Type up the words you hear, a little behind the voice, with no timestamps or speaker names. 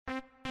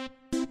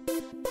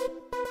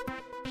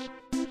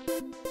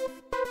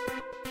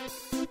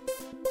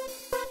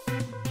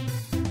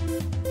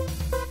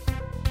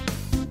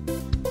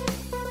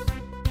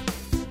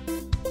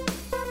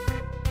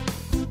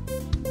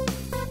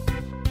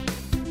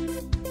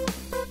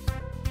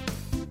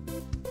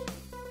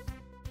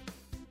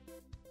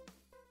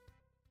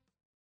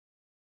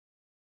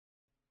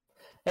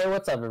Hey,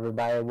 what's up,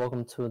 everybody?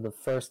 Welcome to the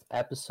first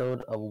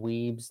episode of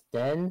Weebs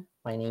Den.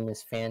 My name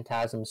is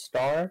Phantasm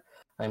Star.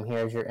 I'm here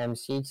as your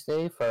MC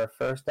today for our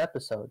first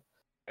episode.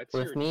 That's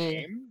With your me,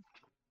 name?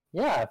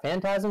 Yeah,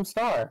 Phantasm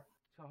Star.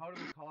 So how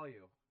do we call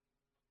you?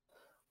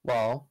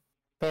 Well,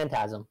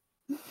 Phantasm.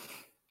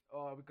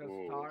 Oh, because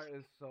Ooh. star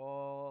is so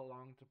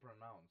long to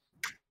pronounce.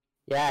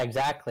 Yeah,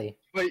 exactly.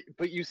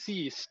 But you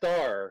see,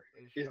 Star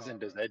It's isn't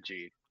star. as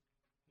edgy.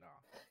 No.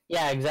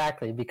 Yeah,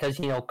 exactly. Because,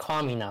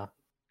 Kamina.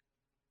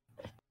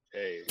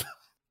 Hey,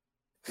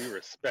 we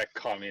respect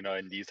Kamina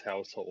in these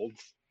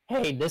households.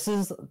 Hey, this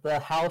is the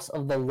house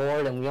of the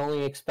Lord, and we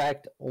only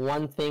expect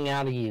one thing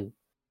out of you.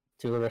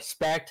 To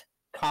respect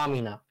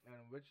Kamina. And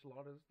which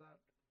lot is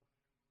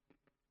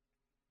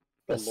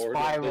that? The Lord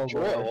of spiral the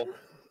drill. lord.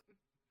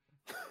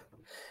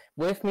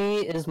 With me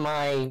is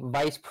my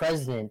vice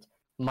president,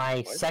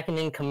 my second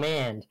in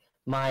command,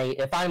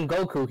 if I'm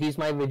Goku, he's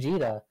my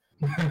Vegeta.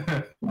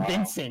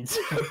 Vincent.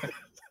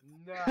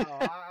 No,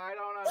 I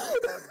don't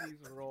understand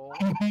these roles.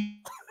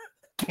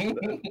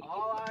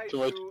 All I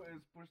do is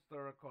push the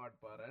record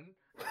button.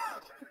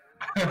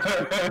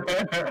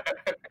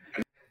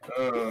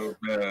 Oh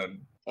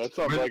man, That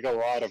sounds like a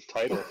lot of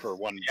title for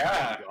one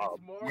Yeah. job.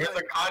 It's more Where's the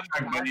like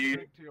contract, buddy?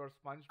 to your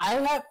SpongeBob I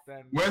have.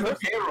 than Where's the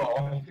payroll?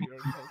 to your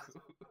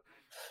Goku.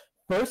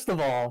 First of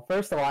all,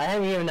 I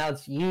haven't even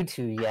announced you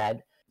two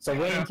yet. So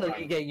wait until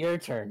you get your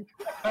turn.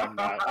 I'm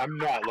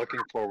not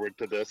looking forward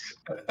to this.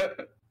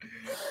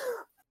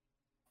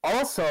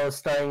 Also,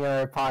 starting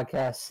our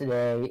podcast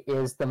today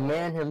is the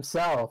man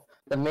himself,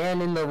 the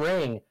man in the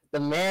ring, the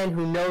man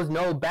who knows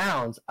no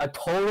bounds, a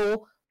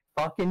total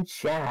fucking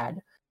Chad,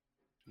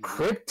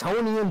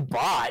 Kryptonian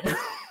bot.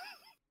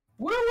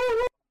 Woo,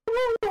 woo,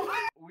 woo, woo.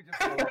 We just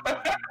call him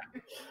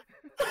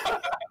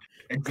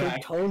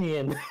Exactly.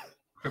 Kryptonian.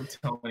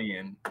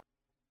 Kryptonian.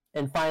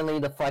 And finally,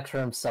 the flexor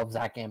himself,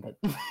 Zach Gambit.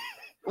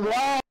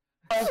 Wow!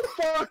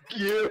 Fuck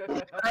you!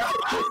 What?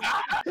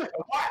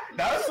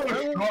 That was so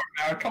short, man.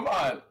 Come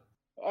on.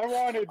 I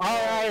wanted.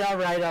 All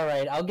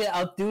right.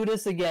 I'll do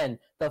this again.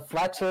 The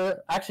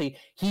flexor. Actually,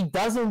 he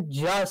doesn't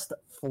just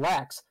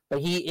flex, but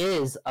he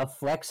is a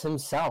flex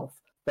himself.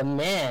 The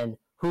man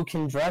who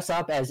can dress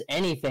up as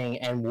anything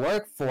and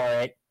work for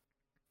it.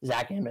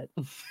 Zach Gambit.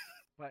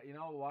 But you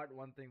know what?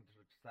 One thing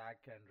Zach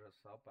can dress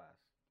up as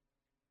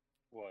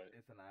What?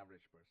 is an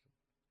average person.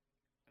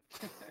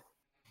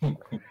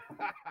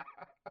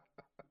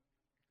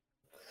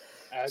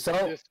 As So-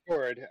 in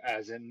Discord,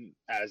 as in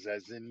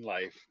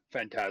life,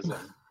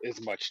 Phantasm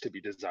is much to be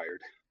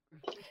desired.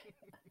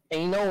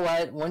 And you know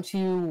what? Once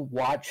you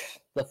watch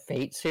the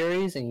Fate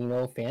series, and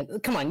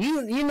come on,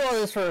 you know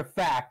this for a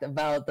fact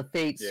about the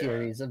Fate Yeah.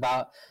 series,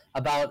 about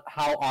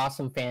how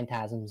awesome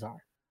phantasms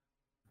are.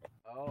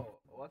 Oh,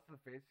 what's the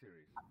Fate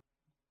series?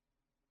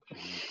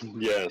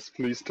 Yes,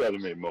 please tell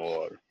me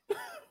more. No,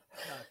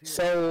 I've seen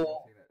So- it.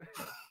 I've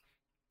seen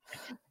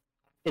it.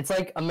 It's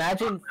like,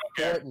 imagine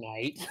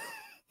Fortnite,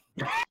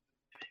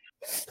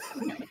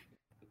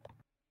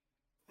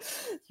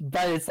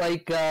 but it's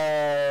like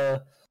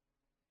a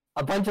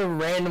bunch of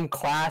random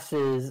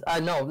classes.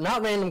 No,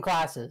 not random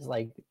classes,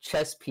 like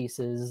chess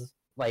pieces.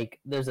 Like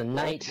there's a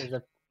knight, What?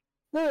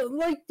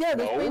 there's there's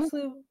No?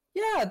 basically,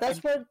 yeah, that's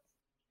what.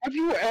 Have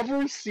you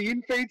ever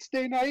seen Fate's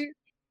Day Night?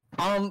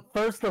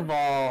 First of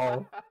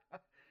all,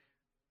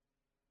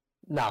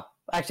 no.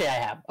 Actually, I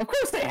have. Of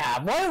course, I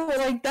have.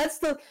 Why? That's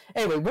the.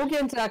 Anyway, we'll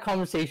get into that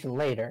conversation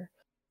later.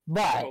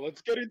 But Oh,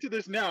 let's get into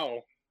this now.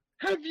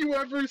 Have you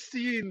ever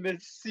seen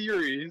this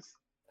series?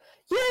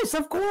 yes,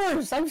 of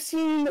course, I've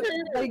seen Where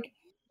in the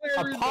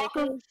Apocryph-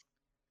 whole-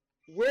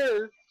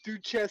 Where do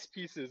chess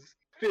pieces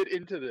fit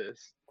into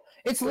this?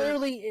 It's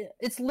literally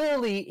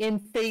in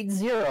Fate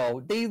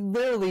Zero. They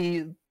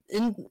literally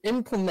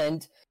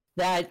implement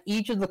that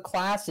each of the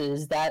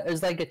classes that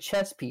is like a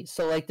chess piece.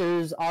 So like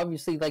there's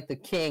obviously like the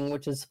king,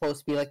 which is supposed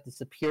to be like the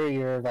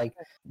superior like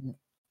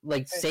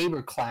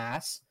saber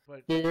class.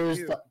 But There's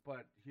Hugh, the,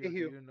 but Hey, Hugh,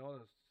 Hugh. do you know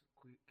this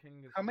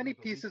king is How many one of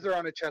the pieces weakest. are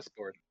on a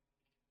chessboard?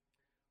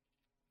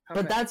 How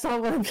but many? that's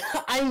not what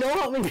I know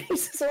how many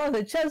pieces are on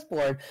the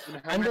chessboard.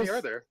 And how I'm many just-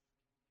 are there?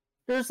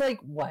 There's like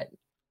what?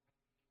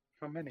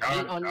 How many?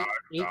 Eight on eight,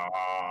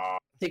 no.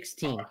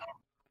 16. Okay,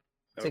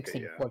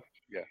 16. yeah. What?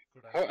 Good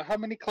idea. How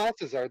many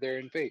classes are there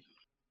in Fate?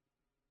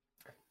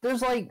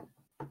 There's like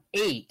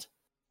 8.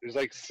 There's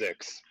like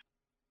 6.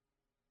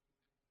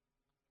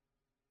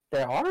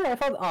 There are? I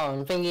thought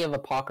I'm thinking of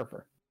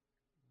Apocrypha.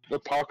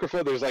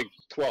 Apocrypha, there's like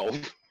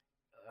 12.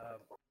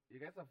 You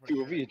guys are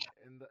 2 of forgetting, each.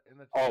 In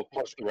the Oh, chess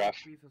plus the piece, ref.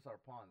 pieces are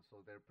pawns, so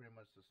they're pretty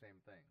much the same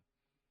thing.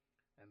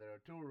 And there are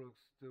 2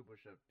 rooks, 2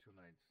 bishop, 2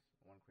 knights,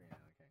 1 queen, and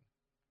a king.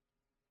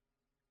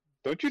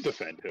 Don't you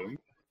defend him.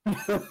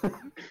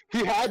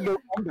 He had no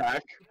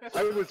comeback.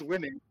 I was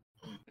winning.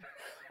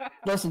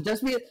 Listen.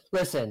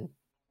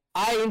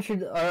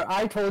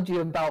 I told you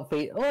about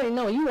Fate. Oh wait,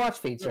 no, you watched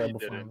Fate No, Zero you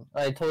before. didn't.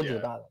 I told you Yeah.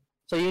 about it.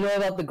 So you know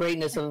about the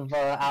greatness of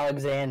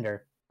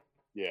Alexander,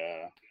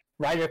 Yeah.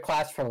 Rider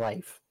class for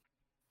life.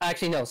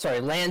 Actually, no, sorry,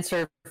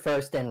 Lancer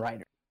first, then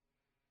Rider.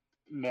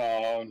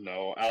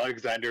 No.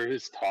 Alexander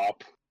is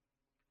top.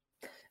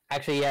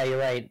 Actually, yeah, you're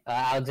right.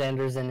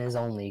 Alexander's in his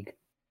own league.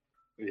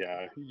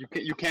 Yeah,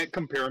 you can't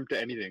compare him to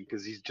anything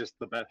because he's just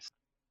the best.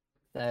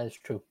 That is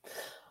true.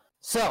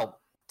 So,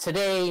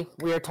 today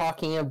we are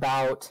talking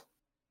about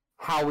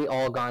how we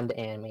all got into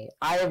anime.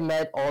 I have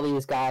met all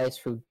these guys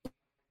through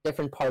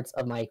different parts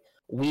of my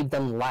Weebs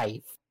Den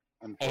life.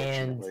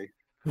 Unfortunately.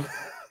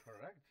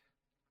 Correct.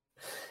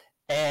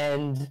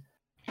 And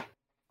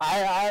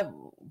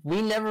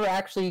we never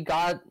actually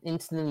got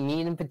into the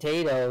meat and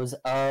potatoes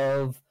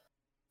of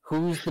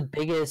who's the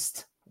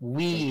biggest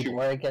weeb,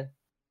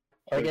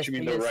 Don't you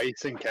mean the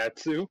rice and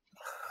katsu?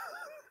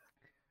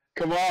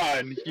 Come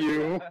on,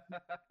 Hugh.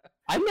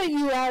 I met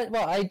you at,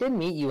 well, I did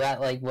meet you at,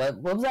 like,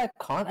 what was that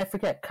con? I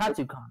forget.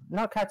 KatsuCon.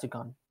 Not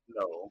KatsuCon.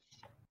 No.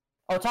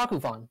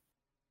 Otakufon.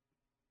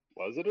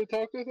 Was it a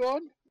talkathon?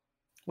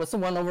 What's the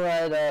one over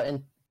at,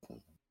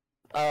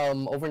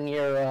 over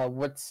near,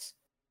 what's...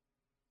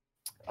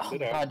 Oh,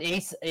 God,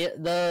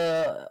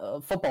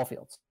 the football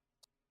fields.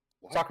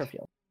 What? Soccer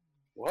field.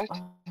 What?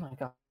 Oh, my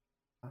God.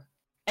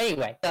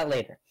 Anyway, that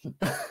later.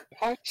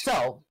 What?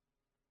 So,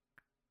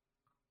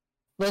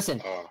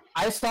 listen,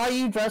 I saw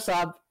you dress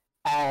up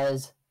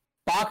as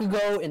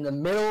Bakugo in the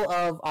middle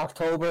of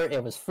October.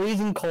 It was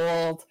freezing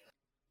cold.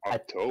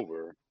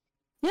 October?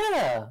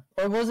 Yeah,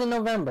 or was it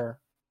November?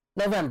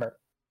 November.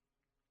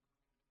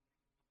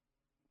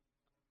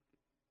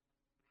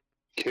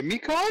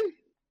 KimiCon?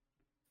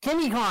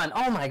 KimiCon!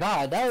 Oh my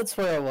god, that's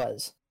where it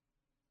was.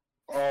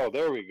 Oh,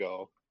 there we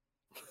go.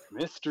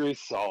 Mystery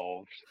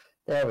solved.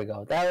 There we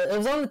go. It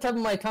was on the tip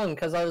of my tongue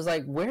because I was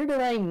like, where did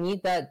I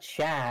meet that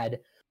Chad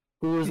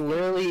who was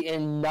literally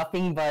in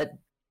nothing but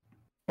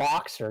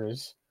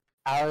boxers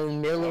out in the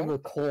middle of the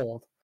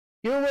cold?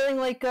 You were wearing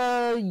like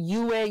a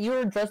UA. You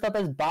were dressed up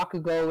as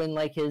Bakugo in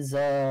like his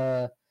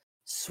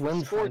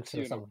swim trunks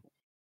or something.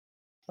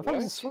 I thought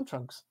it was swim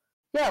trunks.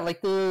 Yeah,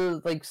 like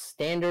the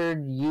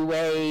standard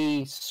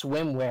UA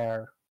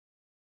swimwear.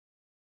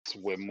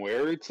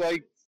 Swimwear? It's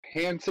like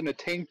pants and a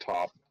tank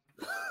top.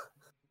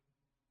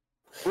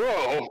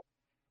 Bro!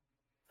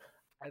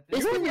 I think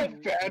Isn't Hugh that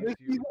sees fantasy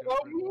you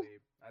about me? differently.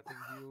 I think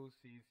Hugh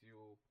sees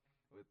you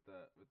with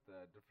the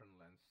different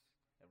lens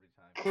every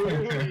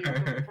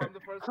time. From the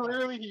first time.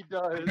 Clearly he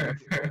does.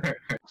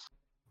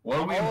 What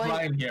are we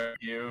implying here,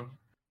 Hugh?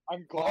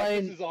 I'm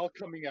glad this is all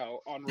coming out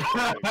on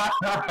recording.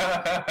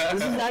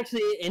 This is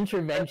actually an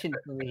intervention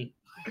for me.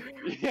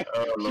 Yeah,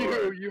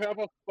 Lord. you have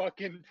a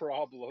fucking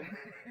problem.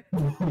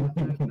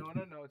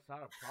 No, it's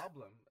not a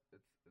problem.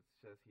 It's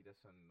just he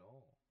doesn't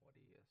know what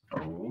he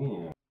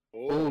is.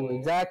 Oh,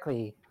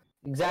 exactly.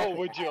 Oh,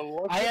 would you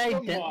look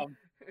at the mom?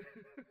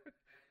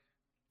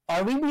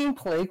 Are we being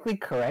politically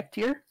correct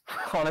here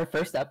on our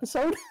first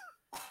episode?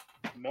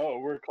 No,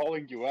 we're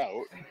calling you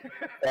out.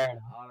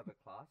 Out of the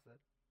closet.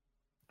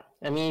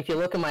 I mean, if you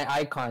look at my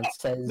icon, it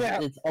says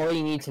it's all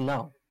you need to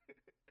know.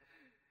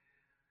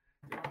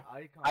 Your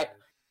icon is...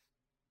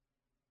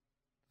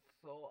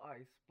 So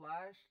I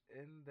splashed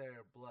in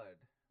their blood.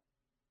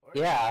 Where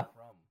is it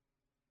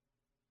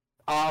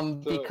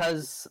from?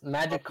 Because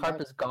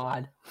Magikarp is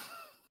God.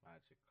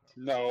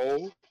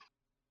 No.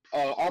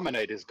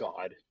 Ammonite is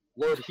God.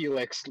 Lord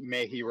Helix,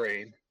 may he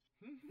reign.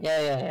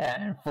 Yeah.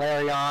 And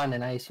Flareon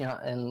and Iceon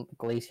and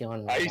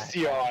Glaceon.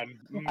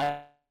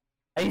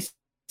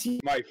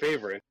 Iceon. My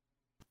favorite.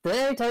 Did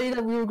I tell you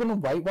that we were going to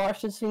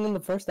whitewash this thing in the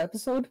first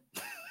episode?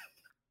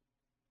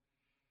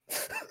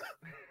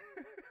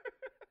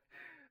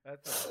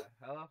 That's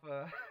a hell of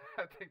a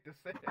thing to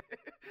say.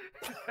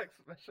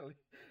 Especially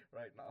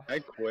right now. I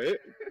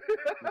quit.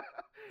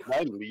 Can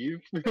I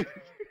leave?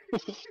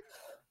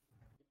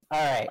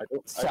 Alright. I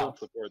don't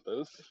support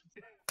this.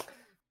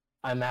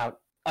 I'm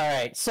out.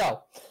 Alright,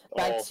 so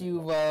back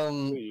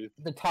to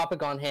the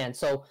topic on hand.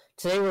 So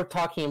today we're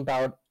talking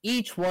about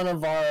each one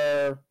of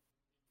our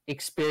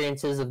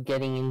experiences of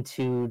getting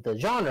into the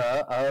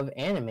genre of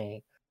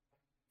anime.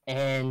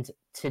 And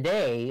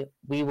today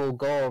we will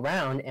go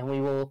around and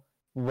we will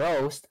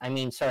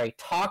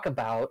talk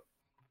about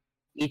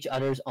each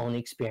other's own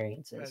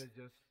experiences.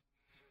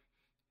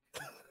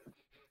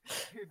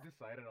 You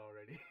decided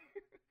already.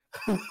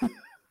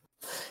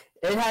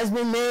 It has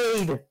been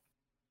made.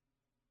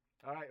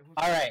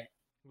 Alright,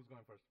 who's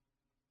going first?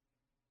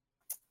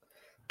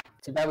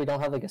 Too bad we don't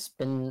have like a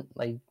spin,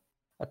 like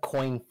a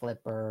coin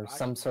flip or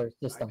some sort of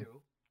system.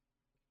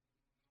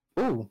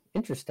 I do. Ooh,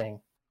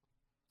 interesting.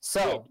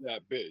 So, flip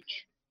that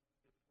bitch.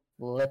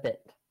 Flip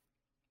it.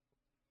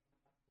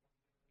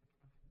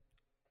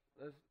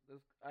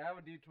 I have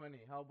a D20.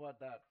 How about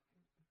that?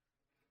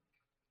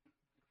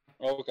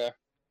 Okay.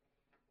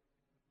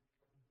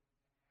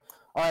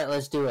 Alright,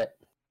 let's do it.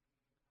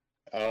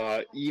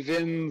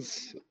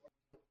 Evens,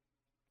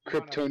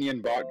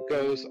 Kryptonian bot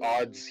goes,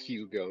 odds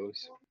Hugh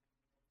goes.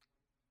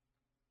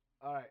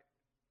 Alright,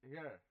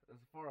 here,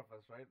 there's 4 of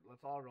us, right?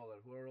 Let's all roll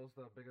it. Whoever rolls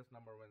the biggest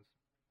number wins.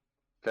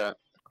 Okay.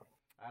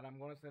 And I'm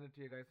gonna send it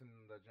to you guys in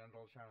the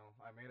general channel.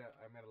 I made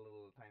a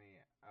little tiny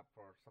app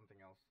for something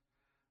else.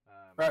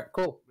 Alright,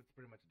 cool. It's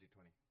pretty much a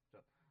D20.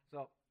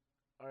 So,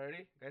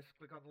 Alrighty, guys,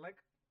 click on the link.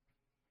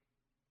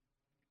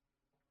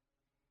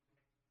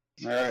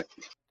 All right.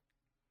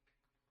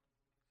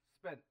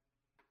 Spin.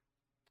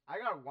 I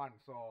got one,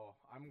 so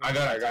I'm. I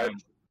Gonna got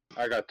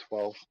I got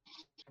 12.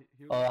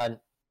 Hugh? Hold on.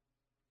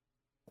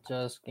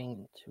 Just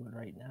getting to it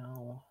right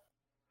now.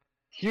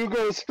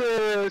 Hugo's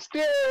first.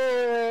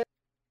 Yay!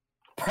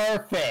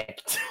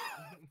 Perfect.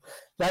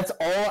 That's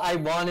all I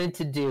wanted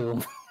to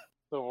do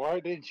So why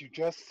didn't you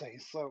just say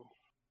so?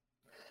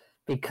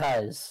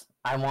 because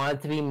I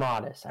wanted to be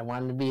modest. I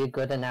wanted to be a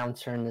good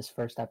announcer in this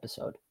first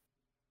episode.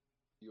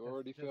 You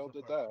already Just failed the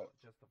at first that. one,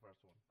 just the first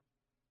one.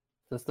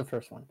 That's the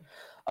first one.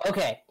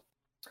 Okay.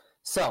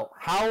 So,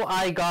 how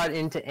I got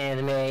into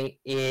anime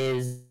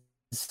is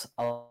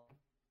a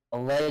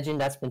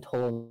legend that's been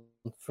told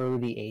through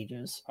the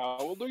ages. How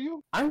old are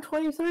you? I'm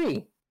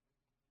 23.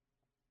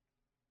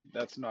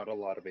 That's not a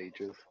lot of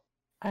ages.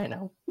 I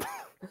know.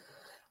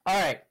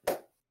 Alright.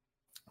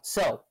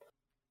 So,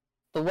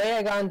 the way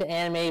I got into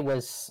anime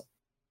was...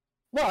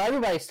 Well,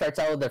 everybody starts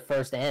out with their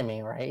first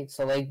anime, right?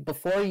 So, like,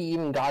 before you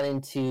even got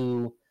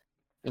into,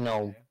 you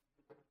know,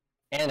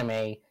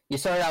 anime, you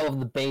started out with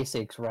the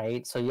basics,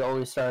 right? So you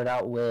always started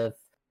out with,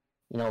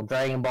 you know,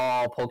 Dragon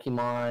Ball,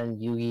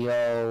 Pokemon,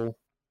 Yu-Gi-Oh,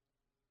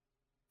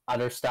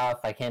 other stuff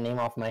I can't name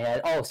off my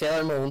head. Oh,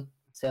 Sailor Moon.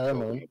 Sailor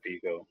Moon.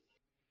 Pico.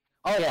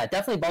 Oh yeah,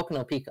 definitely Boku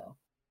no Pico.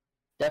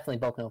 Definitely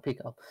Boku no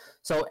Pico.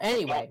 So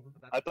anyway,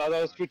 I thought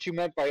that was what you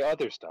meant by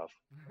other stuff.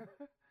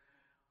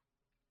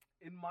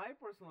 In my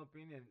personal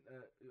opinion,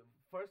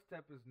 first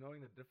step is knowing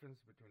the difference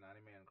between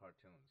anime and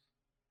cartoons.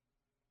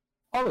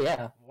 oh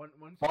yeah. Once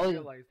you Well,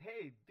 realize,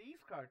 hey, these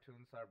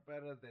cartoons are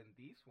better than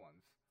these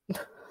ones.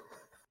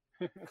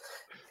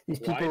 These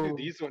Why do people,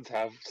 these ones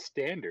have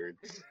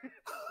standards?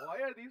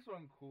 Why are these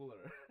ones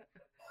cooler?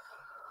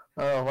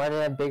 oh, why do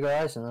they have bigger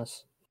eyes than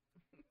us?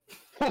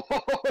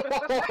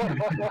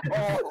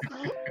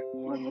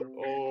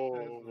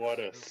 Oh, what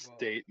a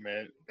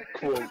statement.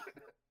 Quote.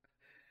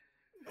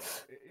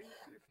 It's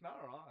not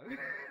wrong.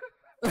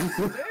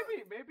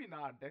 maybe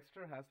not.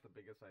 Dexter has the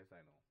biggest eyes I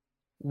know.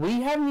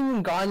 We haven't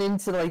even gone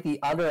into like the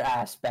other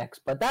aspects,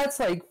 but that's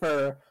like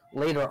for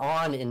later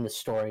on in the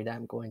story that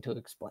I'm going to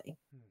explain.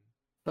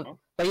 But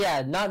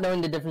yeah, not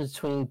knowing the difference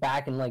between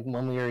back and like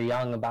when we were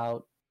young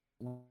about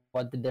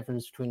what the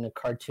difference between the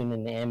cartoon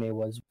and the anime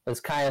was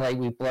kind of like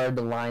we blurred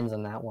the lines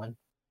on that one.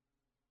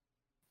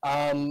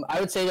 I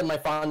would say that my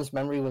fondest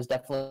memory was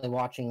definitely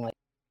watching like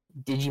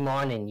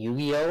Digimon and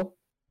Yu-Gi-Oh,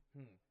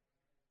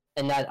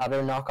 and that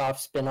other knockoff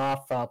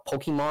spin-off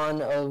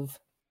Pokemon of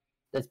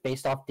that's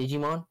based off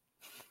Digimon.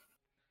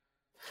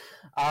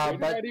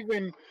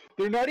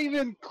 They're not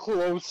even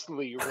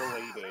closely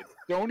related.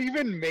 Don't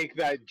even make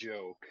that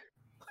joke.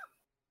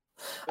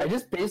 I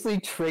just basically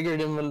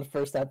triggered him in the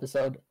first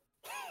episode.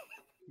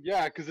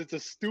 Yeah, because it's a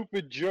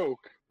stupid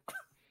joke.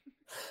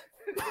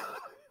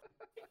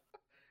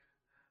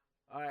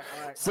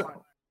 Alright, So,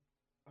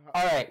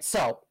 alright,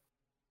 so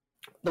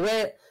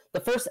the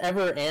first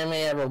ever anime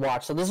I ever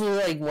watched, so this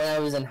was like when I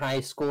was in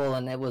high school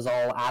and it was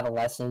all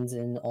adolescence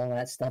and all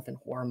that stuff and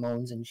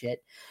hormones and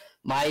shit.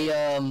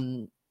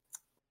 I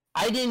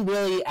didn't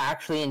really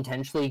actually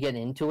intentionally get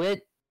into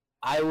it.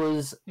 I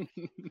was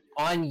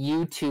on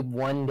YouTube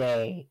one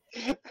day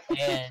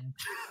and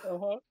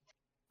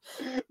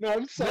No,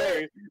 I'm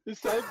sorry. It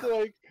sounds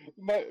like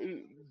my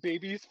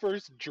baby's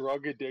first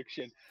drug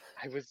addiction.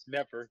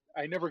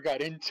 I never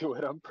got into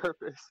it on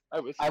purpose. I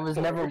was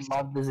never forced.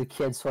 loved as a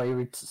kid,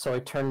 so I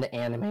turned to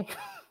anime.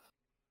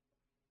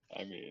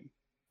 I mean,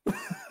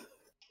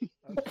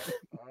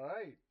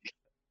 alright.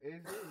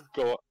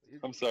 go on.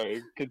 I'm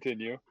sorry.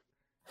 Continue.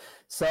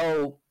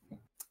 So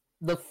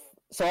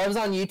so I was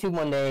on YouTube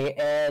one day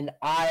and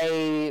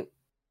I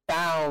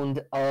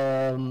found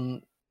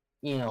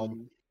you know,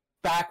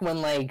 back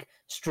when like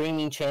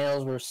streaming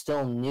channels were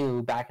still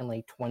new back in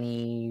like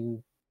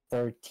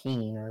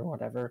 2013 or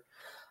whatever,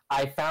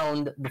 I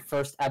found the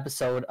first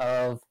episode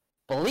of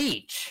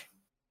Bleach.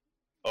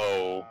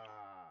 Oh.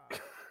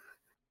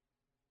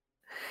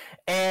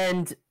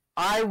 And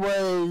I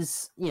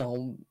was, you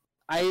know,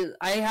 I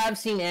have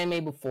seen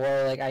anime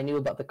before, like I knew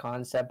about the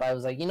concept, but I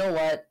was like, you know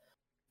what?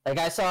 Like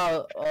I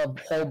saw a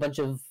whole bunch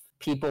of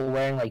people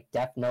wearing like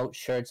Death Note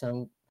shirts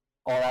and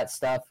all that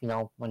stuff, you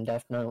know, when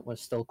Death Note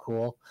was still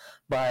cool.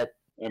 But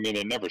I mean,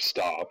 it never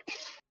stopped.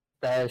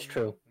 that is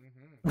true.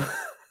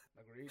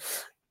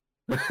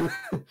 Agreed.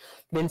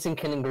 Vincent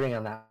can agree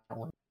on that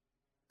one.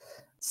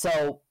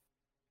 So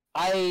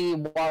I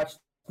watched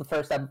the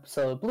first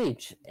episode of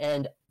Bleach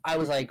and I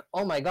was like,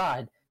 oh my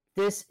god,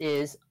 this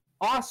is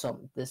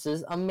awesome. This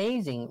is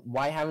amazing.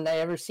 Why haven't I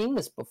ever seen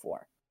this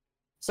before?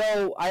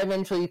 So I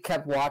eventually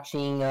kept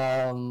watching,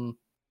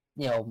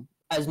 you know,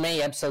 as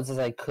many episodes as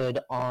I could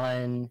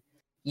on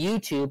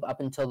YouTube up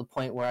until the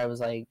point where I was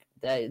like,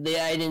 I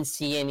didn't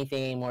see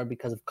anything anymore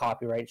because of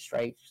copyright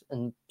strikes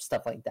and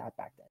stuff like that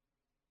back then.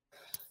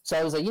 So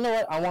I was like, you know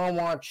what? I want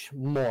to watch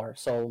more.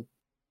 So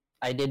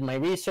I did my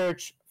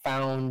research,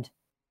 found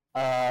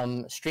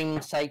a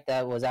streaming site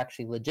that was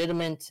actually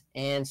legitimate,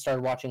 and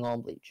started watching all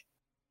Bleach.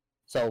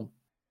 So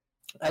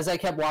as I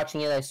kept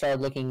watching it, I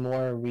started looking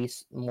more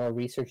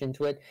research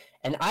into it,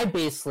 and I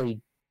basically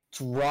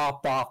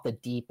dropped off the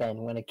deep end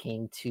when it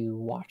came to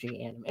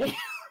watching anime.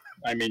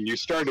 I mean, you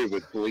started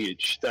with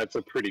Bleach. That's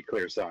a pretty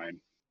clear sign.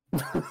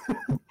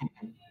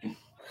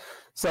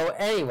 So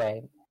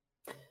anyway,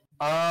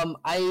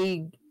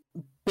 I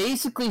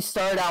basically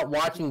started out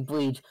watching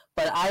Bleach,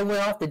 but I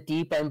went off the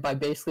deep end by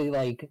basically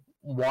like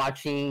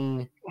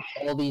watching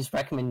all these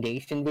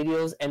recommendation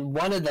videos, and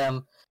one of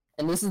them,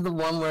 and this is the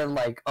one where I'm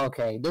like,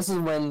 okay, this is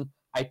when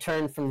I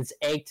turned from this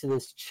egg to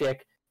this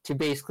chick to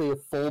basically a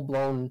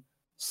full-blown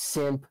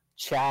simp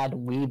Chad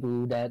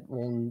weeboo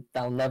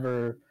that'll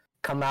never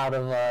come out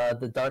of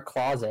the dark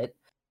closet.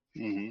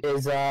 Mm-hmm.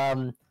 Is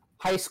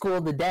High School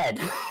of the Dead.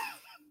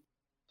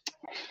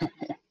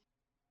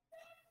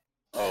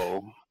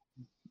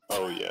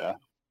 Oh yeah.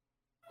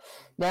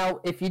 Now,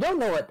 if you don't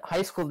know what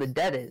High School of the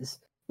Dead is,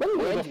 let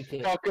me Where educate.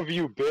 the fuck have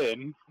you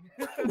been?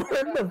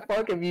 Where the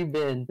fuck have you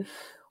been?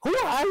 Who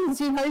hasn't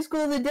seen High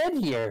School of the Dead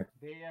here?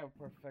 They have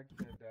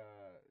perfected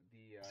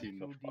Seen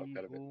the 2D fuck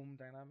out of it. boom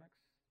dynamics.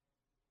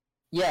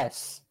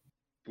 Yes.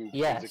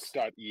 Yes.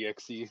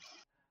 Physics.exe.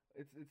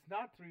 It's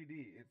not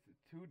 3D. It's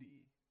 2D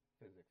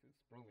physics. It's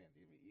brilliant.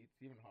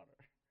 It's even harder.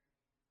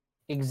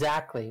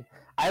 Exactly.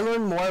 I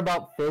learned more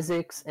about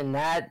physics in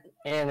that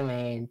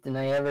anime than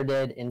I ever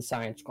did in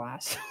science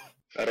class.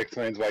 That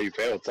explains why you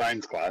failed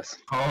science class.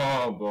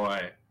 Oh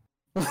boy.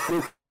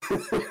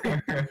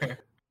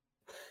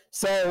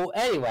 So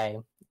anyway,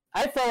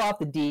 I fell off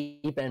the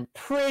deep end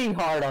pretty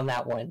hard on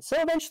that one. So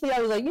eventually I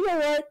was like, you know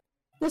what?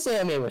 This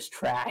anime was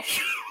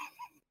trash.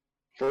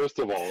 First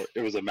of all,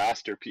 it was a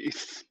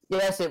masterpiece.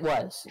 Yes, it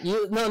was.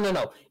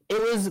 No.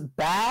 It was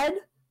bad,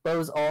 but it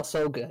was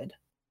also good.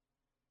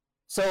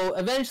 So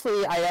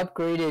eventually I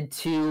upgraded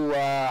to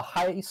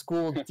High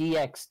School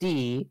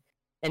DxD,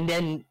 and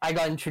then I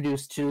got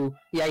introduced to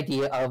the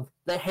idea of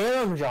the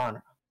harem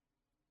genre.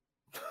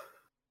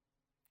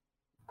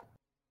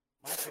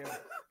 My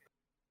favorite.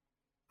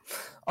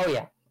 Oh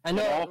yeah, I In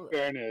know. all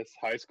fairness,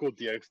 High School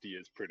DxD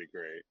is pretty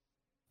great.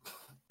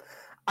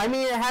 I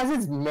mean, it has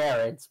its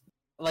merits.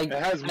 Like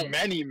It has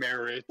many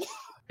merits.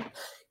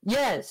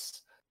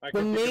 Yes, I The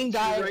can think main of two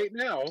guy- right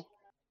now.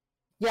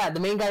 yeah, the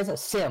main guy's a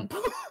simp.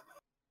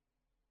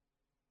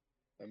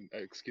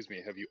 Excuse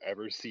me, have you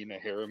ever seen a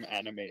harem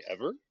anime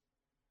ever?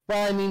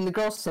 Well, I mean, the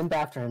girls simp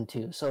after him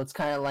too, so it's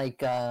kind of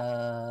like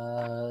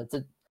it's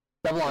a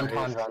double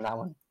entendre on that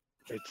one.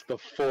 It's the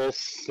full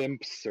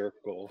simp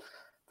circle.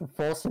 The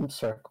full simp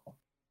circle.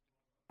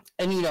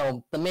 And you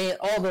know,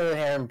 all the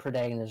harem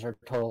protagonists are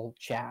total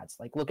chads.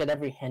 Like, look at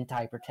every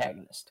hentai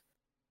protagonist.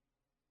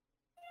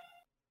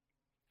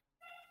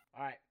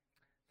 Alright,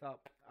 so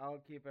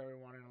I'll keep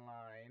everyone in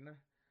line.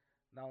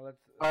 Now let's.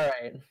 All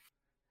right.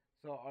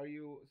 So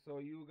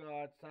you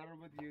got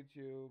started with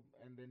YouTube,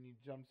 and then you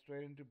jumped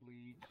straight into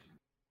Bleach,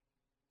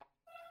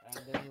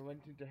 and then you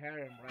went into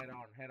harem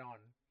head on.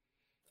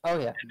 Oh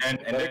yeah. And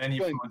then he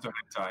flew into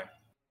hentai.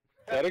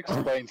 That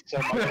explains so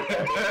much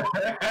about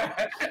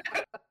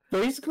it.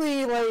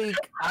 Basically, like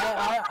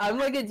I'm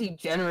like a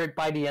degenerate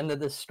by the end of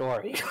this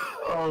story.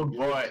 Oh You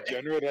were boy.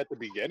 degenerate at the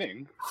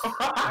beginning.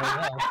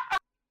 I know.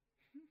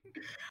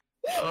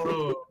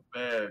 Oh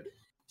man.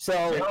 So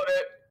Nailed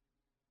it.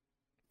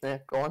 yeah,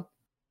 go on.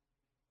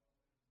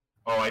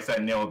 Oh, I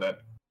said nailed it.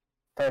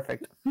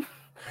 Perfect.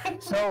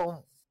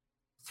 So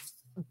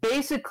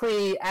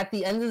basically, at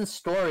the end of the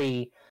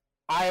story,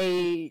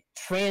 I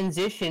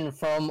transition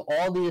from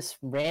all this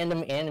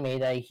random anime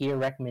that I hear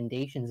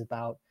recommendations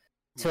about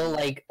to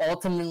like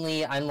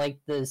ultimately I'm like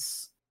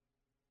this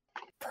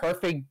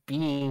perfect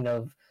being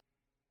of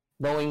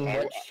knowing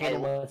what shit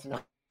and what's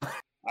not.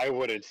 I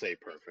wouldn't say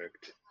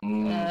perfect.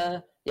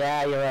 Yeah,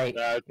 you're right.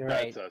 You're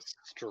That's right. a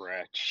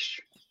stretch.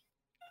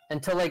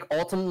 Until like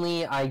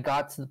ultimately I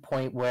got to the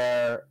point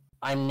where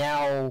I'm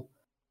now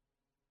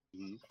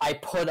Mhm. I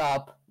put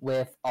up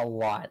with a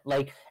lot.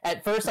 Like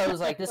at first I was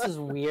like, this is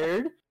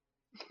weird,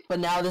 but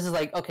now this is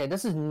like, okay,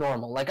 this is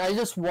normal. Like I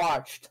just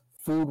watched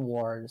Food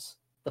Wars,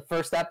 the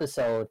first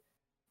episode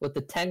with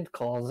the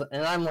tentacles,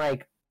 and I'm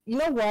like, you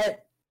know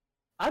what?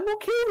 I'm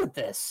okay with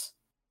this.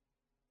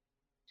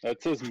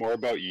 That says more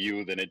about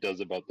you than it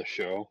does about the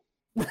show.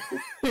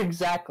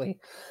 Exactly.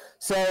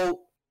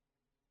 So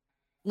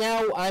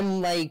now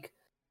I'm like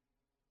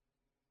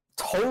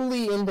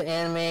totally into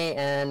anime,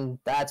 and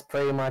that's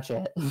pretty much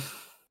it.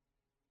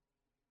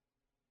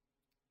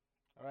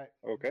 Alright.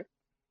 Okay.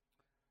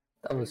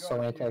 That was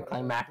so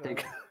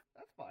anticlimactic.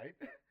 That's fine.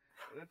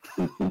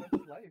 That's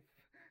life.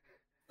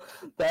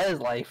 That is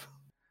life.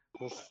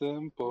 The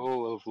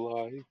symbol of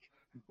life.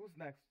 Who's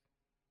next?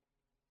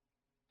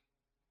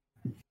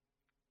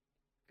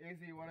 AZ,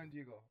 why don't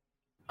you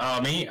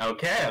go? Me?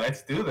 Okay,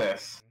 let's do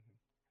this.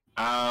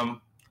 I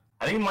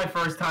think my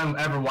first time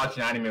ever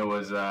watching anime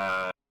was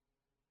at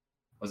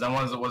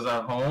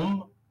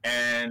home,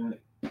 and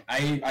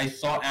I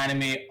saw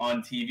anime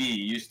on TV. It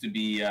used to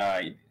be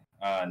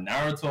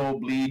Naruto,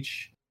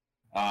 Bleach,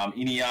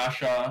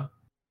 Inuyasha.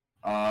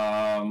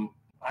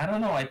 I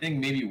don't know. I think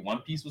maybe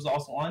One Piece was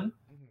also on.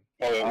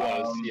 Oh, it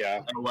was. Yeah.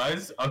 It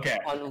was? Okay.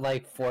 On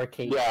like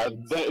 4K. Yeah,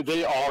 feeds.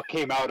 they all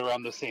came out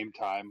around the same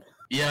time.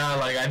 Yeah,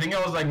 like I think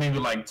I was like maybe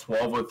like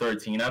 12 or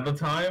 13 at the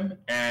time,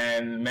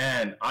 and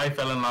man, I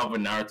fell in love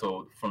with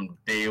Naruto from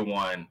day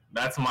one.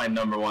 That's my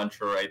number one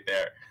show right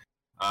there.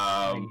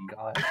 Oh my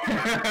God.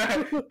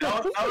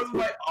 that was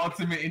my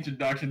ultimate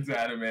introduction to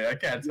anime. I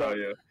can't tell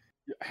you.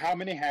 How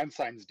many hand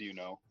signs do you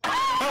know?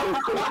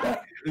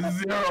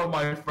 0,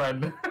 my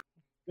friend.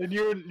 And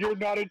you're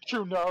not a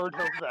true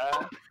Naruto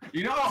fan.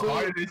 You know how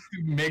hard it is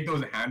to make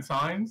those hand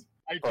signs?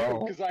 I do,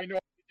 because I know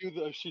how to do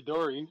the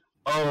Shidori.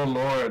 Oh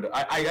lord,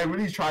 I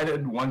really tried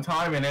it one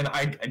time and then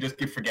I just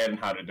keep forgetting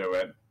how to do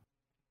it.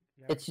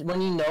 It's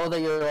when you know that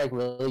you're like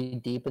really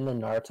deep into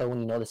Naruto when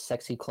you know the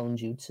sexy clone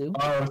jutsu.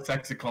 Oh,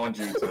 sexy clone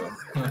jutsu.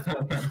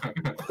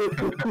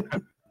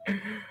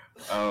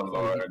 Oh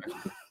lord.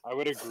 I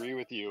would agree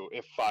with you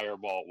if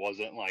Fireball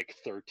wasn't like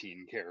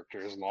 13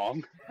 characters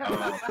long.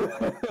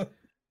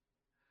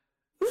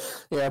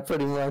 Yeah,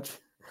 pretty much.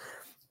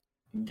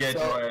 Get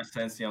So- Roya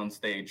Sensei on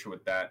stage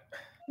with that.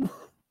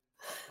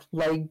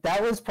 Like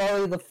that was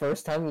probably the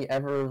first time you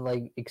ever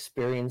like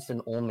experienced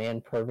an old man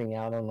perving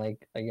out on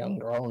like a young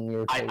girl, and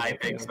you're. I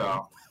think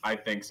so. I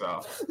think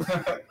so.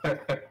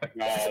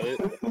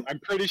 I'm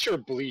pretty sure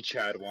Bleach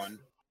had one.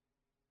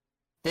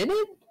 Did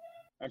it?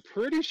 I'm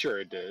pretty sure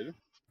it did.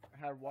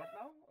 Had what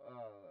now?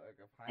 Like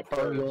a A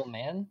fine. Pervy old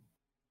man.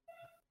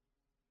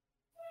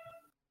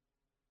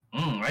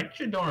 I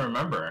actually don't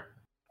remember.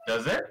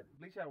 Does it?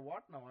 Bleach had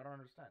what now? I don't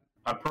understand.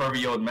 A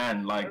pervy old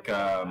man like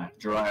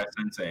Jiraiya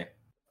Sensei.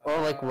 Or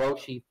like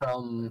Roshi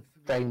from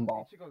It's Dragon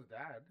Ball. Ichigo's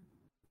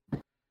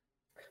dad.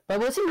 But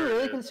was he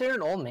really considered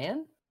an old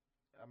man?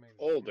 I mean,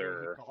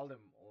 Older. He called him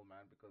old man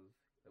because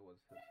it was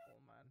his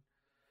old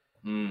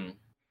man.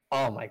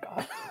 Oh my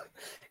God.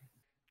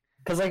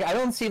 Because like I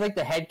don't see like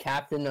the head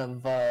captain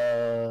of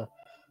the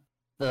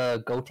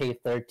Gote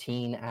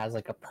 13 as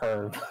like a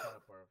perv. Not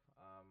a perv.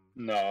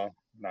 No,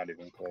 not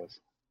even close.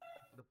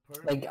 The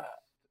perviest Like,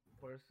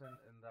 person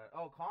in that.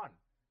 Oh, Khan.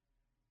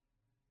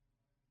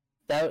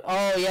 That,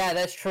 oh yeah,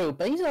 that's true.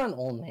 But he's not an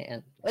old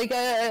man. Like He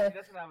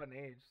doesn't have an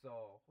age,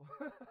 so.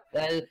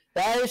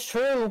 that is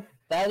true.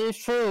 That is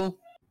true.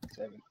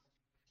 7.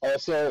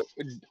 Also,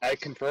 I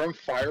confirm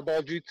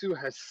Fireball Jutsu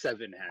has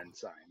 7 hand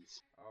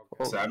signs.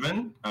 Okay.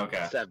 7?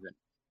 Okay. 7.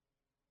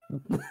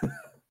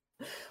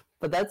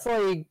 But that's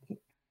like,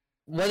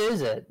 what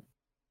is it?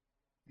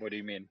 What do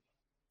you mean?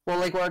 Well,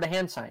 like, what are the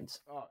hand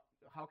signs? Oh,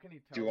 how can he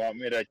tell? Do you want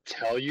me to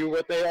tell you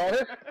what they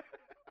are?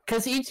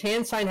 Because each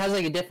hand sign has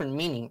like a different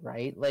meaning,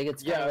 right? Like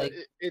it's kind Yeah, of like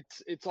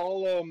it's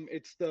all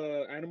it's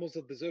the animals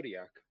of the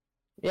zodiac.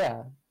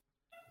 yeah.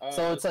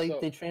 So it's like so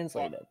they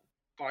translate it.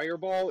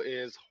 Fireball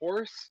is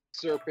horse,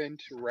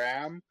 serpent,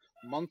 ram,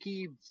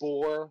 monkey,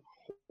 boar,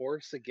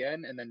 horse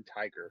again, and then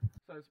tiger.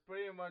 So it's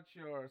pretty much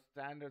your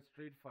standard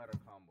Street Fighter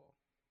combo.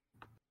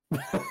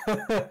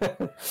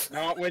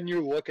 Not when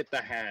you look at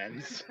the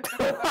hands.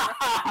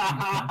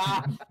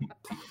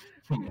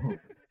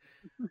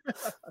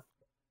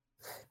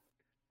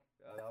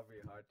 That'll be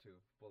hard to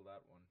pull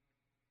that one.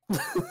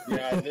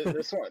 Yeah,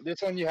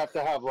 this one you have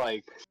to have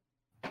like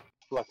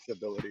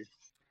flexibility.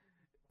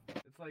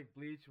 It's like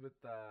Bleach with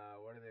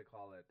what do they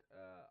call it?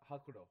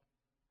 Hakudo.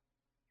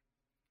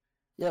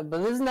 Yeah,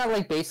 but isn't that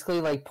like basically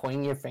like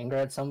pointing your finger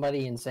at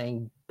somebody and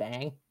saying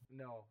bang?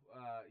 No,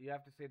 you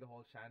have to say the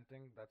whole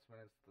chanting. That's when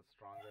it's the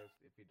strongest.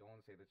 If you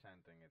don't say the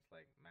chanting, it's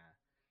like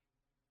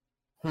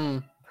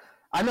meh.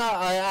 I'm not.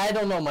 I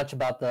don't know much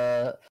about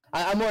the.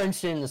 I'm more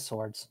interested in the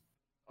swords.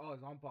 Oh,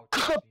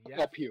 Zanpakuto. Yes.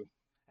 Help you.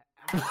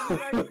 Have you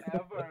guys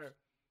ever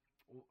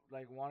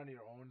like wanted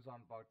your own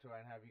Zanpakuto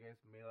and have you guys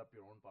made up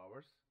your own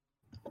powers?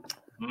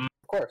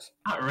 Of course.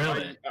 Not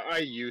really. I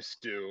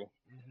used to,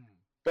 Mm-hmm.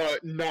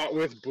 but not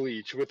with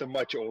Bleach, with a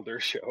much older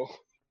show.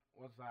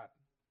 What's that?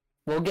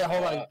 We'll get.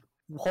 Hold on.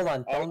 Hold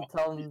on. I'll-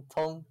 Tell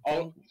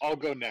him. I'll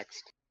go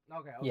next.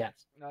 Okay. Yes.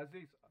 No,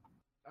 Aziz.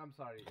 I'm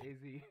sorry,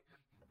 AZ.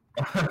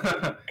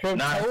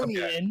 Nah, it's okay.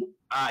 Kryptonian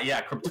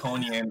Yeah,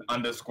 Kryptonian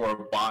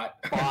 _ bot.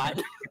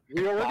 bot.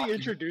 We already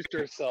introduced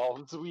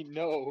ourselves. We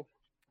know.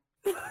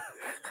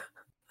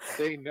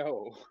 They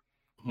know.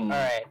 All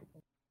right.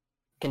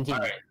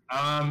 Continue.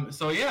 Alright.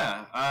 So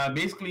yeah,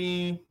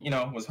 basically,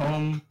 was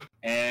home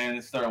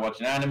and started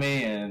watching anime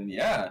and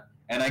yeah.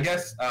 And I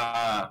guess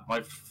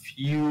my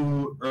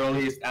few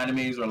earliest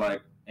animes are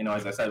like,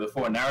 as I said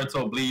before,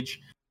 Naruto, Bleach,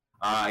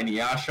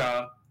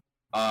 Inuyasha,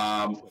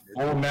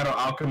 Full Metal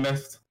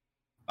Alchemist,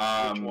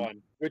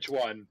 Which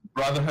one?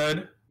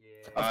 Brotherhood,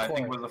 Yeah. Of I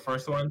think course. was the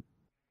first one.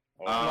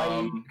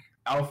 Oh,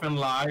 Elfen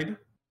Lied,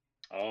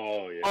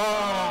 oh yeah.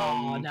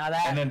 Oh, now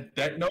that. and then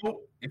Death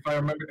Note, if I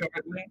remember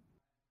correctly.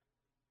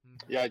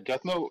 Yeah,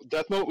 Death Note.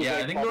 Death Note was Yeah,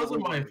 like I think those are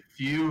probably my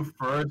few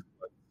first.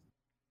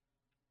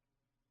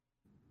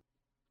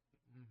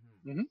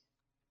 Mm-hmm. Mhm.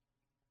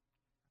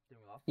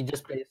 You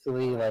just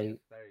basically like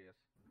There he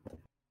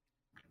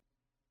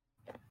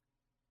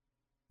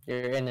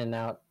is. you're in and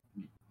out.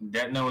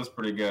 Death Note was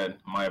pretty good,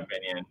 in my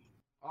opinion.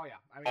 Oh yeah.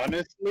 I mean,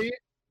 honestly,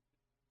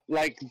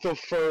 like the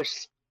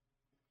first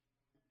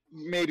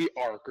maybe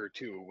arc or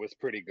two was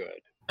pretty good.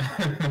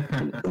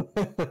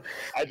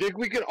 I think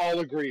we could all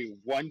agree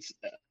once.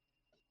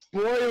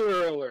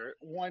 Spoiler alert!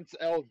 Once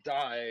L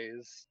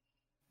dies,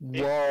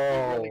 it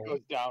really Whoa. goes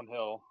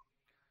downhill.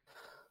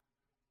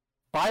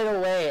 By the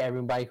way,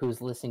 everybody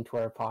who's listening to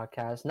our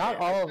podcast, not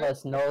all of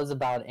us knows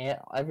about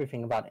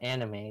everything about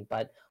anime,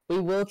 but we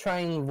will try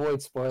and avoid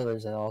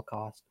spoilers at all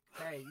costs.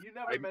 Hey, you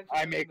never mentioned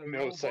I it in make the no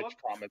rule such book.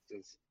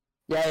 promises.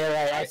 Yeah, you're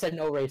right. I said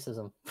no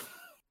racism.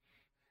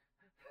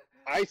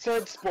 I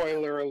said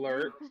spoiler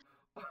alert.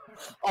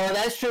 Oh,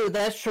 that's true.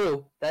 That's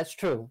true. That's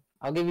true.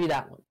 I'll give you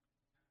that one.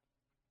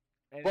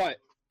 But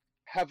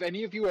have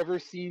any of you ever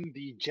seen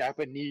the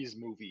Japanese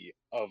movie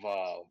of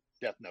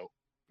Death Note?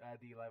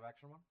 The live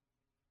action one?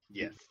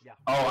 Yes. Yeah.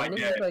 Oh, I think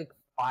did. there's like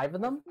 5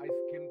 of them. I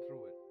skimmed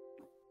through it.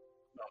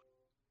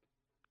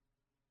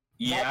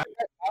 Yeah.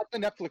 Not the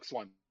Netflix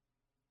one.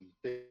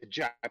 The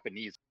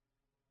Japanese.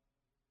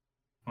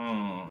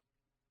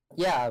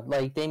 Yeah,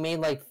 like they made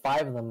like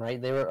 5 of them, right?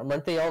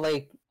 Weren't they all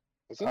like?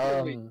 Wasn't there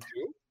only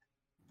 2?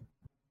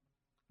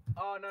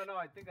 Oh no,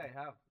 I think I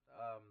have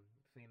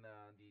seen the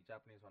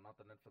Japanese one, not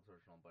the Netflix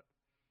original, but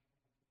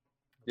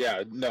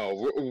Yeah,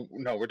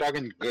 no, we're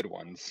talking good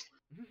ones.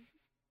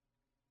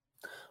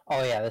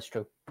 Oh yeah, that's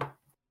true.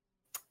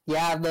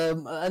 Yeah, the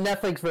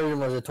Netflix version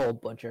was a total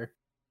butcher.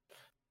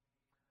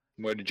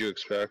 What did you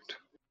expect?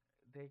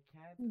 they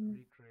can't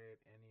recreate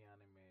any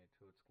anime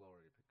to its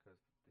glory because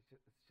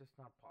it's just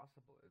not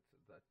possible. It's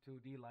the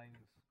 2D lines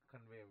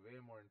convey way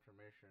more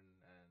information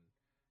and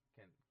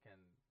can can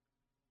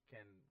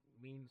can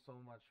mean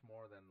so much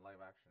more than live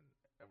action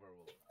ever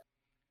will.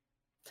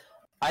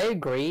 I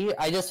agree.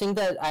 I just think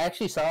that I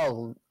actually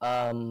saw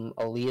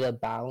Alita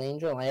Battle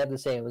Angel, and I have to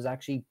say it was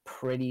actually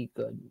pretty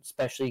good,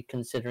 especially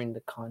considering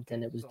the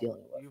content it was So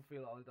dealing with. you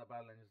feel Alita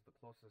Battle Angel is the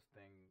closest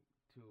thing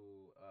to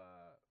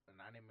an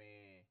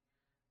anime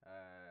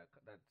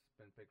that's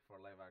been picked for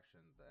live action,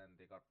 and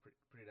they got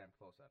pretty damn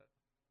close at it.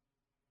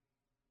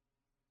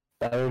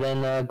 Better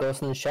than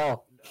Ghost in the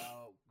Shell.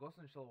 Ghost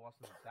in the Shell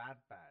wasn't that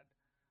bad,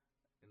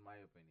 in my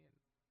opinion.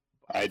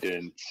 I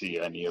didn't see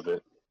any of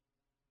it.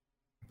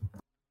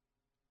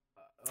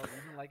 Oh,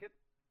 you didn't like it?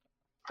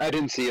 I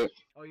didn't see it.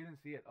 Oh, you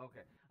didn't see it? Okay.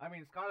 I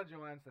mean, Scarlett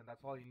Johansson,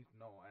 that's all you need to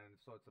know, and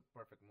so it's a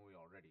perfect movie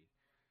already.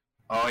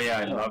 Oh yeah,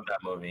 I love that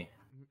movie.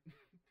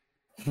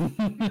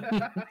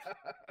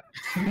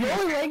 You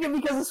only like it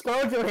because of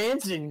Scarlett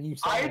Johansson, you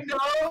I said.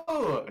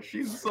 know.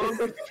 She's so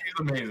good. She's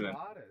amazing.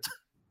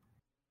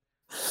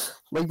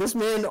 Like, this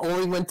man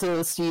only went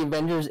to see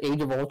Avengers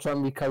Age of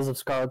Ultron because of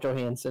Scarlett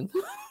Johansson.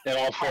 In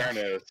all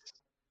fairness,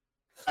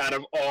 out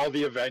of all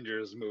the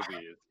Avengers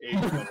movies, Age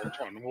of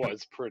Ultron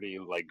was pretty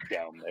like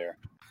down there.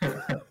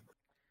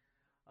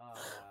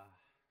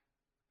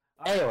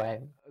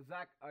 Anyway.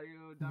 Zach, are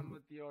you done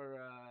with your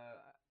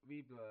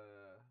Weeb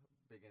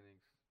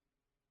beginnings?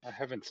 I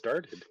haven't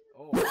started.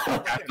 Oh,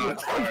 That's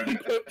not started.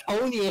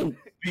 Onion.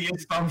 The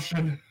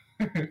assumption.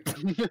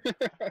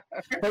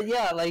 But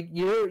yeah, like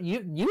you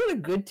had a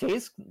good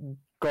taste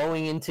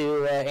going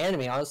into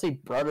anime. Honestly,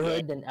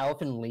 Brotherhood and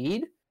Elfen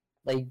Lied,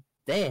 like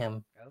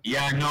damn.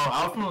 Yeah, no,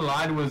 Alpha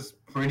Lied was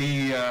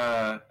pretty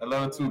a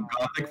little too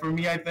gothic for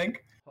me, I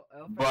think.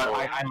 But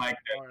I liked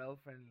it. Or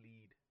Elfen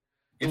Lied.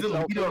 Is it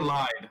Lied or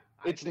Lied?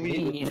 It's Lied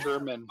in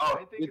German. Oh,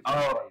 I think it's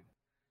oh.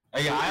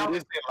 Lied. Yeah, I It always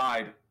is- say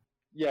Lied.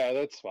 Yeah,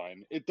 that's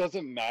fine. It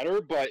doesn't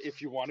matter, but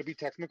if you want to be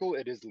technical,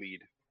 it is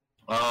Lied.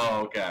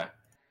 Oh, okay.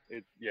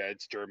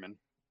 It's German.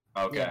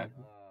 Okay. Yeah.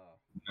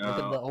 Look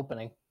at No, the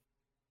opening.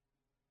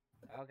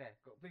 Okay,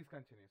 please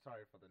continue.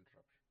 Sorry for the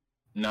interruption.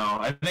 no.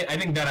 I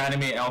think that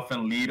anime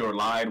Elfen Lied or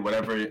Lied,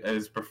 whatever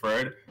is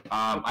preferred.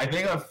 I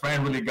think a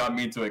friend really got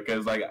me into it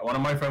because like one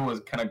of my friends was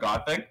kind of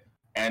gothic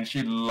and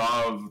she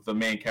loved the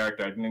main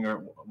character. I think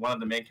one of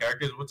the main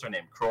characters. What's her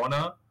name?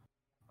 Krona.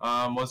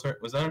 Was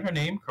that her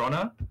name?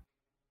 Krona.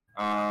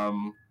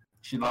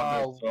 She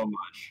loved it so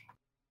much.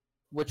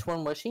 Which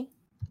one was she?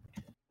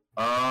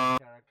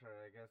 Character,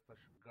 I guess the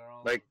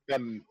girl. Like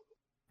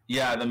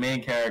Yeah, the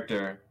main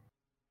character.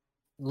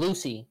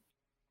 Lucy.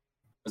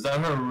 Is that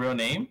her real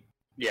name?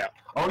 yeah.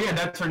 Oh yeah,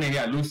 that's her name.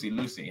 Yeah, Lucy.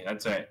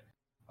 That's right.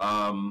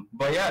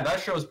 But yeah, that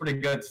show was pretty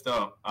good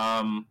still.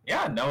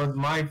 Yeah, that was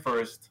my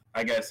first,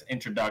 I guess,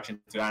 introduction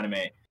to anime.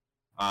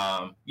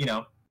 You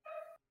know.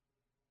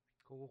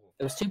 Cool.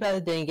 It was too bad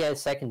it didn't get a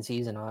second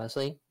season,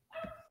 honestly.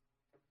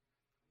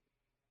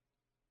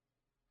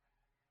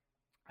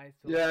 I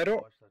still Yeah, I have to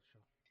don't- watch that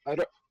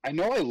show. I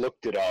know I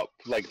looked it up,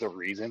 like the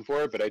reason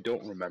for it, but I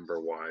don't remember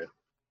why.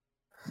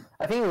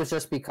 I think it was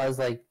just because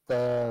like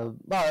it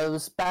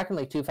was back in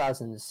like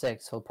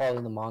 2006, so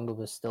probably the manga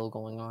was still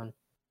going on.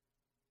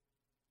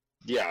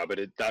 Yeah, but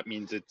that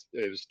means it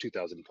was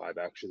 2005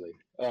 actually.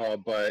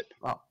 But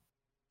Oh.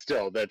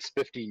 still, that's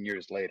 15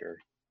 years later.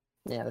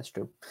 Yeah, that's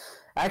true.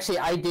 Actually,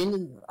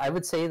 I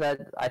would say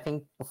that I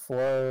think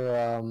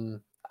before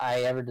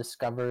I ever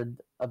discovered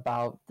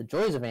about the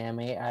joys of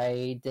anime,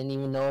 I didn't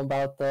even know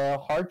about the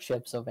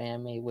hardships of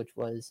anime, which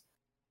was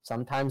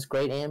sometimes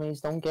great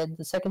animes don't get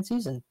the second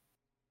season.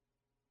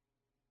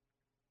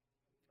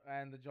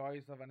 And the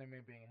joys of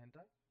anime being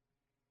hentai?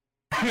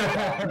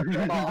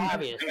 Well,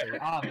 obviously.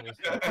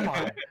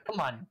 Come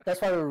on.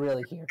 That's why we're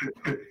really here.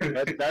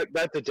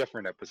 That's a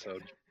different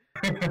episode.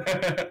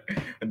 A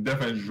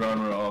different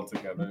genre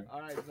altogether.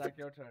 All right, Zach,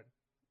 your turn.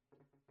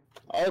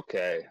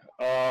 Okay.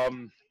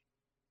 Oh,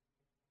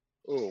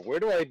 where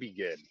do I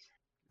begin?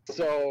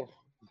 So,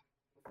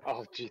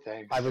 oh, gee,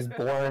 thanks. I was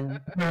born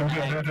and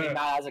I came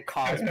out as a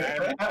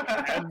cosmo.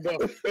 And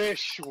the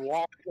fish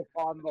walked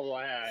upon the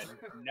land.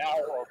 Now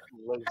a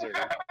blizzard.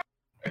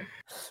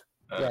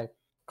 Yeah,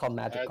 called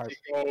Magic As Carp.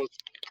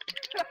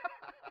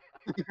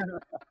 he goes,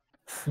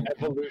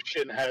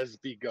 evolution has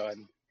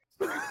begun.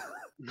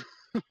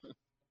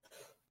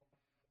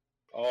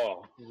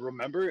 Oh,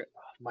 remember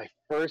my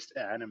first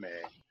anime?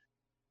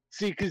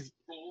 See, because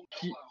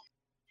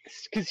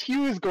he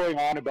was going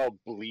on about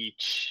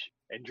Bleach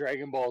and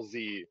Dragon Ball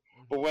Z,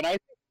 but when I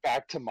think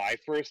back to my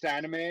first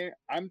anime,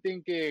 I'm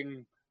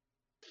thinking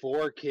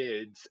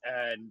 4Kids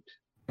and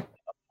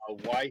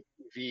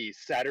YTV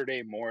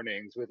Saturday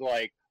mornings with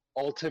like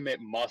Ultimate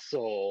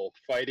Muscle,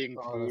 Fighting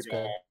that's good.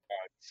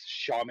 Foodbots,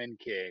 Shaman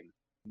King,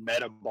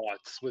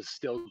 Metabots was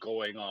still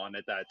going on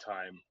at that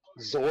time.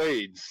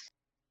 Zoids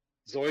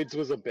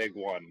was a big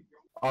one.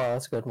 Oh,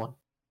 that's a good one.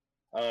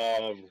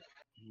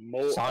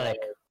 Sonic.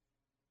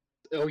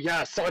 Oh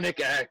yeah, Sonic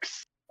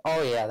X.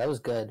 Oh yeah, that was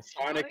good.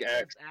 Sonic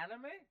X.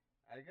 Anime?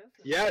 I guess.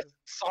 Yes,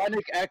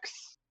 Sonic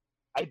X.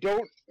 I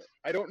don't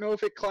know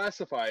if it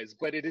classifies,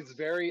 but it is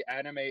very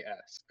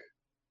anime-esque.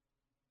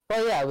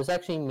 Well, yeah, it was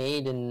actually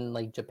made in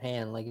like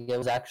Japan. Like it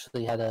was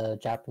actually had a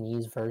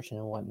Japanese version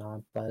and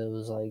whatnot, but it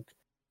was like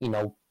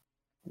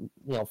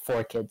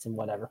for kids and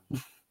whatever.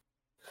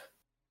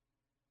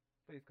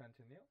 Please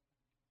continue.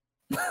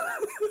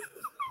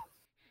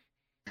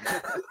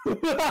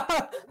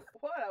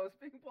 What? I was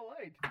being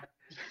polite.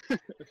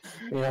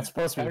 You're not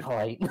supposed to be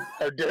polite.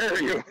 How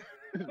dare you?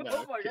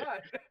 Oh my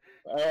god.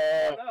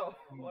 Uh, No.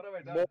 What have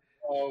I done?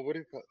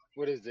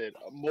 what is it?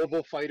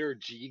 Mobile Fighter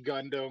G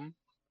Gundam.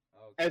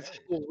 Okay. As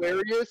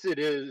hilarious it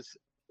is,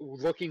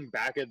 looking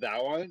back at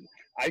that one,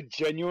 I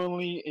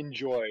genuinely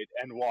enjoyed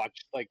and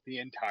watched like the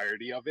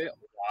entirety of it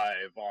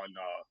live on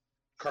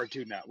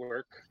Cartoon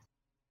Network.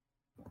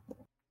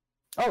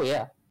 Oh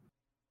yeah.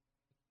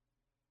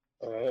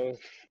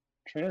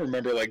 Trying to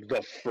remember like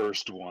the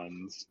first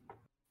ones.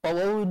 But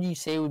what would you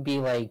say would be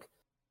like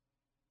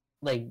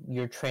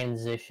your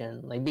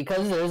transition? Like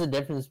because there's a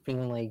difference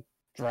between like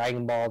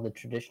Dragon Ball, the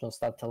traditional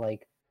stuff, to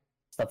like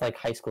stuff like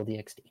High School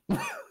DxD.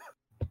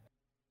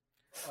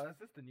 Oh, that's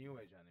just the new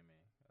age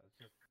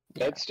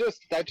anime.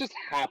 That just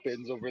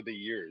happens over the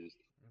years.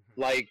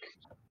 Mhm. Like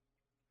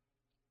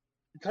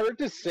it's hard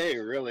to say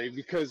really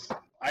because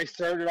I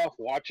started off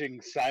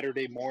watching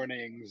Saturday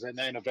mornings and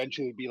then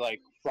eventually it'd be like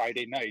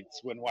Friday nights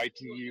when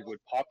YTV would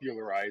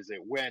popularize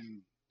it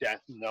when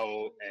Death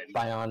Note and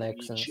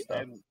Bionics and Bleach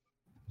stuff.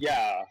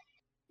 yeah,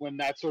 when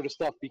that sort of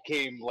stuff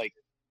became like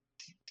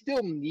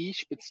still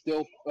niche but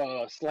still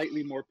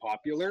slightly more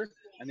popular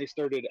and they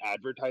started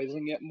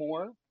advertising it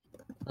more.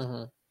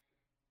 Mm-hmm.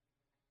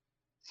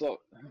 So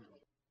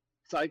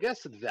I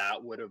guess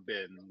that would have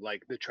been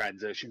like the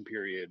transition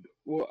period.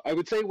 Well, I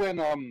would say when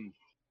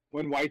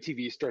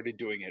YTV started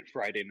doing it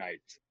Friday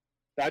nights.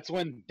 That's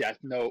when Death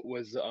Note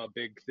was a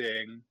big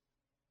thing.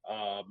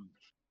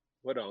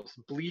 What else?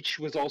 Bleach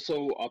was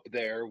also up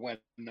there when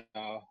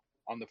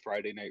on the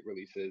Friday night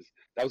releases.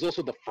 That was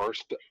also the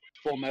first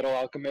Full Metal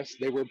Alchemist.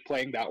 They were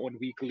playing that one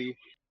weekly.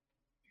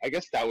 I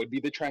guess that would be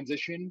the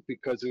transition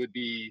because it would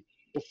be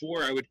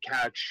before I would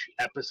catch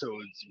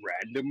episodes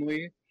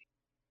randomly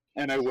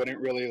and I wouldn't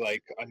really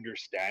like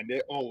understand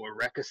it. Oh,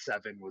 Eureka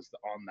 7 was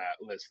on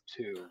that list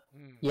too.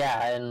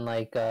 Yeah, and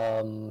like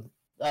oh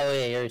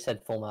yeah, you already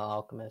said Full Metal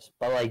Alchemist,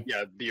 but like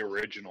Yeah, the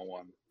original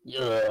one.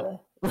 yeah.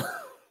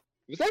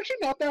 It was actually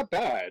not that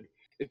bad.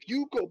 If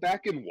you go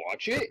back and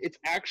watch it, it's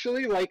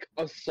actually like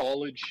a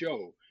solid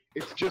show.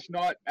 It's just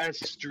not as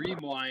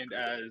streamlined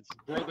as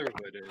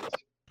Brotherhood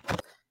is.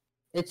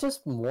 It's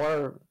just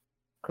more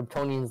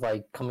Kryptonians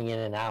like coming in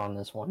and out on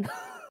this one.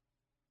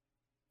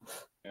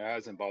 It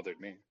hasn't bothered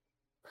me.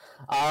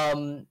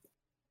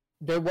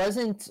 There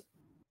wasn't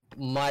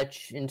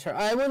much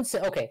I wouldn't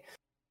say okay.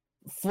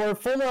 For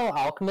Full Metal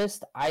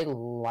Alchemist, I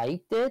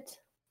liked it.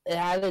 It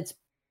had its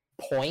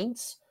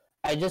points.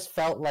 I just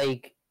felt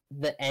like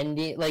the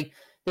ending, like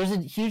there's a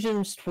huge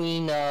difference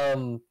between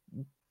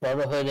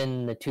Brotherhood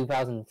and the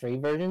 2003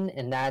 version,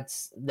 and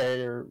that's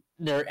their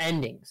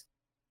endings,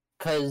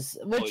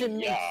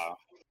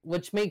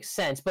 which makes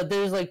sense. But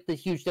there's like the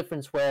huge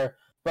difference where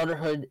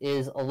Brotherhood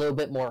is a little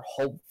bit more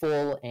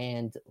hopeful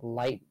and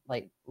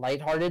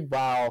lighthearted,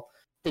 while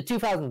the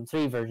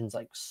 2003 version is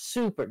like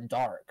super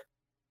dark.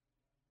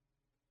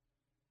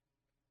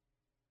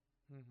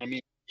 I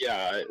mean,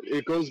 yeah,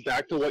 it goes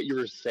back to what you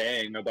were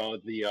saying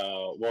about the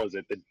what was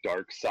it, the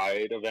dark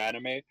side of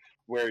anime,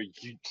 where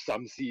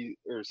some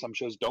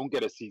shows don't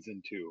get a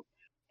season 2.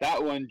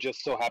 That one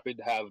just so happened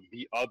to have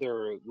the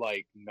other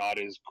like not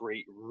as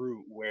great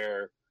route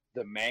where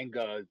the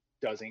manga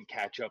doesn't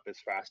catch up as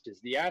fast as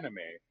the anime.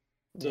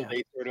 So Yeah.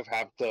 they sort of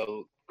have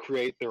to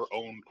create their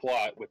own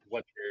plot with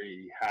what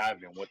they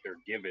have and what they're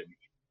given.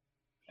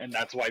 And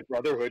that's why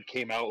Brotherhood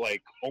came out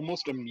like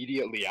almost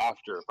immediately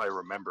after, if I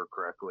remember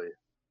correctly.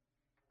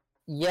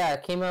 Yeah,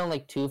 it came out in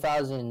like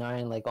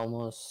 2009, like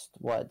almost,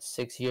 what,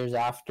 6 years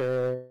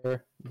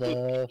after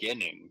The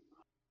beginning.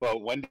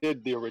 But when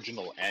did the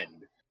original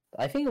end?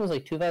 I think it was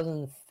like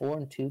 2004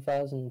 and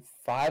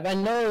 2005. I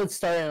know it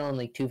started on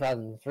like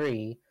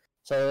 2003.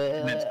 So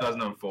And then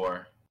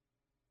 2004.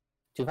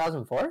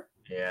 2004?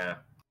 Yeah.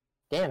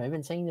 Damn, I've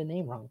been saying the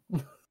name wrong.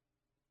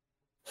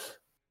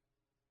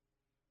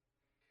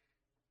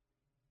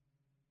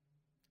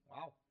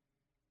 Wow.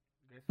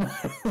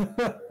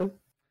 Fascinating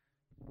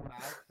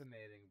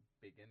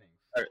beginnings.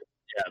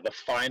 Yeah, the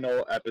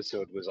final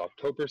episode was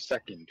October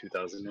 2nd,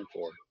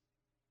 2004.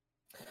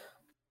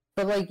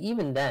 But like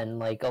even then,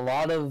 like a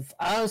lot of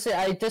honestly,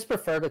 I just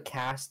prefer the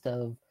cast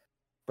of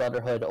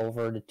Brotherhood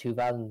over the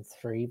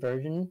 2003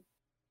 version.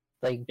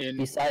 Like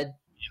beside,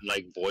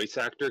 like voice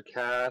actor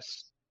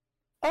cast.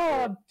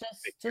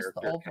 just the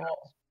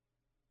overall.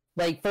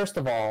 Like first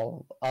of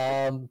all,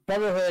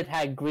 Brotherhood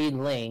had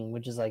Green Ling,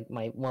 which is like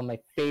one of my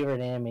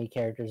favorite anime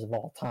characters of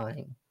all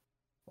time.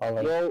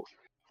 Well,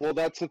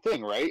 that's the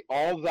thing, right?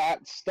 All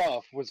that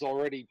stuff was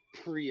already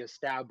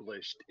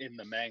pre-established in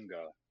the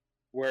manga,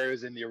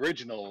 whereas in the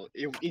original,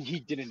 he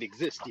didn't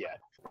exist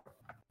yet.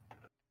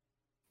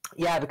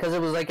 Yeah, because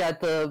it was like at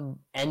the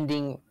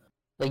ending,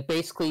 like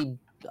basically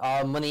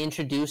when they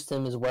introduced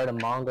him is where the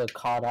manga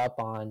caught up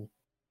on.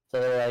 So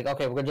they're like,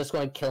 okay, we're just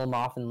going to kill him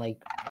off in like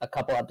a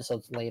couple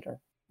episodes later.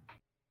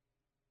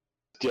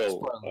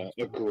 Still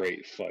a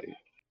great fight.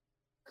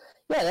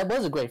 Yeah, that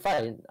was a great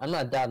fight. I'm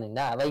not doubting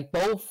that. Like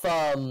both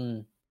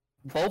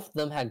of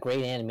them had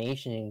great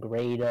animation and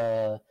great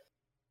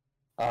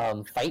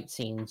fight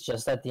scenes.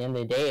 Just at the end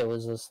of the day, it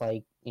was just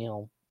like,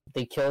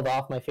 they killed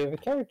off my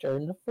favorite character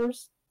in the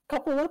first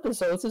couple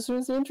episodes as soon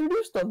as they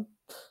introduced them.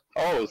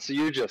 Oh, so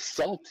you're just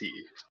salty.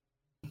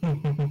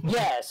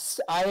 Yes,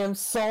 I am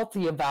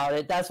salty about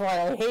it. That's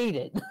why I hate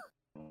it.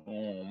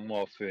 Oh,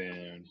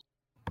 muffin.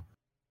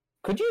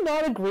 Could you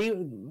not agree?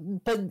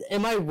 But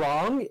am I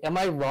wrong? Am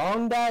I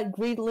wrong that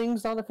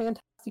Greedling's not a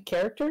fantastic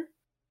character?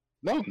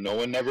 No, no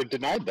one ever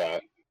denied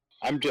that.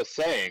 I'm just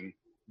saying,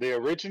 the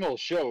original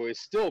show is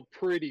still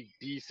pretty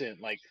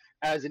decent, like,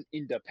 as an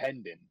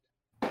independent.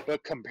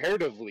 But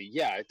comparatively,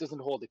 yeah, it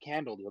doesn't hold a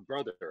candle to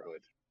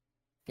Brotherhood.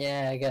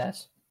 Yeah, I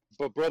guess.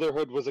 But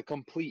Brotherhood was a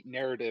complete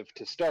narrative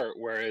to start,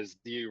 whereas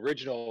the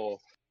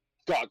original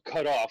got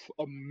cut off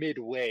a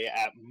midway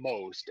at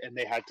most, and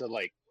they had to,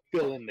 like,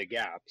 fill in the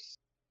gaps.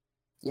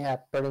 Yeah,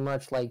 pretty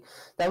much. Like,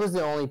 that was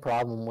the only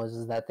problem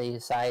is that they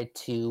decided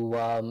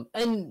to,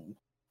 and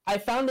I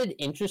found it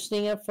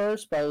interesting at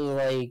first, but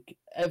I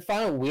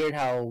found it weird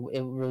how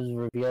it was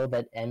revealed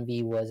that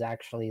Envy was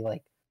actually,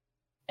 like,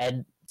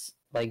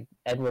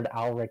 Edward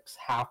Alric's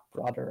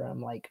half-brother. I'm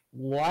like,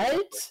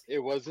 what? It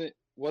wasn't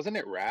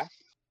it Wrath?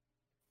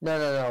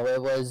 No,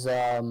 it was,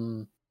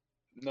 No,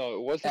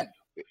 it wasn't.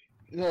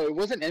 No, it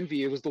wasn't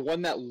Envy. It was the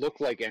one that looked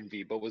like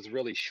Envy, but was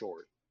really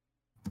short.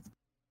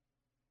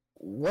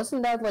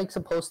 Wasn't that, like,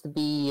 supposed to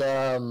be,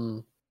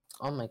 oh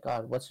my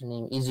god, what's her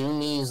name?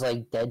 Izumi's,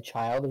 like, dead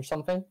child or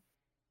something?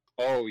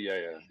 Oh,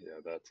 yeah,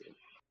 that's it.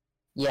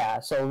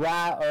 Yeah, so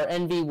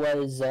Envy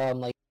was,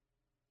 like,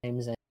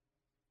 names and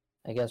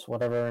I guess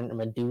whatever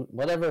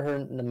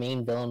the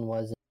main villain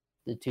was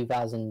in the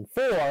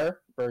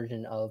 2004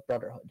 version of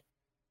Brotherhood.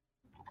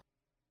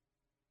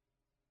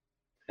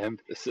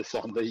 Emphasis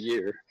on the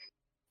year.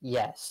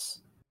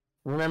 Yes.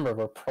 Remember,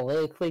 we're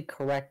politically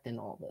correct in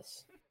all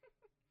this.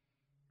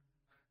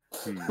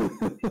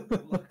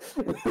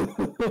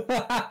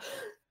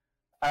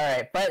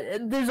 Alright,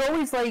 but there's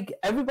always, like,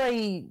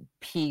 everybody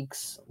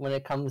peaks when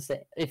it comes to,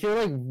 if you're,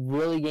 like,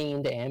 really getting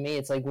into anime,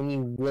 it's like when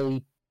you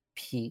really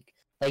peak.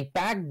 Like,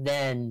 back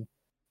then,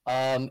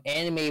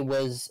 anime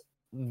was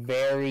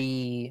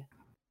very,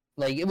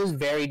 like, it was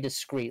very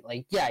discreet.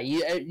 Like, yeah,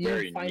 you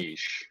very find,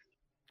 niche.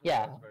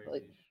 Yeah, very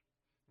like, niche,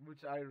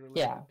 which I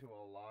related to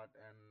a lot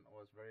and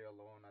was very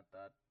alone at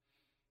that.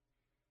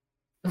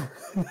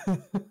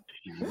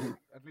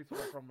 At least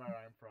from where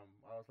I'm from,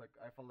 I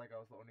felt like I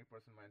was the only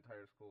person in my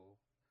entire school.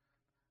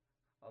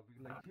 I'll be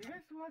like, "Do you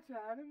guys watch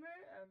anime?"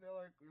 And they're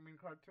like, "You mean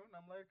cartoon?"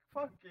 I'm like,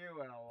 "Fuck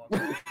you," and I'll walk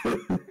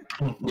away.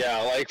 Yeah,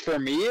 like for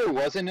me, it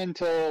wasn't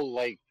until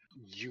like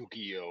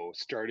Yu-Gi-Oh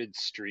started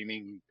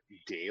streaming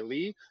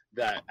daily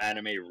that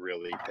anime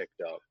really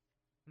picked up.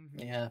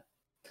 Yeah,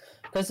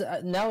 because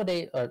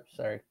nowadays,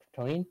 sorry,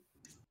 Tony.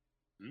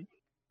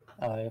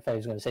 If I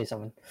was going to say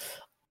something.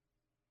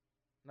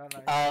 No.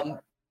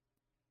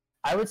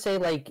 I would say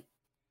like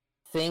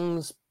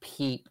things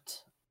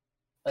peaked,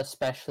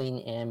 especially in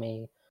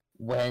anime,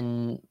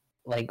 when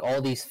like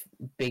all these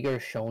bigger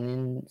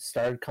shonen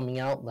started coming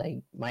out, like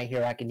My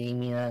Hero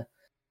Academia,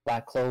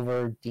 Black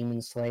Clover,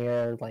 Demon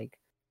Slayer, like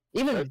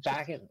even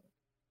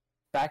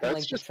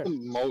that's just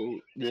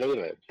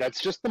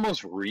the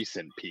most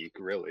recent peak,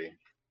 really.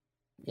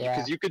 Yeah,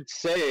 because you could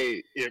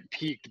say it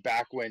peaked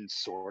back when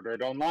Sword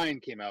Art Online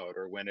came out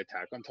or when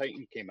Attack on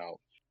Titan came out.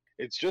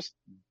 It's just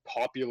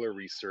popular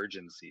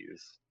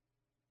resurgencies.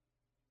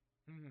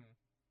 Mhm.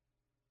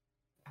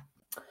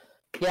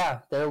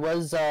 Yeah, there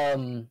was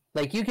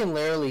like you can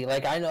literally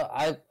like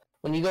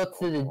when we go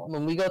to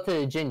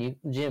the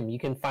gym you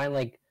can find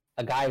like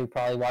a guy who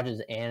probably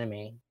watches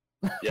anime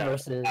Yeah,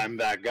 versus I'm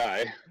that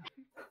guy.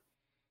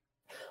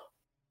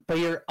 but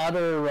your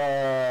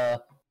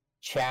other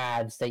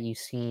chads that you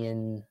see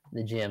in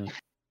the gym.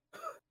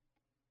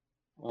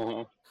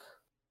 Uh-huh.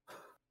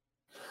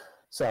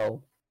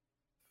 So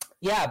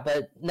yeah,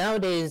 but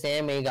nowadays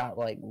anime got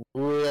like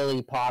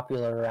really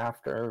popular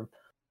after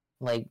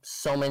like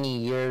so many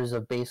years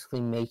of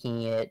basically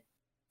making it,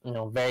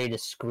 very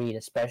discreet,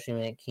 especially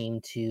when it came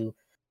to,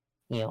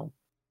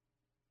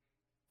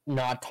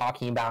 not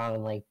talking about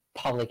in like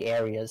public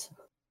areas.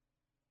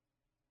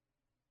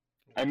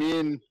 I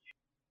mean,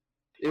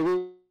 it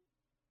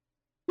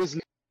was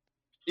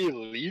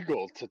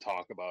illegal to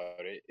talk about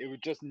it. It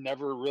would just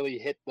never really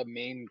hit the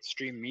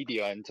mainstream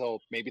media until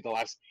maybe the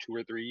last 2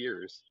 or 3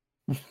 years.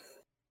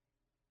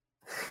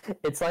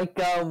 It's like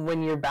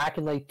when you're back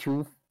in like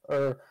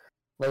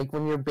like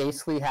when you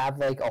basically have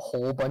like a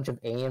whole bunch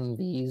of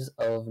AMVs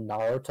of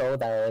Naruto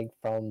that are like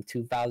from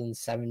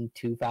 2007,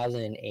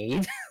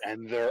 2008.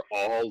 And they're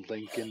all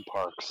Linkin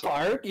Park songs.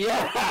 Park,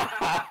 yeah.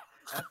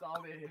 That's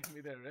all they hit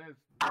me there is.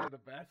 They're the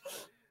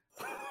best.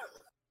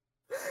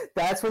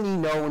 That's when you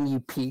know when you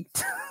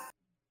peaked.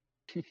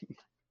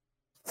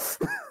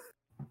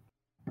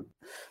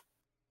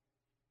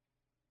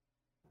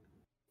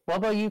 What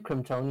about you,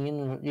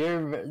 Kryptonian?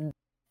 You're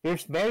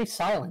very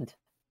silent.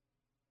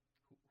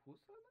 Who's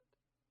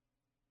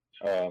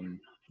silent?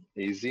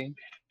 Easy.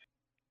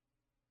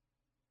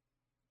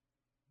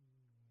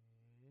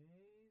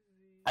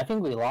 I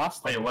think we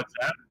lost Wait, him. what's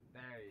that?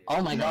 There you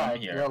Oh my No, I'm god,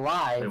 here. you're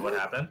live. Wait, what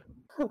happened?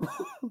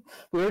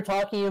 We were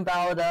talking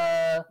about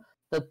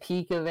the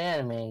peak of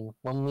anime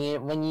when you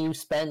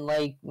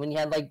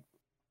had like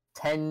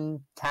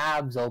 10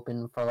 tabs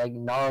open for like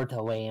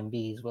Naruto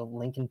AMVs with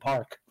Linkin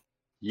Park.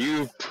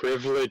 You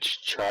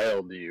privileged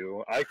child,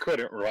 you. I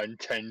couldn't run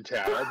 10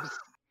 tabs.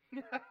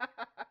 That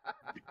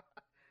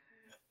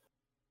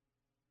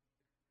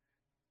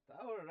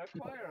would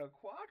require a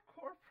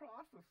quad-core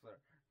processor.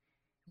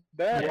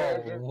 That Whoa,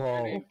 hasn't been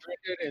whoa.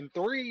 invented in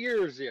 3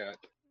 years yet.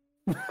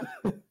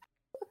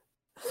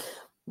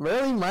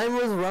 Really? Mine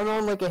was run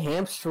on like a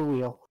hamster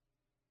wheel.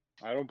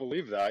 I don't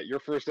believe that. Your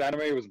first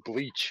anime was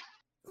Bleach.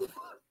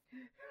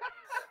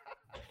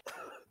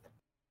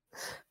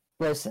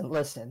 Listen.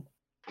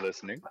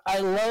 Listening. I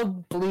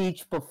loved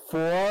Bleach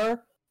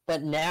before,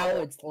 but now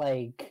it's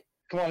like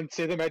Come on,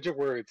 say the magic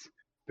words.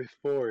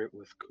 Before it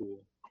was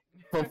cool.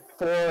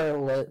 before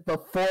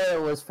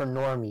it was for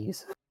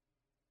normies.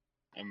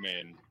 I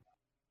mean,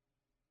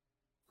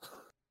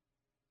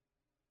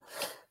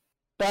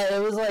 But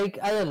it was like,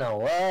 I don't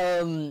know,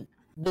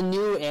 the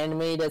new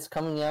anime that's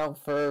coming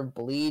out for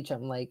Bleach,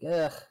 I'm like,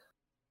 ugh,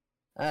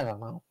 I don't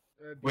know.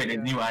 Wait, a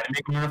new anime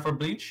coming out for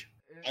Bleach?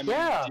 I mean,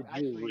 Yeah.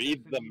 did you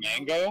read there's a the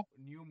manga?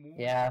 New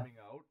movie Yeah. coming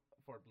out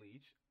for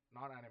Bleach,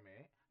 not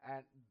anime,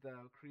 and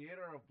the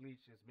creator of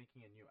Bleach is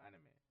making a new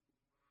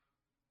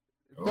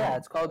anime. Yeah,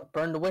 it's called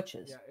Burn the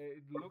Witches. Yeah,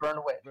 it looks Burn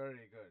Away.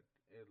 very good.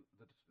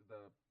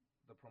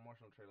 The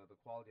promotional trailer, the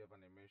quality of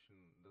animation,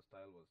 the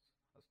style was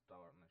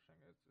astonishing.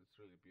 It's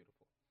really beautiful.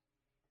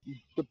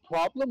 The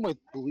problem with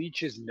Bleach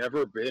has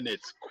never been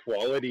its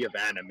quality of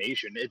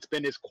animation. It's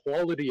been its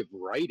quality of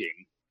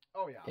writing.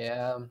 Oh yeah.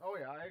 Yeah. Oh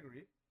yeah, I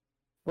agree.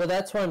 Well,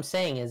 that's what I'm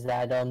saying is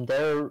that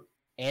they're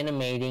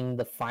animating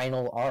the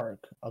final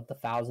arc of the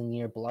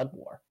 1,000-Year Blood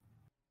War.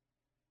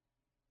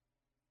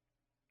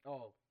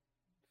 Oh.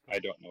 I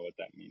don't know what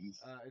that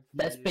means. It's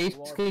That's the basically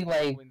war between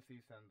like-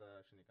 Quincy's and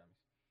the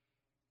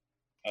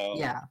Shinigami.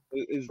 Yeah.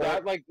 Is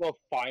that like the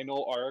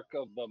final arc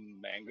of the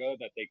manga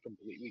that they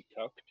completely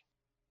cooked?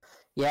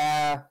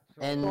 Yeah,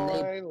 So- and they,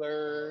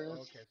 Spoilers.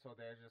 Okay, so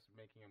they're just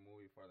making a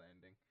movie for the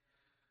ending.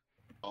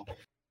 Oh.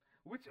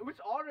 Which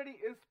already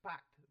is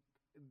packed.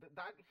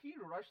 That he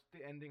rushed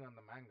the ending on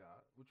the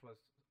manga, which was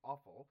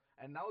awful,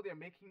 and now they're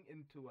making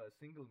into a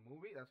single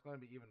movie. That's going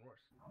to be even worse.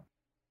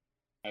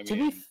 I to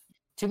mean,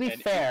 be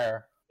and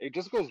fair, it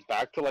just goes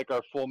back to like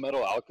our Full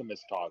Metal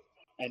Alchemist talk.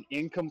 An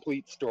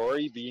incomplete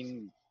story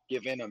being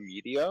given a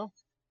media,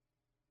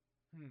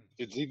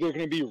 it's either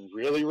going to be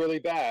really, really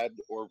bad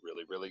or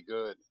really, really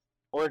good.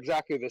 Or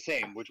exactly the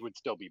same, which would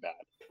still be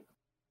bad.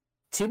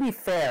 to be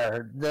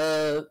fair,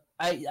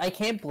 I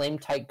can't blame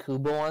Tyke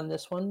Kubo on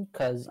this one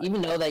because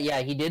even though that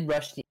he did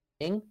rush the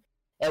ending,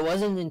 it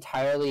wasn't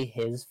entirely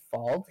his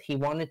fault. He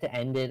wanted to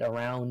end it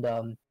around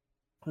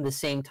the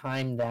same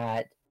time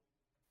that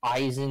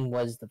Aizen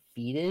was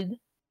defeated,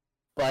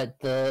 but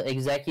the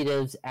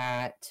executives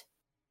at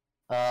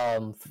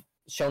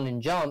Shonen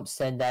Jump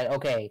said that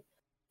okay,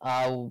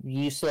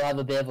 you still have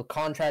a bit of a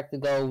contract to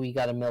go. We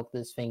got to milk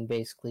this thing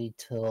basically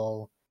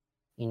till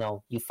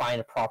you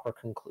find a proper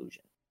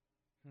conclusion.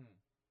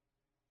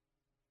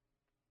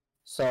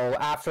 So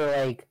after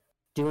like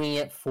doing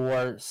it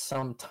for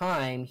some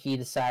time, he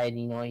decided,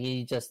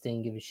 he just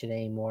didn't give a shit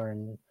anymore,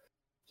 and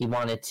he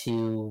wanted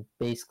to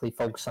basically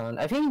focus on.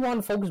 I think he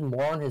wanted to focus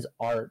more on his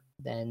art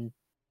than,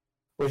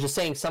 or just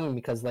saying something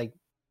because like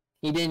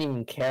he didn't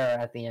even care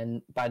at the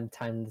end by the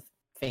time the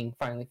thing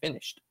finally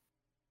finished.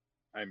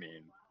 I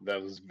mean,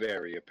 that was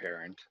very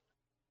apparent.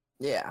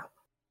 Yeah,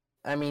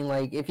 I mean,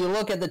 like if you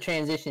look at the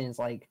transition, it's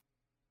like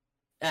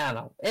I don't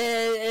know.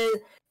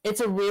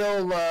 It's a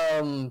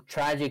real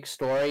tragic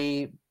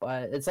story,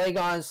 but it's like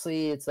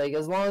honestly, it's like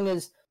as long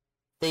as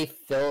they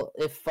fill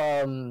if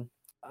a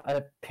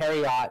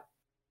Periot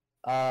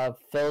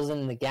fills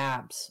in the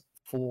gaps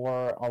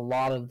for a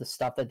lot of the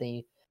stuff that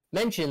they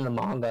mention in the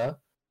manga,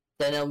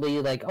 then it'll be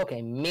like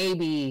okay,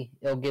 maybe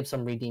it'll give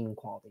some redeeming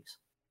qualities.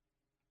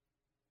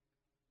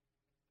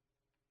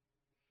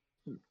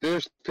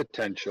 There's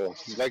potential.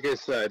 Like I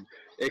said,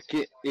 it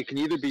can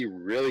either be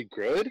really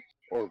good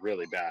or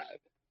really bad.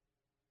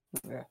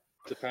 Yeah.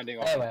 Depending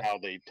on Anyway. how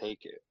they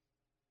take it.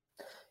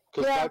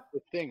 Because that's the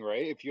thing,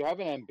 right? If you have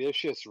an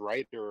ambitious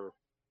writer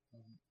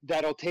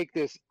that'll take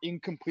this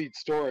incomplete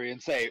story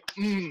and say,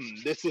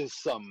 this is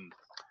some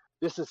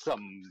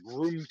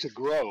room to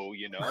grow,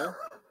 you know,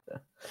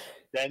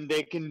 then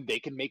they can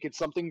make it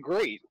something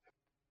great.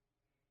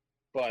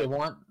 But they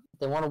want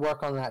to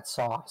work on that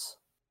sauce.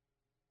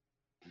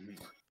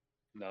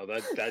 No,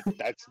 that's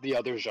the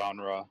other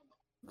genre.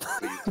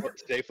 Please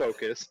stay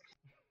focused.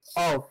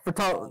 Oh,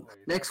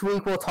 next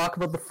week we'll talk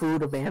about the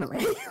food of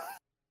anime.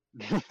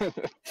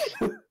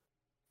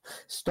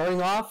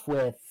 Starting off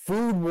with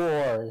Food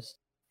Wars,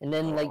 and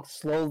then like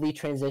slowly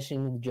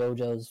transitioning to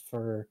JoJo's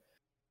for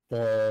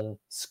the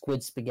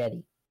squid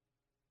spaghetti.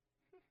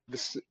 The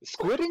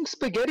squidding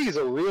spaghetti is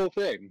a real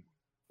thing.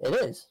 It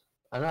is.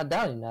 I'm not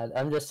doubting that.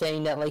 I'm just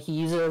saying that like he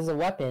uses it as a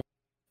weapon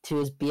to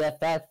his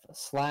BFF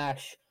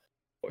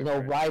 /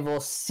 rival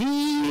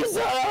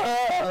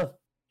Caesar.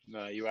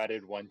 No, you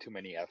added one too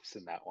many F's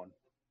in that one.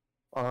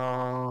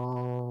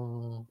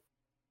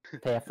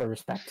 Pay up for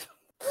respect.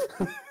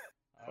 I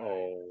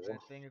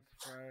think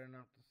it's fair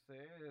enough to say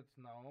it's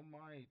now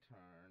my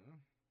turn.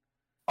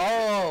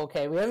 Oh,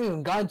 okay. We haven't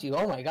even gone to you.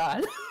 Oh my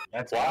god.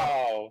 That's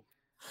wow.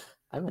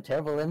 I'm a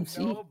terrible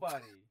MC.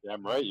 Nobody.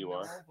 Damn right you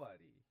are.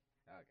 Nobody.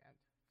 Okay,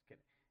 just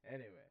kidding.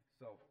 Anyway,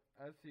 so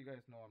as you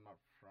guys know, I'm not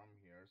from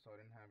here, so I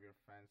didn't have your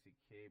fancy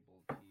cable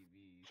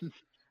TVs.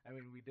 I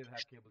mean, we did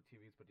have cable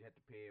TVs, but you had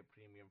to pay a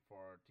premium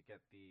to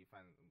get the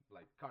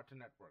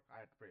Cartoon Network.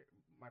 I had to pay,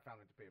 my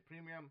family had to pay a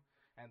premium,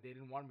 and they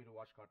didn't want me to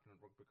watch Cartoon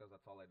Network because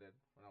that's all I did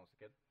when I was a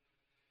kid.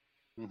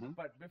 Mm-hmm.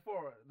 But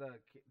before the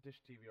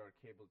dish TV or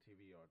cable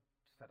TV or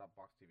set-up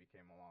box TV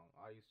came along,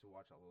 I used to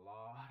watch a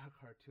lot of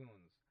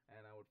cartoons,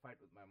 and I would fight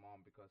with my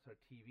mom because her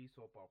TV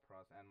soap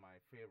operas and my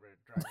favorite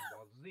Dragon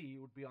Ball Z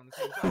would be on the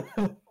same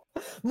channel.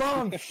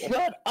 Mom,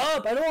 shut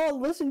up! I don't want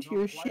to listen to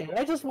your shit.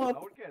 I just want.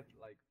 I would get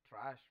like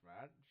trash,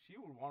 man. She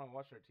would want to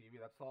watch her TV.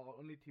 That's the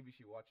only TV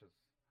she watches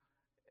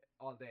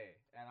all day,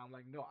 and I'm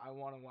like, no, I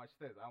want to watch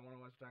this. I want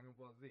to watch Dragon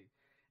Ball Z.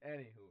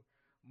 Anywho,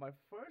 my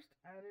first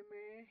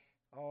anime,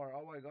 or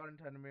how I got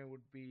into anime,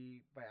 would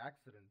be by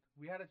accident.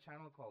 We had a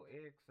channel called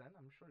AXN.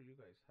 I'm sure you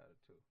guys had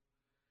it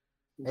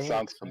too.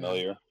 Sounds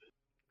familiar.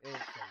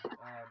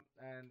 AXN.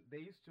 And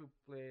they used to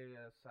play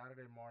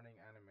Saturday morning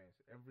animes.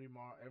 Every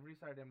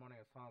Saturday morning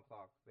at 7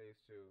 o'clock, they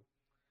used to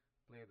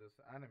play this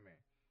anime,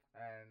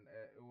 and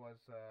it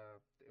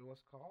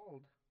was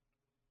called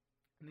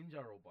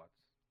Ninja Robots.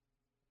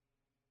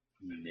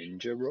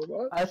 Ninja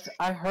Robots?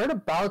 I heard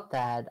about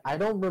that. I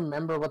don't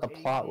remember what the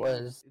plot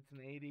was. It's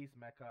an 80s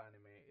mecha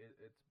anime.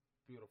 It's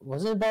beautiful.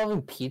 Was it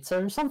involving pizza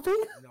or something?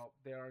 No,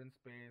 they are in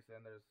space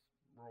and there's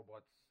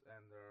robots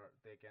and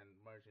they can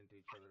merge into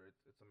each other.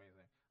 It's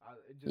amazing.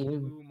 It just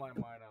blew my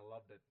mind. I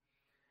loved it.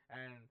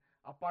 And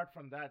apart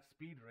from that,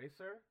 Speed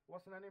Racer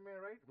was an anime,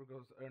 right?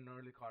 Because an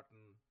early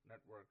Cartoon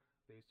Network,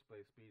 they used to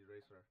play Speed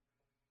Racer.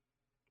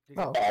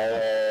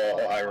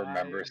 I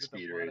remember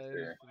Speed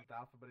Racer. With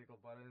alphabetical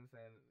buttons,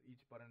 and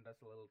each button does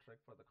a little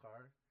trick for the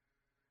car.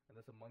 And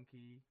there's a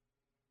monkey.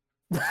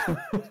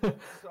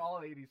 It's all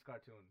 80s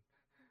cartoon.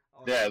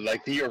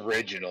 Like the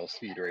original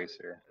Speed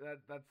Racer.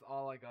 That's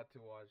all I got to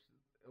watch.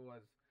 It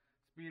was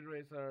Speed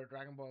Racer,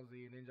 Dragon Ball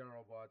Z, Ninja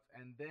Robots,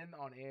 and then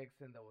on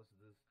AXN there was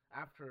this.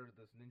 After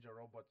this Ninja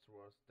Robots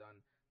was done,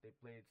 they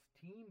played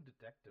Steam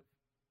Detective.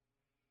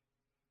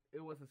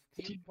 It was a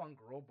steampunk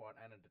robot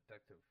and a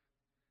detective.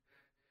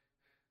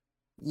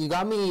 You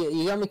got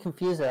me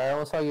confused there. I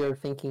always thought you were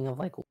thinking of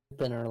like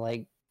Lupin or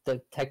like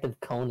Detective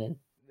Conan.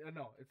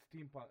 No, it's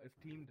steampunk. It's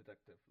Steam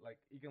Detective. Like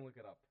you can look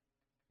it up.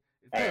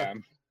 I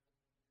am.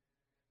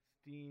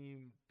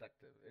 Steam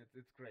Detective.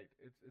 It's great.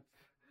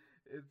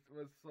 It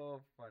was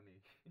so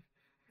funny.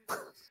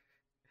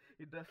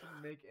 It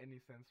doesn't make any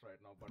sense right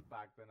now, but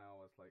back then I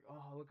was like,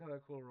 oh, look at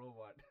that cool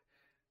robot.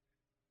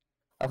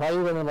 I thought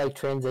you were gonna like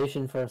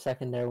transition for a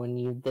second there when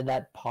you did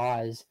that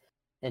pause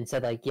and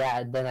said like,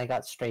 yeah, then I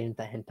got straight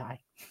into hentai.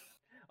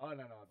 Oh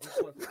no,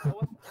 I was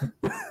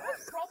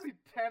probably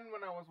 10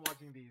 when I was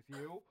watching these.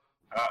 You?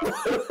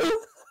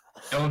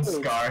 Don't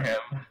scar him.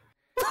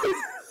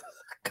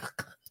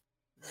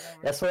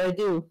 That's what I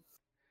do.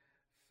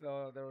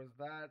 So there was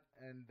that,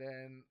 and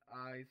then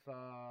I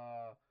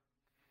saw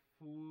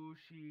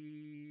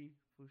Fushigi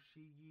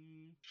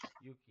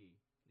Yuki.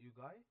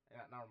 Yugai?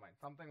 Yeah, never mind.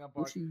 Something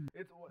about Fushi-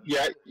 it's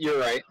Yeah, you're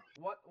right.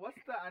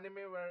 what's the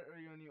anime where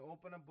when you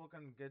open a book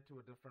and get to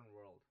a different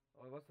world?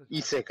 Or what's the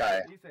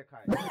Isekai.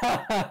 Isekai.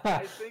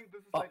 I think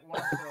this is like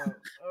one of the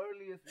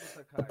earliest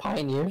The isekai.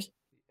 pioneers.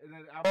 And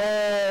then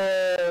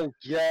Oh,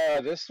 yeah,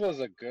 this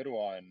was a good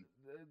one.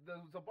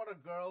 there's about a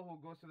girl who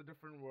goes to the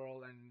different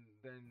world, and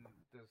then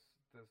there's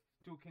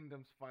two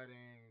kingdoms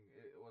fighting.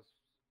 It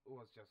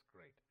was just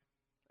great,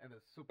 and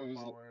there's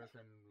superpowers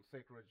and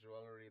sacred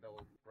jewelry that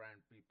will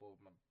grant people,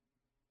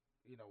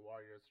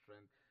 warrior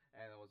strength.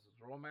 And it was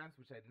romance,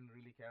 which I didn't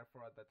really care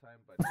for at that time,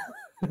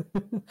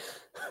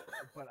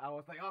 but I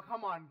was like, oh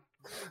come on,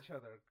 kill each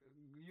other,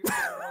 use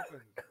your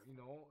weapons.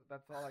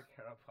 That's all I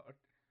care about.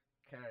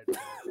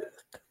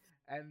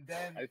 And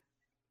then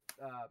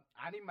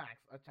Animax,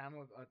 a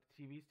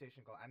TV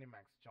station called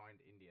Animax,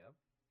 joined India,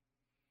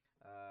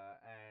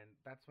 and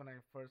that's when I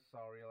first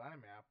saw real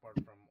anime,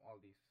 apart from all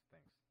these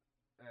things.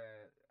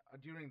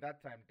 During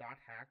that time, Dot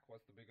Hack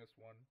was the biggest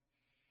one.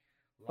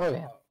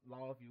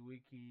 Law of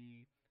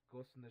Yuiki,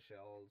 Ghost in the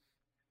Shells,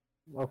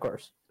 Of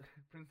course.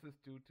 Princess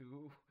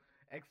Tutu,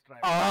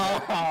 X-Driver.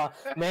 Ah,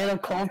 man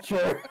of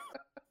culture.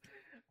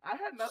 I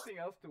had nothing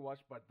else to watch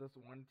but this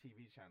one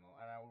TV channel,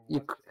 and I would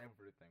watch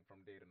everything from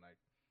day to night.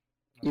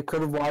 You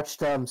could have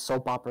watched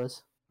soap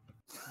operas.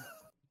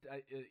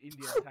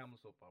 Indian Tamil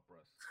soap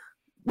operas.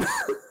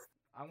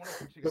 I want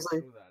to put you guys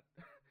through that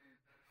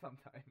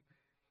sometime.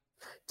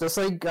 Just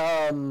like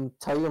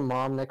tell your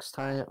mom next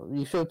time.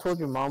 You should have told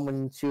your mom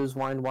when she was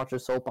wanting to watch her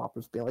soap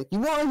operas. Be like, you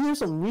want to hear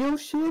some real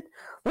shit?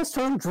 Let's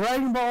turn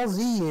Dragon Ball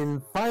Z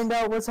and find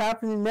out what's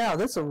happening now.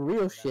 That's some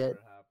real shit.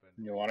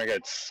 You want to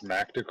get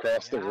smacked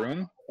across the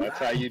room? That's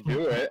how you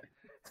do it.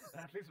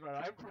 At least where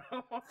I'm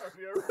from.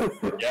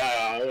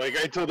 Yeah, like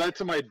I told that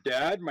to my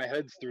dad, my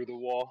head's through the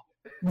wall.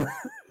 But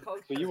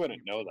you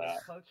wouldn't know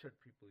that. Cultured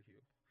people,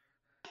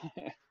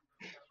 Hugh.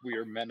 We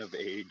are men of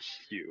age,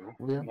 Hugh.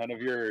 Yeah. None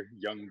of your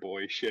young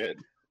boy shit.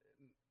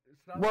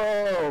 It's not Whoa.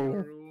 like in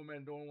your room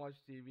and don't watch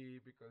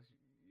TV because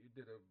you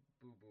did a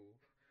boo-boo.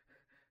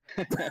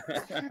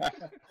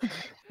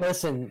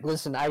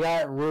 Listen, I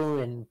got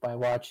ruined by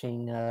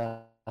watching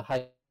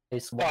High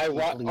School.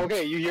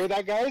 Okay, you hear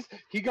that, guys?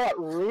 He got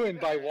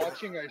ruined by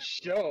watching a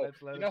show.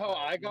 You know how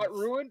I got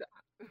ruined?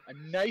 A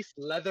nice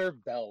leather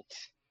belt.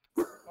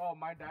 Oh,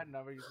 my dad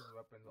never uses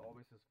weapons,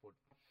 always his foot.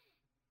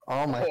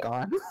 Oh my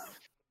god.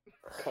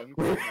 Kung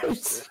Fu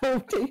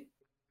Master.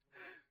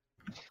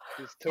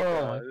 This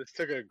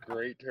took a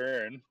great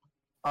turn.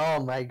 Oh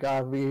my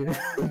god, we.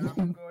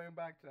 I'm going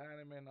back to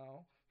anime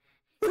now.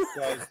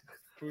 Guys,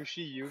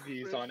 Fushi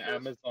Yugi's on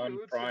Amazon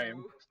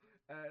Prime.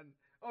 And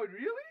oh,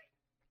 really?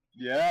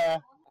 Yeah.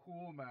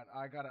 Cool, man.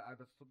 That's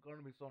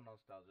gonna be so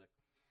nostalgic.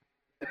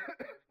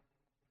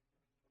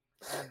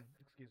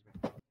 Excuse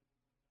me.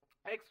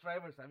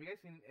 X-Drivers. Have you guys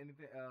seen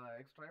anything?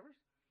 X-Drivers?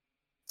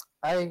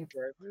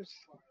 X-Drivers?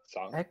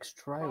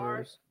 X-Drivers.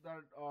 Cars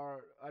that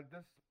are at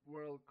this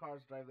world,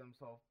 cars drive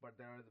themselves, but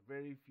there are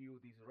very few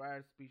these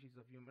rare species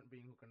of human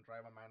being who can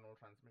drive a manual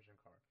transmission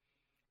car.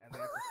 And they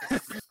have to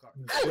fix these cars.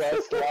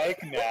 Just like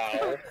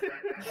now.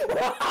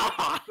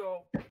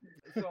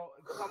 So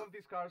some of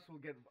these cars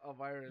will get a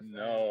virus.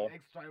 No.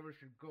 X-Drivers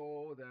should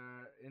go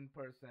there in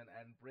person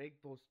and break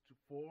those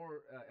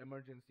four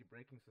emergency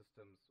braking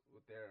systems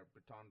with their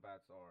baton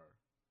bats or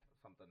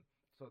something,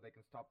 so they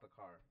can stop the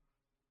car.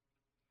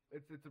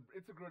 It's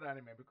a good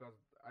anime because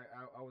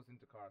I was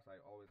into cars. I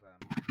always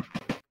am.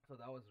 So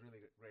that was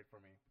really great for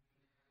me.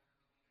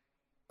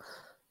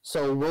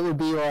 So what would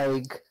be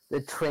like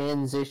the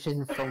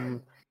transition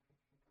from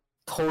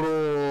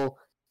total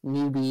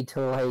newbie to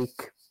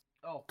like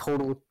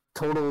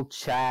total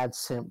Chad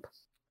simp?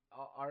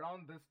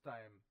 Around this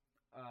time,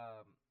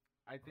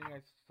 I think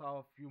I saw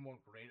a few more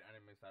great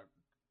animes that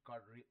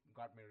got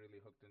me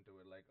really hooked into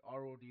it, like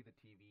ROD the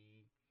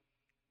TV.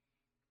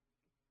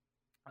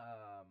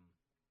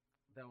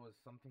 There was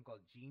something called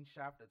Gene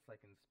Shaft. It's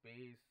like in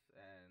space,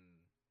 and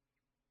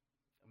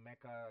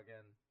Mecha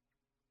again.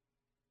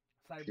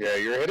 Yeah,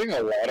 you're hitting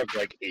a lot of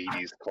like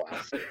 80s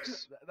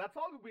classics. That's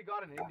all we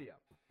got in India.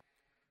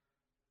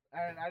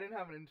 And I didn't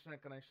have an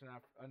internet connection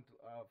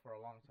for a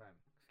long time.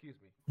 Excuse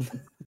me.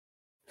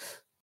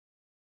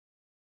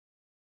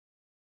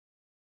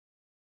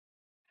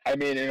 I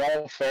mean, in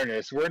all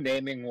fairness, we're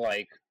naming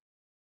like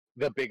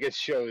the biggest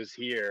shows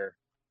here.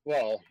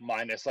 Well,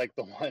 minus like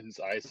the ones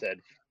I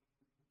said.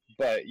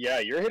 But yeah,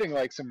 you're hitting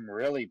like some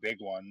really big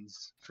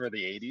ones for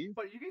the 80s.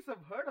 But you guys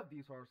have heard of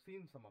these or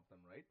seen some of them,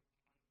 right?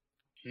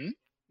 Hmm?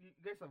 You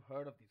guys have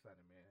heard of these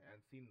anime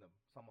and seen them,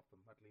 some of them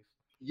at least.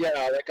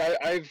 Yeah, like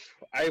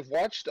I've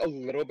watched a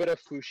little bit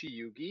of Fushi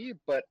Yugi,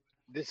 but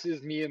this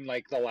is me in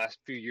like the last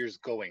few years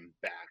going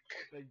back.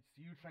 It's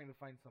you trying to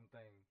find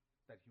something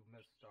that you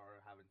missed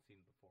or haven't seen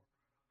before.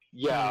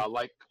 Yeah,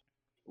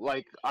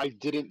 like I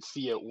didn't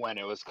see it when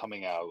it was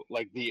coming out.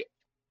 Like the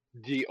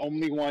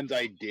only ones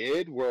I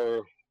did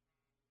were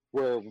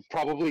were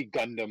probably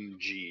Gundam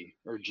G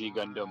or G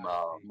Gundam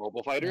I see.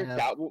 Mobile Fighter.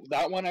 Yeah.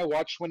 That one I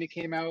watched when it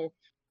came out.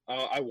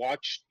 I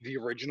watched the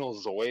original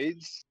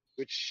Zoids,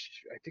 which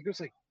I think it was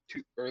like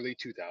early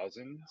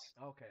 2000s.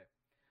 Okay.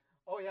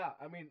 Oh yeah,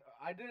 I mean,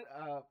 I did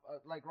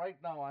like right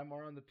now I'm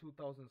around the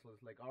 2000s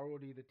list, like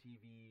ROD the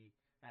TV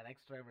and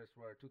X Drivers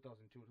were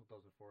 2002,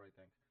 2004, I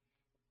think.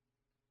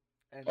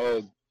 And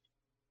Oh,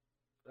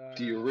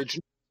 the uh,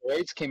 original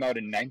Zoids came out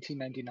in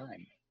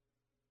 1999.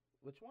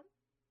 which one?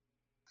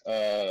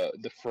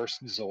 The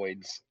first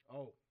Zoids.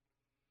 Oh,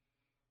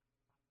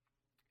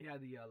 yeah,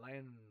 the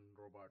lion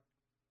robot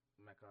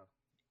mecha.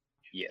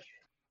 Yeah.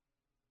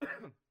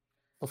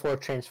 Before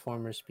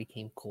Transformers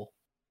became cool.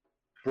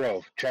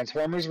 Bro,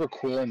 Transformers were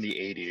cool in the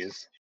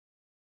 80s.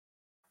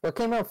 What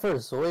came out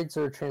first, Zoids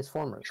or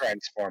Transformers?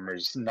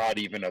 Transformers, not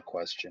even a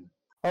question.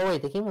 Oh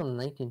wait, they came out in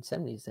the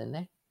 1970s, didn't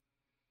they?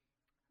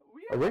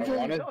 Originally,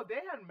 wanted- no, they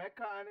had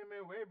mecha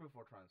anime way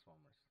before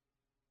Transformers.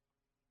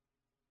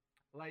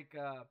 Like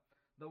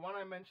the one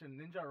I mentioned,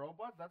 Ninja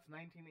Robots, that's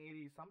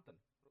 1980 something,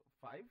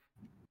 5.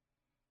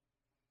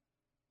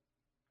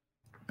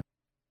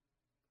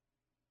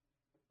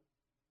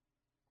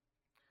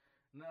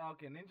 No,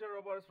 okay, Ninja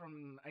Robot is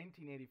from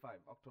 1985,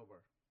 October.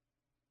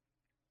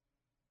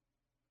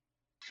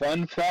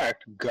 Fun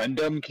fact,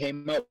 Gundam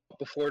came out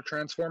before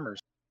Transformers.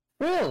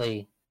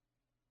 Really?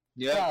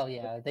 Yeah. Oh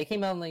yeah, they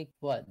came out in like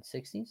what,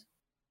 60s?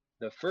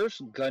 The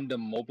first Gundam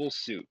mobile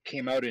suit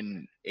came out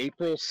in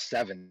April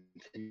 7th,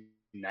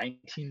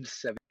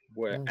 1970,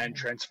 and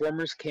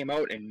Transformers came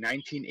out in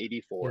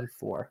 1984.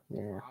 84.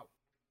 Yeah. Wow.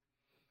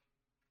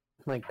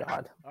 My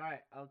God. All right,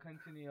 I'll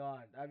continue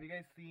on. Have you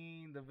guys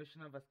seen the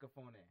Vision of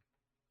Escafone?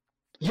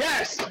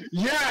 Yes!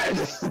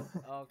 Yes!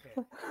 Okay.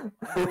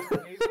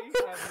 AC,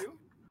 have you?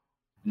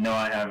 No,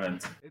 I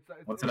haven't. It's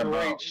What's it a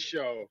about? Great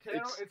show.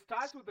 It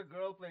starts with a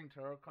girl playing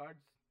tarot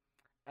cards,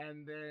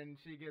 and then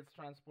she gets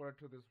transported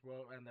to this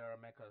world, and there are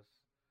mechas.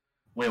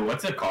 Wait,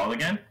 what's it called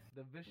again?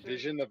 The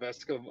Vision of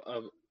Vision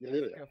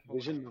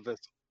of Okay,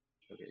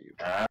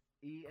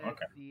 you. ESCAFLOWNE, I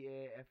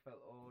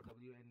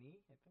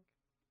think.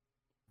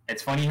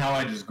 It's funny how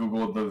I just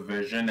googled the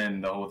Vision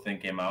and the whole thing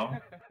came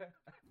out.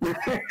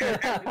 It's a very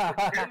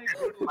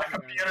good My looking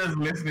computer's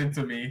anime. listening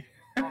to me.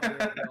 Oh,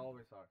 they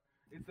always are.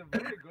 It's a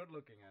very good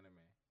looking anime.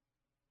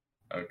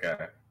 Okay.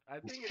 I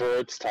think For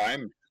its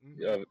time,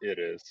 Mhm. it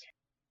is.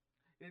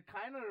 It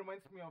kind of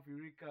reminds me of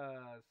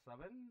Eureka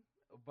 7,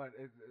 but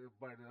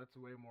that's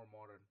way more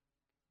modern.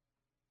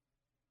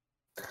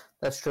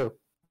 That's true.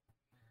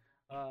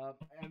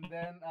 And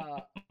then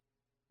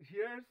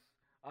here's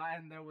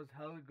and there was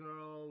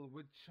Hellgirl,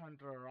 Witch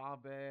Hunter,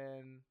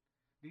 Robin.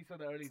 These are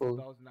the early Full.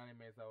 2000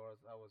 animes I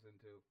was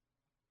into.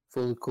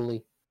 Fully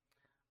coolly.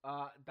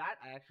 That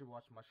I actually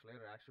watched much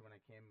later. Actually, when I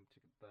came to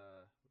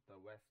the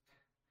West.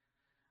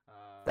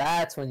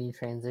 That's when you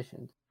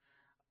transitioned.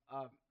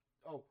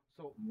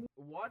 So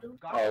what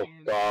got Oh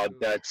me god, into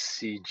that's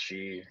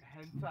CG.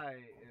 hentai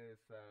is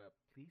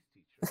Police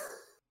Teacher.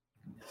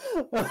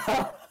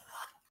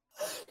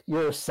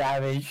 You're a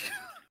savage.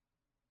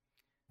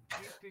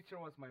 Police Teacher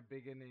was my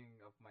beginning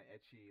of my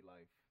ecchi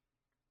life.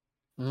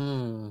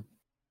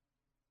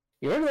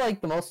 You're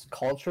like the most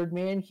cultured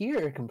man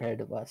here compared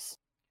to us.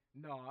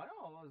 No, I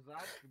know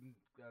Zach is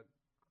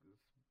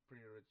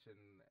pretty rich in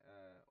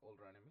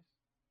older animes.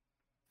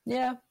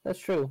 Yeah, that's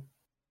true.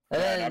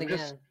 And Man, then I'm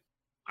again,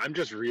 I'm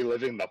just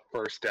reliving the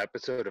first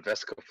episode of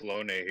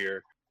Escaflowne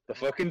here. The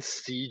fucking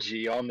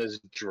CG on this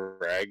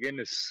dragon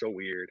is so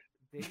weird.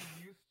 They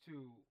used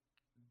to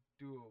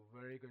do a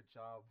very good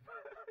job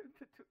in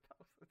the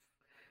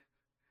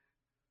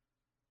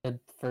 2000s. the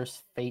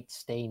first Fate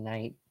Stay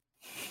Night.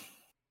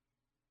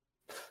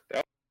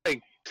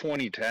 Like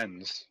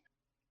 2010s.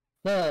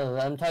 No,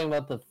 I'm talking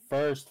about the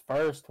first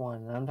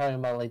one. I'm talking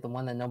about like the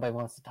one that nobody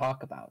wants to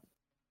talk about.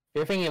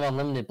 You're thinking of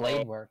Unlimited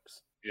Blade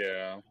Works.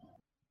 Yeah.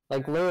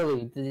 Like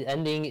literally, the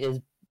ending is,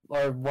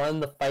 or one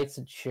of the fights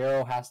that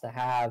Shiro has to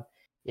have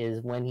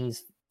is when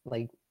he's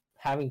like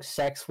having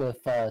sex with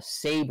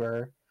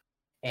Saber,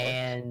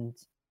 and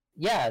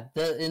yeah,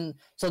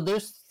 so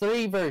there's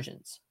 3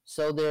 versions.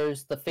 So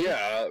there's the Fate.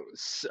 Yeah,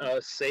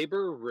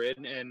 Saber,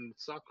 Rin, and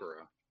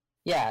Sakura.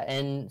 Yeah,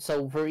 and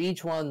so for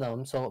each one of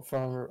them, so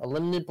from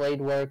Unlimited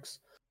Blade Works,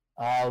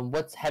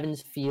 What's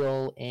Heaven's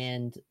Feel,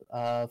 and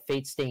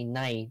Fate Stay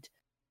Night,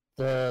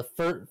 the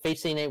first Fate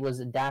Stay Night was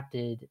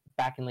adapted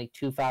back in like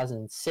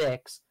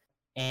 2006,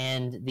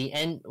 and the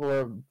end,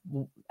 or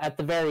at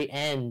the very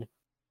end,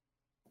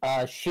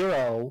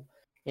 Shiro,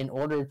 in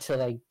order to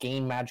like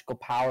gain magical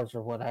powers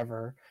or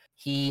whatever,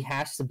 he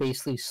has to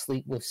basically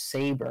sleep with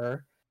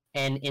Saber,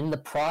 and in the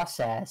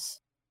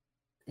process,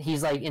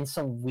 he's like in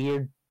some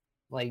weird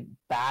like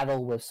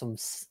battle with some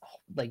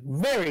like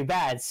very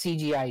bad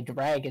CGI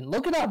dragon.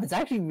 Look it up; it's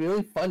actually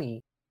really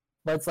funny.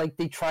 But it's like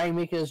they try and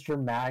make it as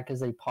dramatic as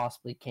they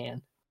possibly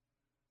can.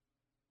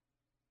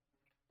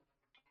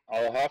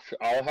 I'll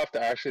have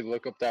to actually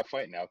look up that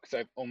fight now because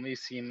I've only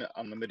seen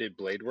Unlimited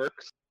Blade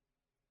Works.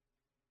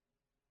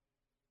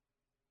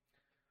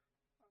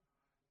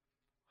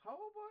 How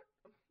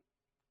about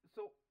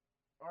so?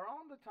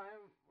 around the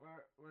time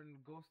when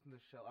Ghost in the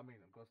Shell. I mean,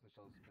 Ghost in the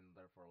Shell's been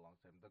there for a long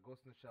time. The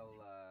Ghost in the Shell.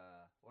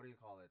 What do you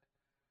call it?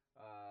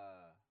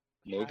 Uh,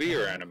 Movie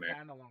or anime?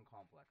 Standalone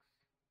complex.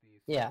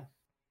 The Yeah. series.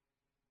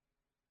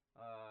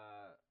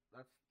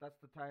 That's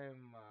the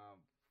time.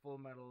 Full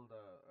Metal,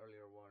 the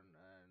earlier one,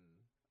 and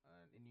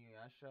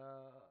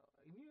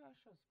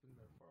Inuyasha's been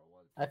there for a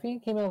while. I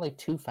think it came out like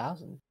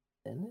 2000,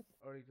 didn't it?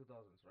 Early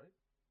 2000s, right?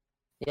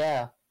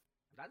 Yeah.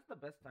 That's the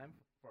best time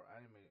for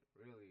anime,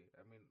 really.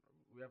 I mean,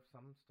 we have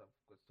some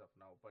good stuff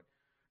now, but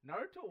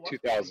Naruto was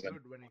pretty 2000.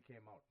 good when it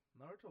came out.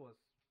 Naruto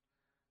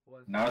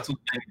was Naruto's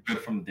been good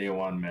from day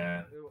one,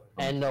 man.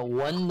 And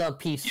One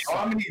Piece. You know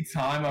how many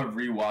times I've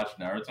rewatched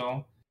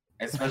Naruto,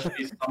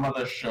 especially some of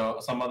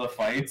the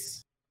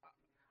fights.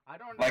 I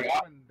don't Like,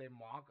 know when they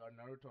mock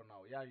Naruto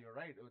now. Yeah, you're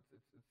right.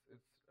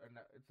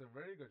 It's a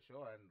very good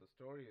show, and the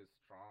story is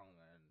strong.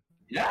 And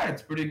Yeah,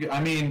 it's pretty good. I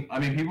mean,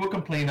 people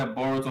complain that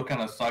Boruto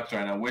kind of sucks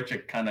right now, which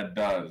it kind of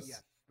does.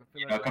 yes, the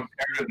You filler know,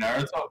 compared to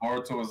Naruto,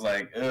 Boruto was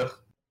like, ugh.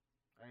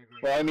 I agree.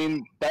 Well, I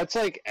mean, that's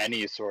like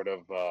any sort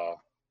of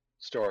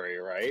story,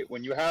 right?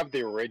 When you have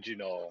the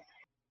original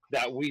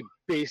that we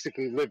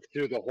basically lived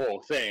through the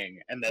whole thing,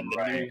 and then the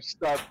new Right.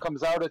 stuff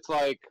comes out, it's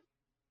like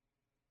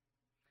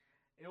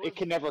It it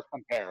can never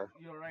compare.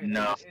 You're right.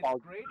 No. It's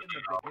great in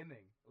the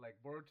beginning. Like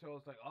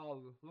Boruto's like,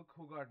 oh, look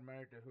who got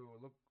married to who.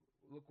 Look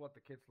what the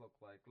kids look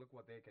like. Look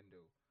what they can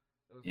do.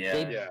 It was Yeah,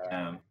 very yeah.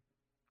 exciting.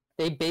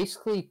 They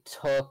basically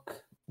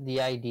took the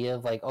idea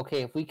of like,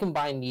 okay, if we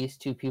combine these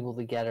two people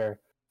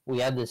together, we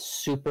have this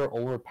super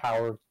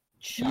overpowered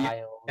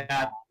child.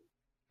 Yeah,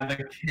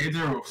 the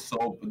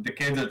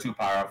kids are too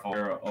powerful.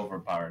 They're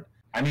overpowered.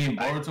 I mean,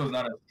 Boruto's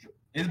not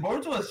is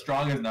Boruto as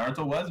strong as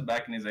Naruto was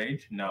back in his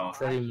age? No.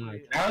 Pretty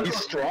much. He's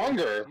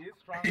stronger. He's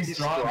stronger. He's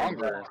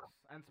stronger.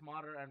 And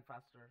smarter and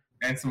faster.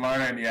 And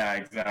smarter, and yeah,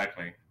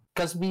 exactly.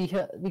 Because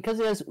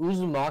he has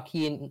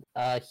Uzumaki and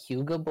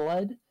Hyuga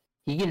blood,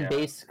 he can Yeah.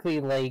 basically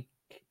like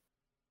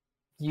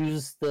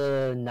use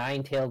the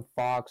nine-tailed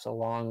fox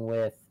along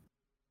with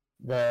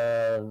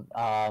the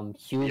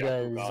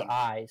Hyuga's Byakugan.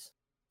 eyes.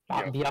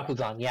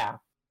 Byakugan, yeah.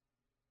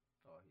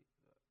 Oh,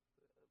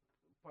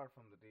 apart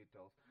from the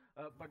details,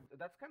 but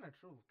that's kind of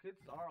true. Kids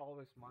are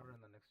always smarter in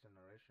the next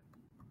generation.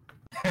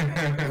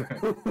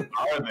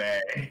 Are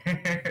they?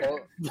 Well,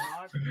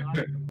 Not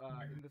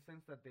in the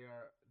sense that they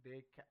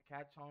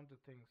catch on to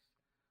things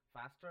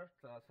faster,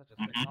 such as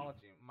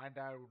technology. My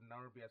dad would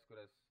never be as good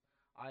as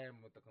I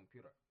am with the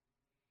computer.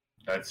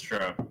 That's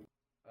true.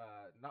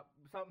 Not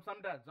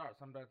some dads are.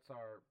 Some dads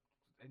are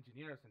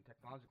engineers and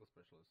technological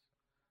specialists.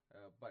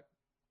 But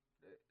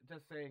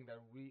just saying that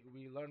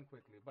we learn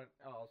quickly. But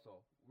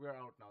also we're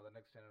out now. The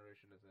next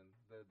generation is in.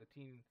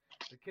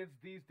 The kids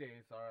these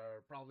days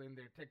are probably in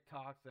their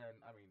TikToks, and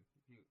I mean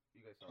you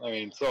guys are. I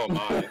mean, so am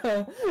I.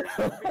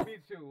 Me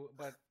too,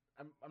 but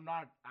I'm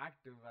not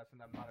active as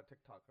in I'm not a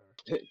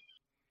TikToker.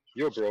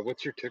 Yo, bro,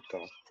 what's your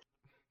TikTok?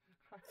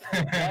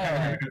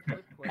 Yeah.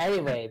 Good question.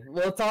 Anyway,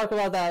 we'll talk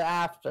about that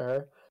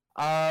after.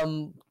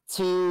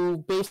 To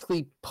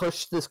basically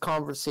push this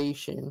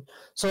conversation.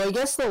 So I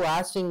guess the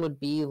last thing would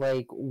be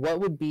like, what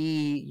would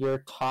be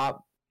your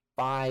top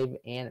 5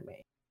 anime?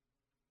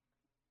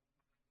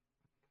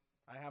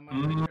 I have my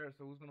list here,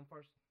 so who's going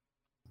first?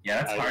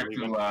 Yeah, that's I hard don't to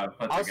even-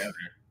 put I'll together.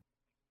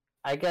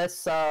 I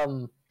guess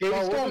Based we'll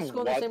on just go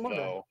in the what, same order.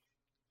 though?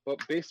 But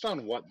based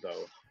on what,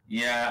 though?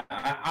 Yeah,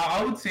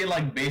 I would say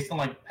like based on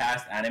like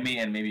past anime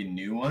and maybe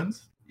new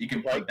ones, you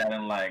can put Like- that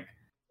in like.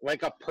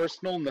 Like a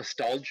personal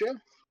nostalgia?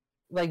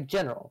 like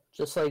general,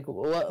 just like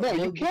what? No,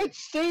 you can't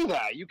say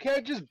that. You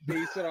can't just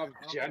base it off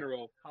Okay.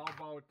 general. How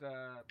about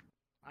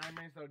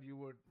animes that you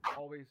would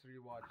always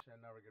rewatch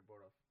and never get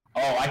bored of?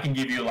 Oh, I can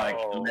give you like a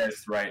Oh.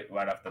 list right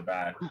off the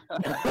bat.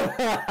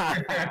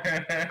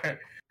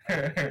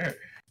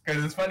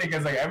 Because it's funny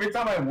because like every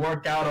time I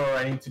work out or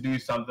I need to do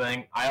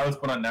something, I always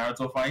put on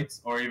Naruto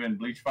fights or even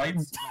Bleach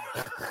fights.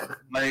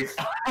 Like,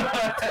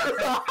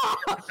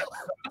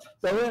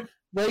 So,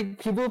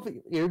 like people,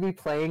 you'd be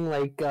playing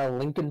like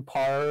Linkin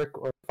Park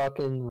or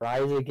fucking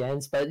Rise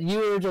Against, but you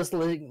were just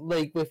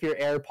like with your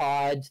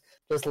AirPods,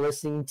 just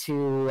listening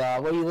to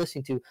what are you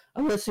listening to?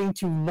 I'm listening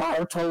to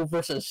Naruto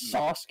versus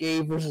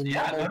Sasuke versus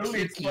yeah,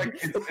 literally,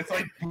 Momoshiki. it's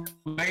like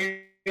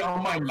playing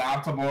on my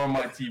laptop or on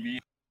my TV,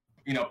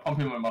 you know,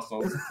 pumping my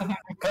muscles.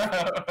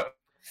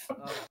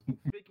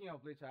 Speaking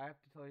of Bleach, I have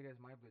to tell you guys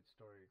my Bleach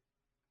story.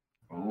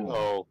 Ooh.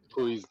 Oh,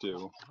 please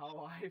do.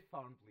 How I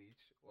found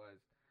Bleach was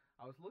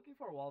I was looking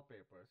for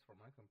wallpapers for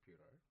my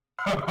computer,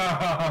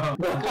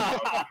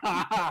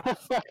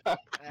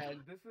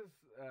 and this is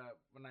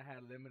when I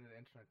had limited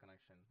internet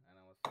connection, and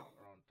I was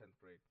around 10th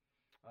grade.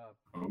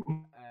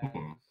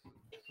 And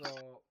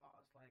so I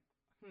was like,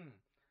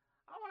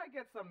 I want to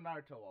get some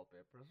Naruto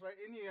wallpapers, right?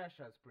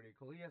 Inuyasha is pretty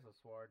cool. He has a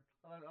sword.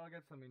 I'll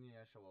get some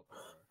Inuyasha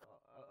wallpaper.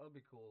 I'll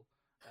be cool.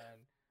 And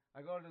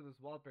I go to this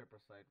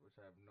wallpaper site, which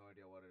I have no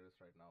idea what it is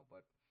right now,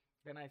 but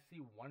then I see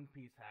One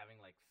Piece having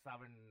like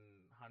 700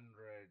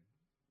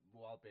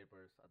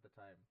 wallpapers at the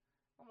time.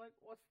 I'm like,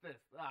 what's this?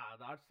 The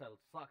art style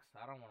sucks.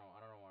 I don't wanna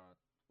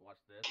watch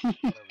this,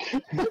 whatever they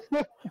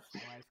say.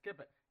 And I skip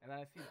it, and then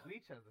I see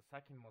Bleach has the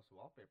second most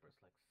wallpapers,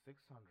 like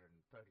 630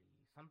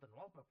 something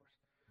wallpapers.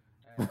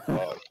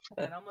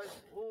 And I'm like,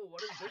 oh,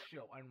 what is this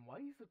show? And why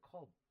is it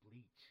called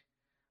Bleach?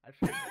 I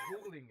tried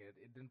googling it;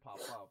 it didn't pop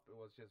up. It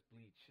was just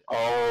Bleach.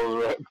 Oh,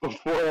 right.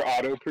 Before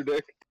auto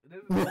predict.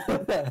 This is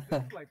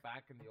like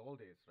back in the old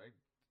days, right?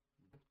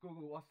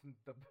 Google wasn't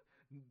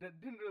they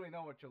didn't really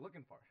know what you're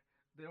looking for.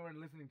 They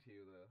weren't listening to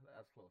you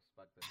as close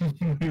back then.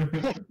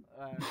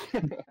 And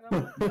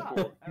I'm like,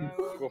 and I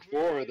looked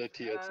Before the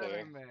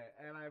TSA.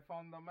 and I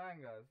found the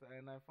mangas,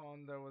 and I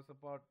found there was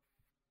about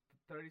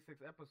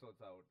 36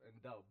 episodes out in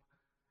dub.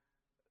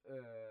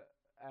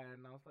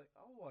 And I was like,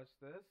 I'll watch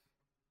this.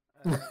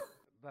 And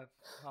that's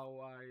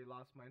how I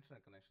lost my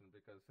internet connection,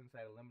 because since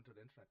I had a limited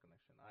internet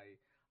connection,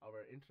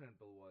 our internet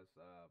bill was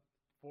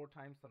 4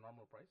 times the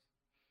normal price.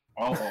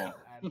 Oh. And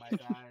my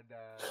dad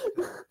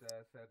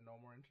said no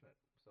more internet.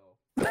 So.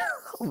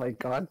 Oh my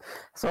god.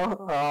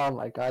 Oh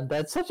my god,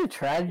 that's such a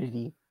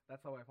tragedy.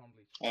 That's how I found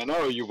Bleach. I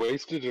know, you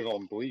wasted it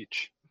on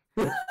Bleach.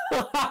 Okay,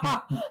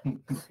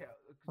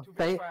 to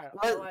be fair,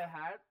 all I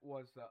had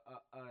was a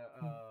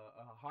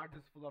hard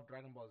disk full of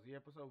Dragon Ball Z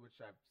episode, which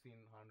I've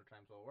seen 100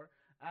 times over,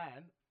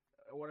 and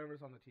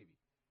whatever's on the TV.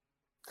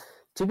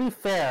 To be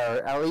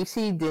fair, at least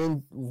he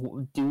didn't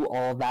do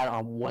all that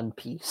on One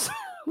Piece,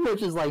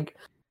 which is like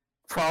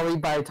probably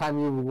by the time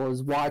he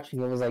was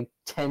watching, it was like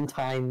 10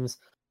 times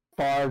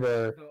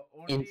farther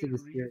into the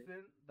series. The only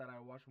reason that I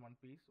watched One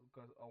Piece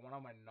because one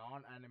of my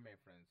non-anime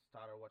friends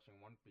started watching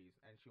One Piece,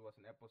 and she was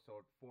in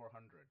episode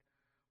 400,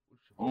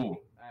 and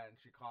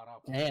she caught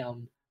up.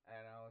 Damn.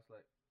 And I was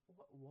like,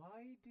 what?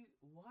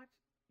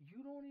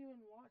 You don't even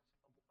watch?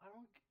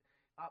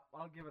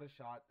 I'll give it a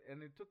shot.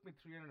 And it took me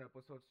 300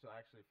 episodes to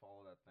actually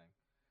follow that thing.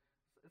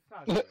 It's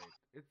not great.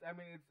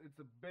 It's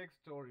a big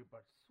story,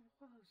 but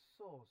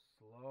so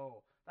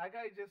slow. That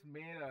guy just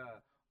made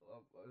a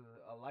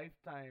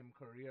lifetime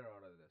career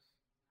out of this.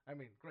 I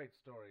mean, great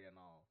story and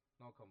all,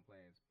 no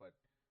complaints, but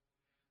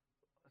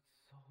it's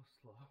so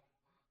slow.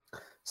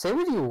 Say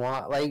what you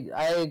want. Like,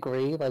 I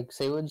agree. Like,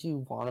 say what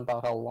you want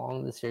about how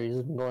long the series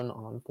has been going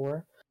on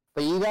for,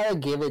 but you gotta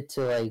give it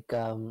to like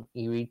Iichiro?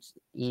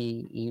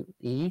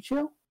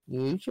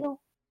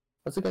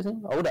 What's the guy's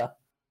name?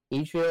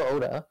 Iichiro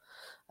Oda,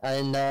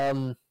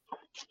 and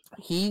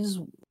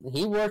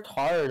he worked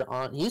hard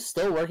on. He's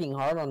still working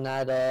hard on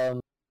that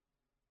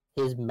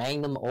his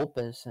magnum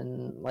opus,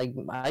 and like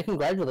I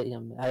congratulate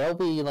him. I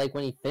hope he like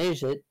when he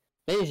finishes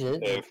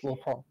it,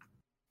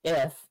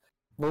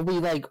 we'll be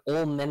like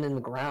old men in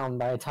the ground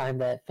by the time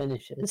that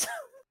finishes.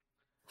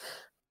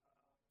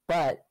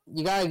 But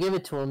you gotta give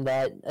it to him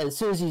that as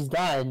soon as he's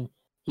done,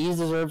 he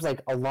deserves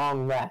like a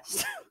long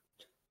rest.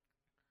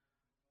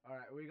 All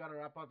right, we gotta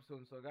wrap up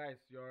soon. So guys,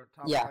 your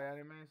top 5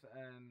 animes,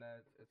 and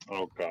it's.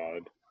 Oh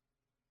God.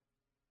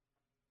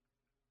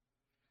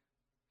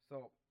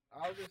 So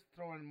I'll just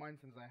throw in mine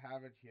since I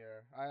have it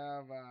here. I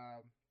have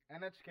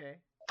NHK.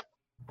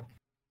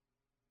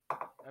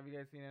 Have you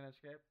guys seen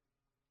NHK?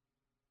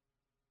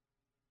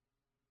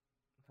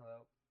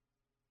 Hello.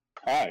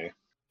 Hi.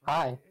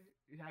 Hi.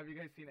 Have you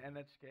guys seen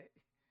NHK?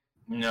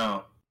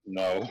 No.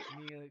 No.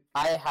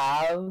 I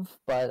have,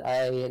 but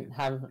I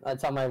haven't.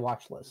 It's on my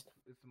watch list.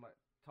 It's my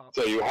top.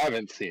 So you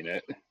haven't seen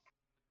it?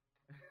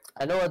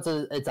 I know it's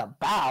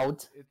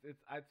about.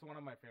 It's one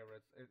of my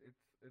favorites.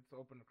 It's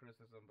open to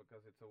criticism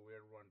because it's a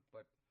weird one,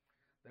 but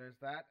there's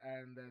that,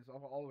 and there's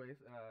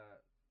always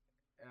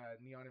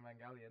Neon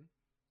Evangelion.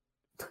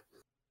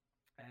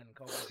 And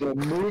the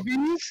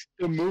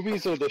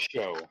movies or the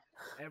show?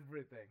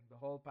 Everything, the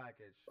whole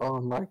package. Oh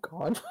my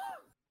god.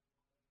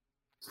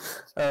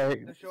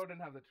 Alright. The show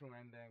didn't have the true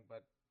ending,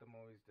 but the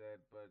movies did.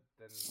 But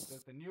then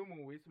there's the new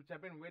movies, which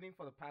I've been waiting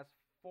for the past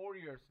 4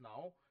 years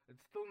now.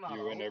 It's still not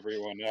You out. and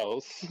everyone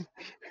else.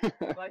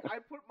 Like I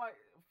put my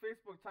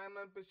Facebook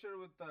timeline picture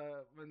with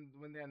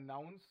when they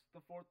announced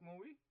the 4th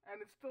movie,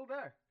 and it's still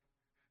there.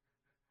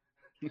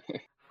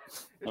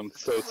 I'm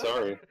so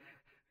sorry.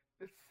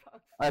 It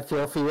sucks. I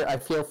feel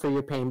for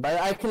your pain, but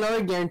I can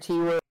already guarantee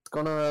you it's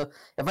gonna.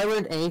 If I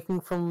read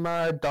anything from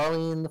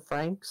Darling in the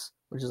Franxx,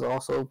 which is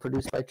also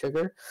produced by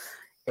Trigger,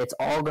 it's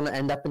all gonna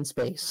end up in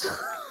space.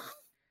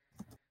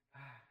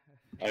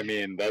 I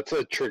mean, that's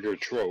a Trigger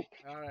trope.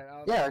 Alright,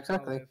 yeah,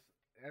 exactly.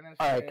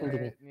 Alright,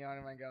 continue. Neon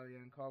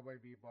Evangelion, Cowboy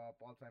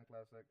Bebop, all-time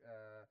classic,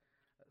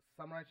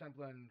 Samurai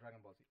Champloo, and Dragon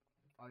Ball Z.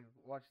 I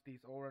watch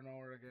these over and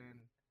over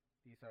again.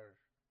 These are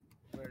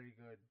very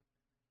good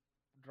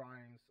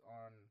drawings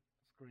on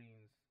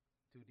screens,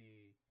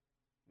 2D,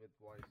 with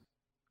voice,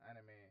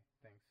 anime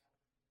things.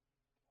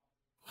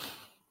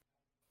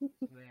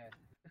 Yeah.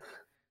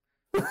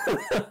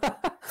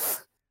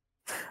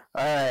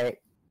 Alright.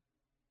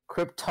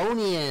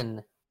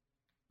 Kryptonian.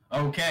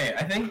 Okay,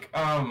 I think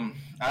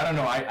I don't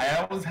know.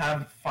 I always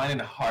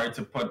find it hard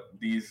to put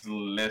these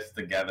lists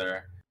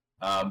together.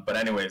 But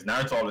anyways,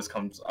 Naruto always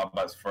comes up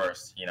as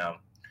first, you know.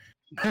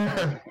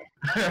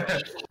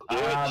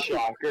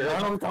 Shocker.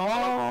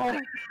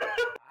 Naruto.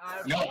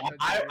 No,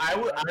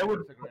 I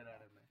would.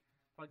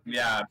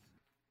 Yeah.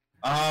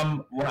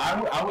 Well,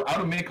 I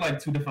would make like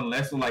two different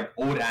lists of like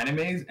old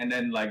animes and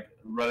then like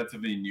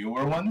relatively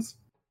newer ones.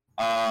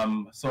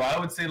 So I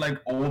would say like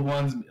old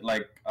ones,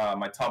 like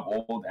my top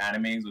old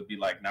animes would be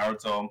like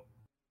Naruto,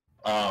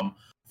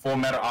 Full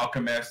Metal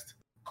Alchemist,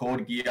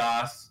 Code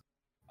Geass.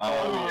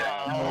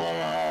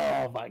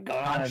 Oh my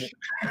god.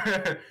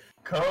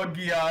 Code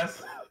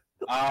Geass,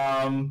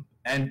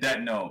 and Death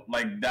Note.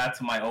 Like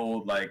that's my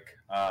old like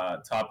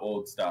top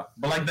old stuff.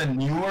 But like the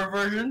newer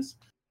versions,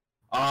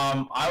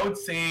 I would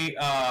say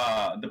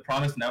The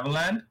Promised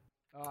Neverland,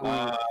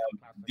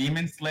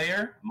 Demon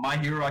Slayer, My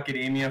Hero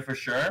Academia for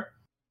sure.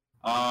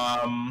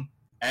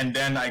 And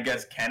then I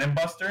guess Cannon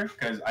Buster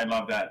because I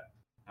love that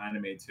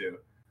anime too.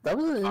 That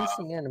was an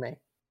interesting anime.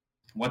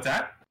 What's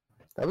that?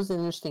 That was an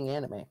interesting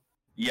anime.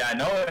 Yeah, I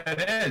know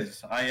it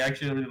is. I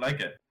actually really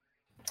like it.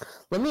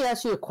 Let me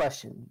ask you a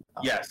question.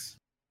 Yes.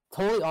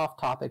 Totally off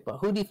topic, but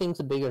who do you think is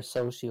a bigger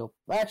sociopath?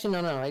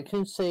 Actually, no. I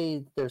couldn't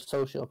say they're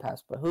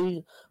sociopaths, but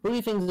who do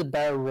you think is a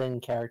better written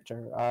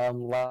character?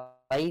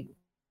 Light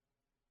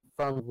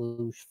from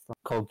Lelouch from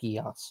Code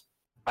Geass.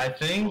 I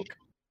think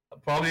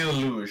probably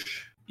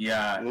Lelouch.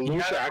 Yeah.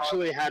 Lelouch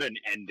actually had an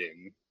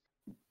ending.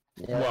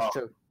 Yeah, that's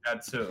true.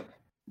 That too.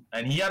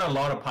 And he had a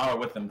lot of power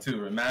with him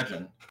too,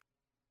 imagine.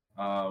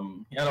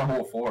 He had a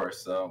whole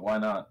force, so why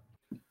not?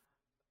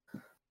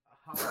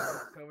 How I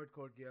discovered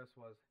Code Geass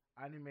was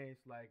animes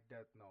like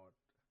Death Note.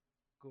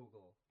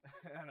 Google.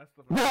 And that's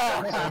the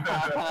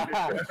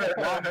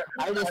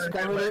I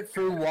discovered it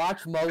through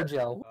Watch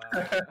Mojo.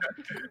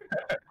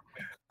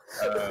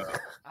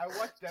 I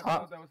watched Death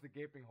Note, that was the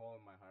gaping hole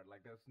in my heart.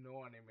 Like, there's no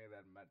anime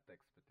that met the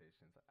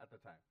expectations at the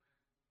time.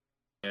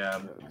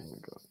 Yeah.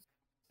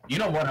 You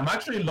know what? I'm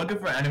actually looking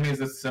for animes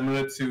that's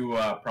similar to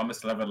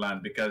Promised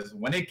Neverland because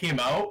when it came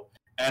out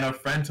and a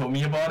friend told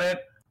me about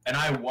it and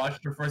I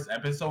watched the first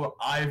episode,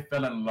 I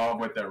fell in love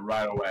with it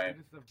right away.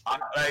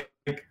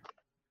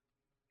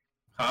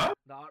 Huh?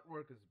 The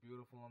artwork is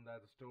beautiful on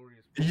that. The story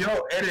is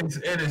Yo,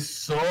 it is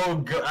so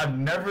good. I've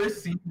never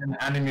seen an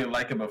anime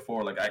like it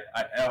before. Like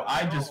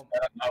I just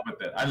fell in love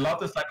with it. I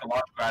love the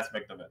psychological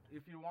aspect of it.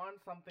 If you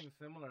want something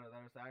similar,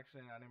 there's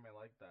actually an anime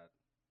like that.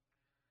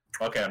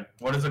 Okay,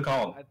 what is it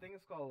called? I think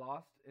it's called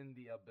Lost in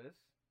the Abyss.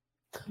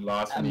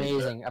 Lost in the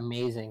Abyss.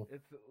 Amazing.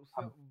 It's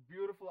so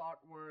beautiful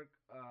artwork.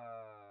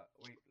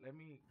 Wait, let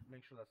me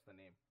make sure that's the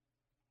name.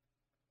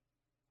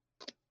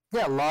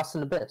 Yeah, Lost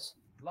in Abyss.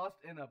 Made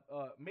in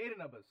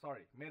Abyss.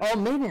 Sorry. Made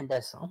in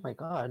Abyss. Oh my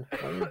god.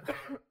 It's a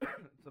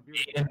beautiful.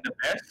 Made in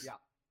Abyss. Yeah.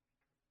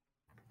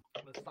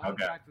 The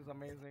soundtrack is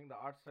amazing. The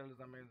art style is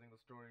amazing. The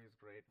story is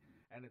great,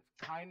 and it's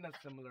kind of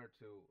similar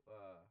to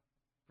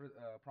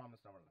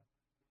Promised Neverland.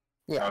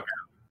 Yeah.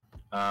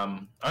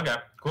 Okay,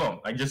 cool.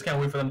 I just can't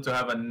wait for them to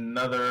have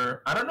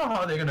another. I don't know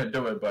how they're gonna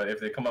do it, but if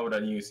they come up with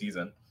a new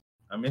season,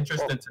 I'm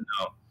interested to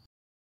know.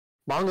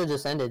 Manga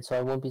just ended, so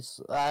I won't be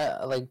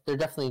like. They're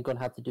definitely gonna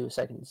have to do a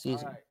second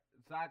season. All right,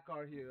 Zach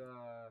or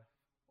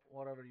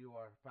whatever you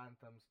are,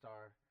 Phantom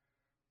Star.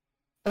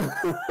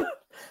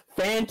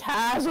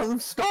 Phantasm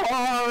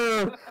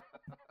Star.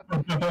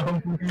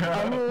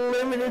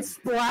 Unlimited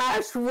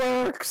Splash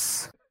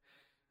Works.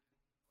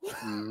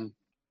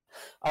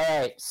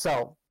 Alright,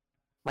 so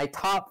my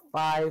top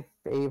 5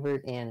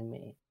 favorite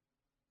anime.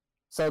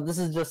 So this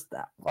is just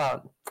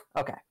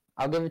okay.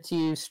 I'll give it to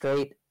you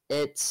straight.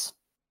 It's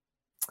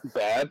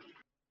bad.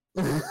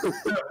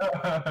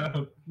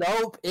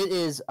 Nope, it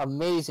is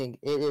amazing.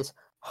 It is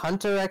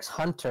Hunter x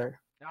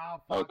Hunter.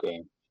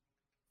 Okay.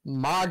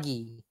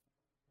 Magi.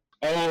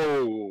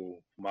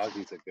 Oh,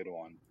 Magi's a good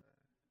one.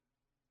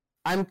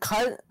 I'm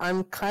kind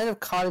of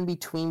caught in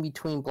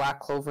between Black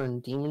Clover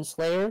and Demon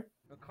Slayer.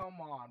 Oh,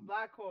 come on,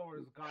 Black Clover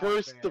is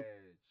garbage.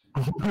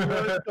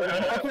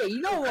 Okay,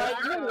 you know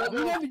what?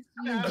 You haven't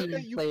seen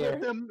Demon Slayer.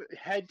 Put them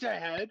head to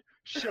head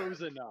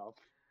shows enough.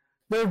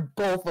 They're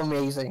both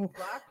amazing.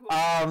 Black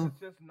Clover is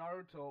just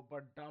Naruto,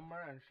 but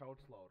dumber and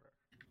shouts louder.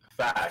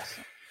 Facts.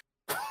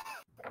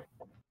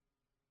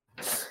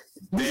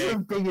 This is a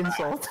big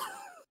insult.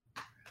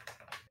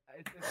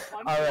 It's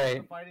fun. All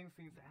right. The fighting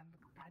scenes and the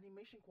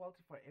animation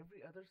quality for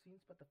every other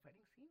scenes, but the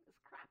fighting scene is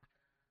crap.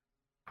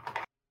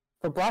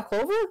 For Black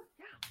Clover?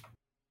 Yeah.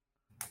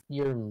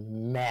 You're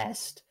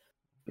messed.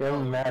 You're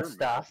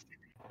messed up.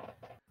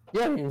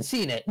 You haven't even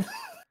seen it.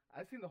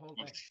 I've seen the whole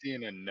thing. I've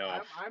seen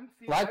enough. I've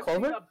Black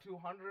Clover? seen up to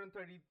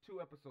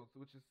 132 episodes,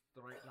 which is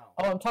right now.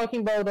 Oh, I'm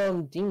talking about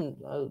Demon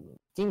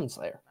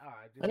Slayer.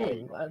 I just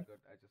haven't gotten to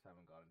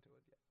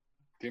it yet.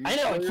 Demon I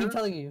know. Slayer? I keep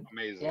telling you.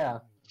 Amazing. Yeah.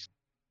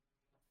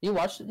 You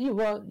watched it?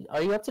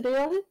 Are you up to date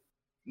on it?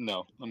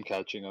 No, I'm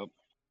catching up.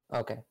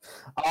 Okay.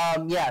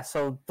 Yeah.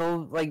 So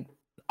those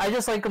I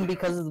just like them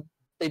because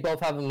they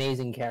both have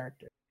amazing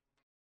characters.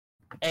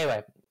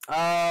 Anyway,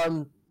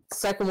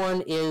 second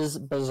one is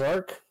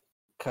Berserk,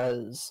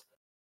 because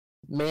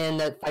man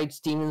that fights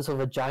demons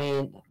with a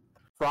giant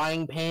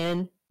frying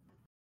pan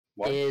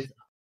is.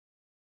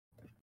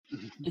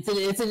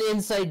 It's an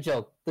inside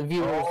joke. The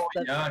viewers. Oh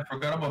yeah, I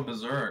forgot about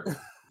Berserk.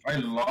 I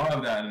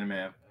love that anime.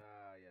 Yeah,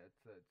 it's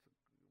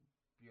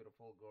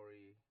beautiful,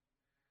 gory.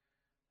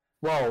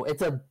 Whoa,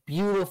 it's a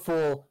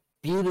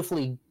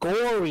beautifully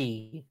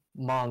gory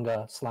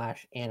manga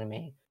 /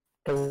 anime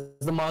because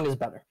the manga is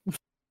better.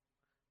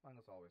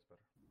 Manga's always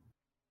better.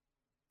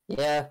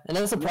 Yeah, and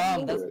that's the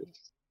problem.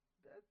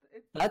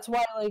 That's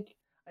why like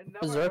I never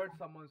Berserk. heard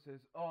someone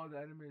says, "Oh, the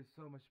anime is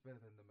so much better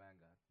than the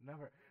manga."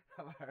 Never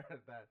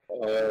heard that.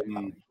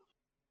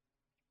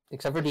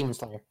 Except for Demon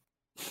Slayer.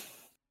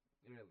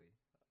 Really?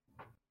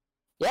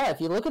 Yeah,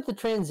 if you look at the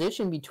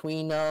transition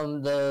between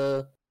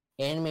the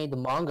anime the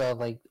manga,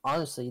 like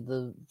honestly,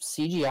 the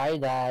CGI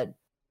that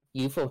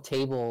UFO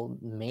Table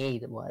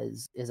made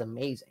is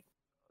amazing.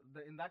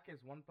 In that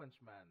case, One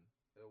Punch Man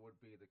would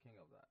be the king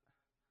of that.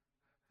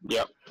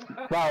 Yep.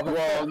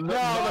 Well,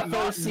 not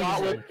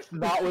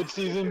with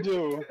season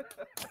 2.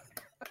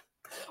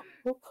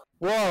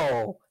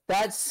 Whoa,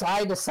 that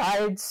side to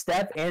side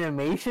step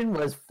animation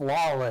was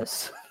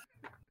flawless.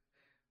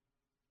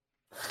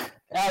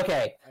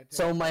 Okay,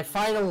 so my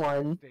final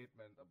one.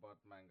 Statement about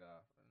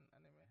manga and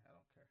anime. I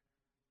don't care.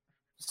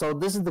 So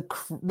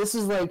this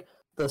is like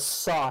the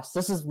sauce.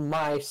 This is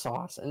my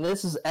sauce, and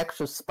this is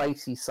extra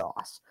spicy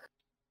sauce.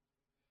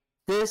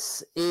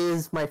 This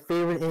is my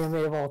favorite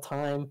anime of all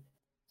time.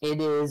 It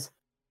is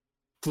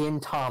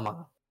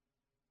Gintama.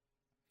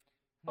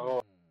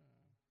 Oh.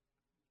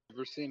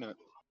 Never seen it.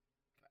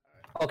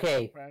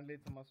 Okay. Apparently,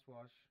 it's a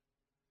must-watch.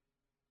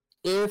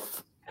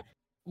 If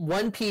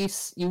One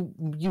Piece, you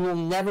will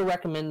never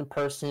recommend a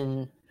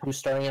person who's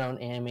starting out on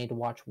anime to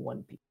watch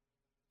One Piece.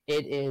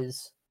 It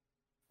is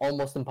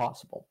almost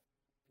impossible.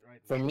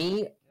 Right. For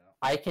me,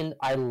 yeah.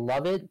 I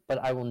love it, but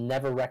I will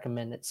never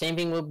recommend it. Same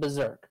thing with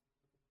Berserk.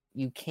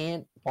 You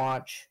can't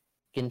watch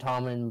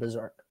Gintama and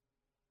Berserk.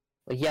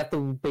 Like you have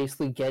to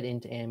basically get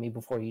into anime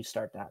before you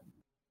start that.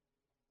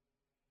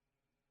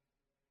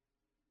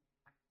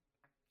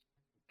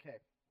 Okay.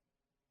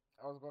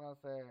 I was gonna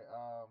say,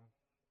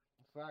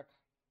 Zach,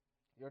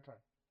 your turn.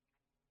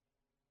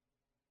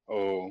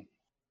 Oh.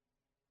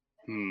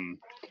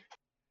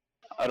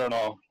 I don't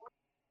know.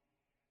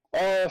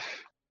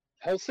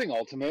 Hellsing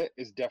Ultimate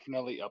is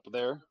definitely up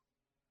there.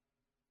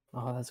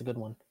 Oh, that's a good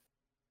one.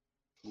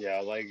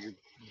 Yeah, like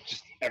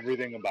just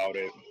everything about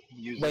it.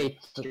 Wait,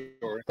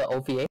 the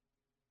OVA?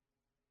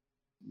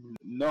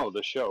 No,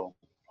 the show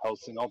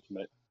Hellsing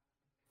Ultimate.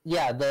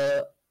 Yeah,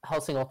 the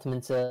Hellsing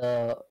Ultimate's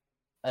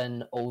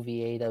an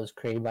OVA that was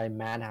created by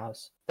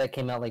Madhouse that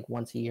came out like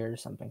once a year or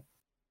something.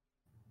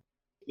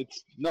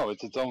 It's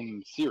its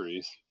own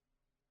series.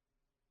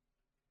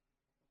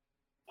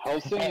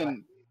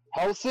 Hellsing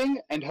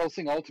and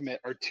Hellsing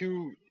Ultimate are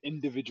 2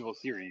 individual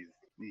series.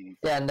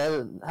 Yeah, and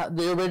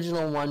the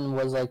original one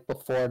was like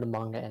before the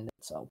manga ended,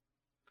 so.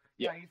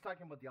 Yeah, he's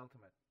talking about the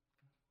Ultimate.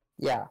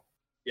 Yeah.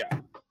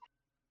 Yeah.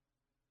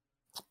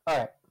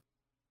 Alright.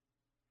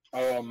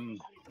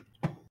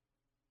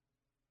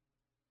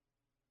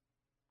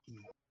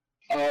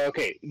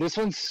 Okay, this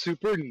one's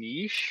super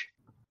niche,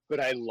 but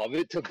I love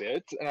it to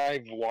bits, and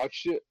I've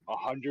watched it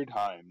 100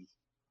 times.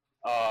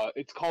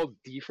 It's called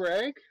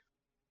Defrag.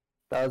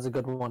 That was a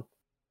good one.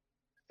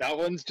 That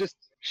one's just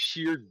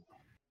sheer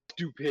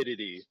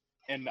stupidity,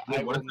 and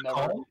I will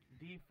never.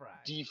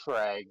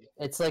 Defrag.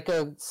 It's like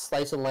a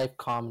slice of life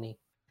comedy.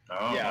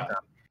 Oh, yeah, okay.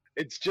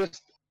 It's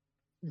just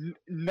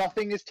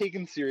nothing is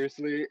taken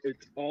seriously.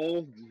 It's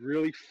all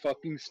really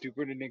fucking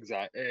stupid and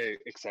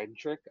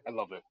eccentric. I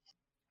love it.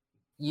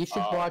 You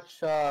should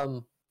watch.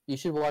 You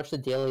should watch The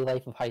Daily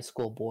Life of High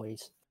School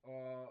Boys.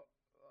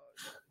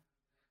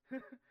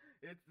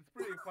 It's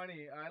pretty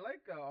funny. I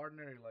like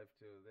Ordinary Life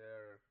too.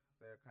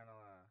 They're kind of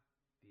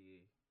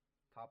the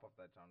top of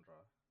that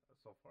genre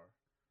so far.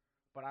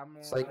 But I'm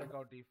gonna check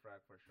out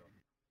Defrag for sure.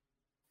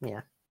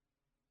 Yeah.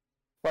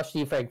 Watch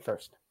Defrag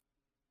first.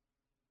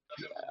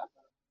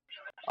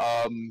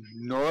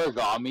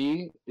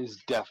 Noragami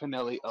is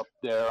definitely up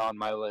there on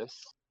my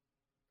list.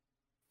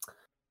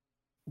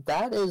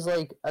 That is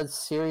like a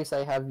series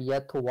I have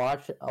yet to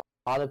watch. A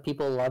lot of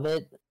people love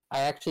it. I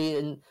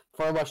actually,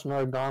 before I watched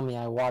Noragami,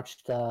 I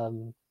watched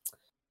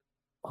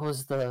what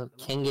was the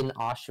Kengan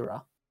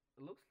Ashura?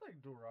 It looks like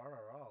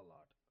Durarara a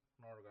lot.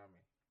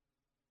 Noragami.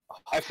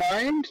 I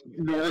find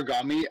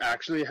Noragami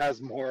actually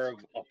has more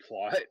of a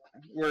plot,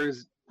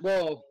 whereas,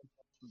 well,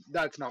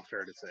 that's not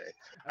fair to say.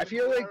 I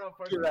feel like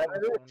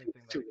Durarara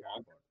took too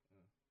long.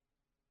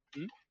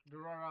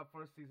 Durarara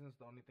first season is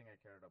the only thing I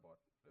cared about.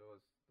 It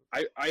was.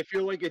 I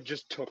feel like it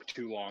just took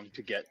too long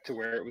to get to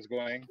where it was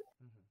going.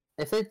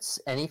 If it's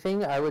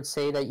anything, I would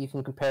say that you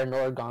can compare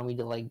Noragami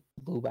to like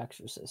Blue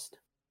Exorcist.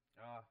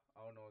 No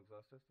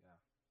Exorcist, yeah.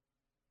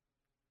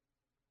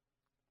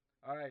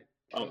 All right,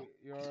 so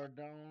you're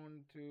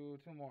down to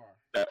 2 more.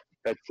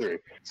 That's 3.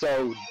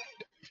 So,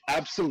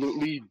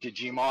 absolutely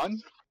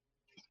Digimon.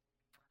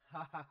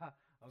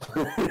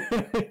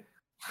 Okay.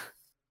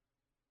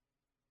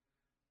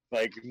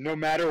 Like, no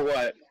matter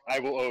what, I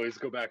will always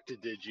go back to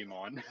Digimon.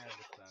 I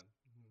understand.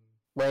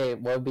 Wait,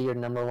 what would be your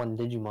number 1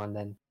 Digimon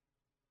then?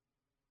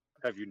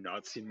 Have you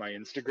not seen my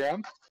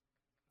Instagram?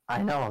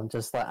 I know. I'm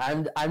just like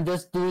I'm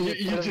just doing it.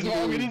 You just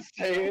want me to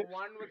say it?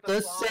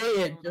 Just say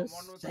it.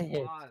 Just say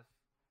it.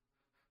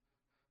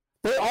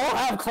 They all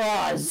have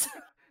claws.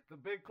 The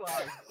big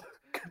claws.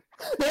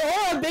 They all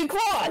have big The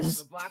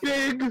claws. black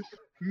Big,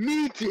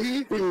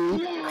 meaty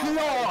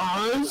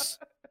Claws.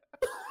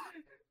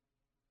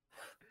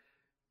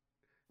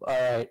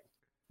 All right,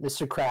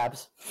 Mr.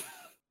 Krabs.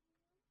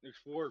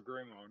 Explore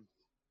Greymon.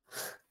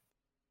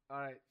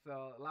 Alright,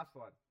 so last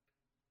one.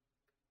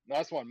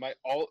 Last one,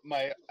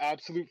 my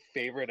absolute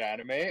favorite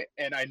anime,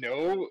 and I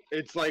know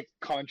it's like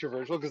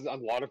controversial because a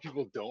lot of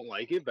people don't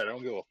like it, but I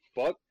don't give a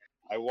fuck.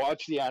 I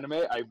watched the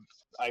anime.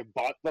 I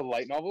bought the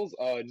light novels.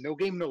 No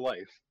Game No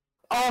Life.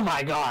 Oh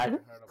my god.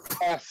 Heard of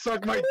Oh,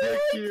 suck my dick,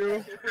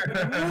 you.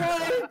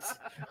 What?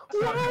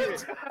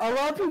 What? A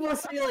lot of people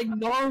say like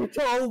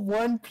Naruto,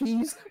 One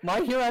Piece, My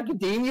Hero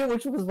Academia,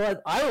 which was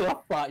what I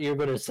thought you were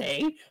gonna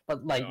say,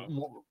 but like, I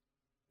don't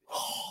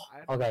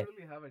okay,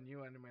 really have a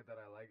new anime that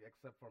I like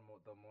except for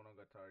the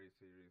Monogatari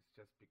series,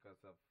 just because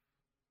of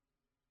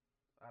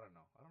I don't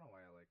know why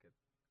I like it.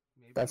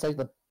 Maybe that's like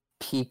the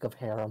peak of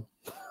harem.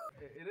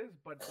 it is,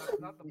 but that's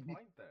not the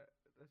point.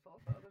 There's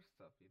also other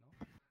stuff, you know.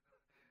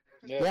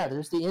 Yeah,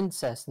 there's the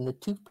incest and the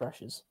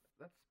toothbrushes.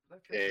 That's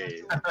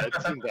Hey, exactly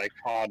that seems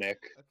iconic.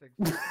 that's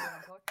exactly what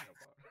I'm talking about.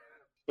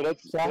 But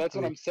that's what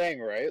Exactly. I'm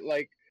saying, right?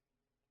 Like,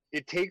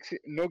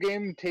 No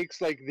Game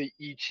takes like the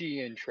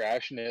ichi and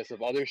trashness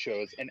of other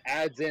shows and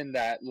adds in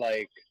that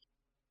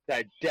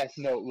Death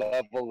Note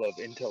level of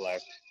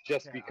intellect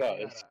just Okay,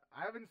 because.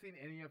 I haven't seen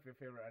any of your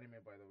favorite anime,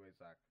 by the way,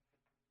 Zach.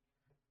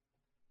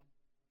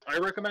 I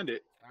recommend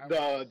it. I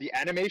The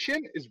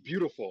animation is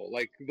beautiful.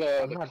 Like I'm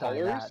the not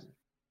doubting colors. that.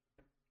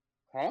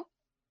 Huh?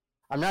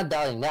 I'm not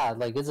doubting that.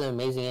 Like, it's an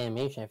amazing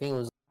animation. I think it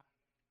was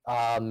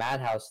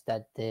Madhouse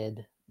that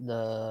did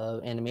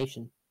the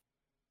animation.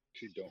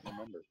 Actually, don't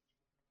remember.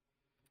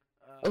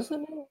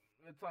 Wasn't it?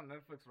 It's on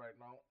Netflix right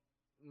now.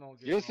 No,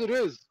 Yes, it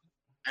is,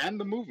 and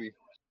the movie.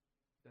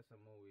 That's a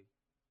movie.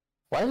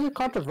 Why is it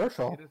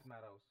controversial? It is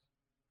Madhouse.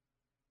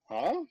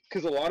 Huh?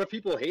 Because a lot of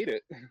people hate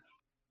it.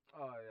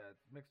 Oh yeah,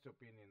 it's mixed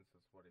opinions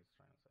is what he's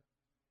trying to say.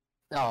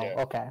 Oh,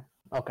 Yeah. okay.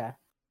 Okay.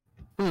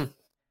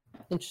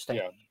 Interesting.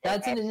 Yeah,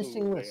 That's an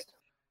interesting absolutely. list.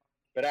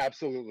 But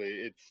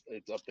absolutely,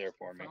 it's up there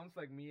for me. Sounds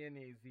like me and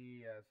AZ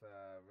as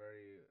a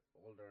very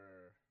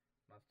older,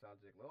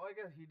 nostalgic. Well, I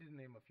guess he did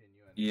name a few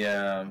new ones.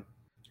 Yeah.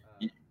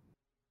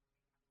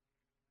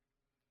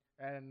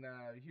 And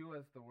Hugh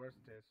has the worst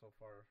taste so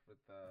far with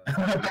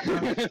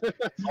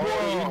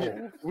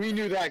Oh, we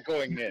knew that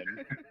going in.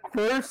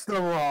 First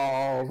of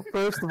all,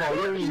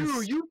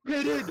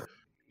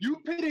 You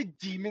pitted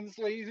Demon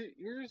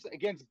Slayers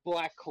against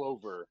Black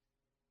Clover.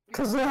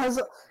 because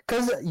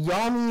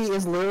Yami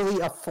is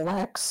literally a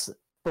flex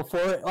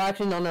before. Well,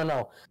 actually,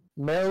 no.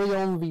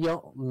 Mariona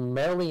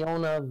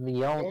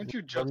Vion. Don't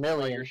you justify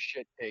Vermilion. your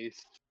shit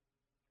taste?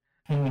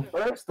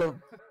 First of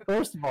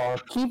all,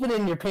 keep it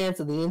in your pants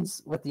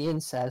with the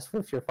incest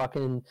with your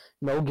fucking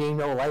no game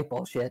no life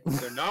bullshit.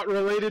 They're not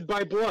related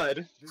by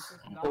blood. this is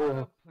not Oh,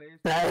 a place.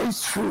 That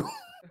is true.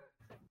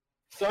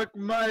 Suck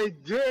my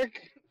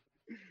dick.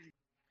 This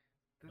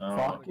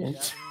Oh.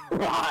 is Fucking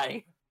like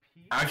try.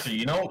 Actually,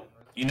 you know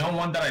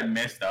one that I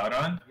missed out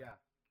on? Yeah.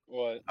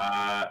 What?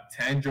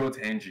 Tanjo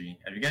Tenji.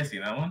 Have you guys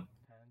seen that one?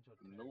 Tanjo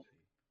Nope.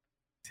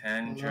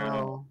 Tenji. Tanjo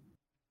No.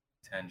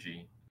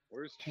 Tenji.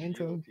 Where's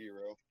Andrew. Shield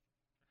Hero?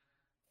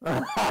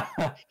 It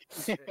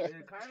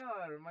kind of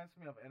reminds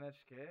me of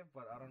NHK,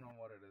 but I don't know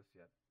what it is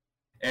yet.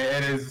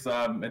 It is.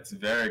 It's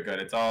very good.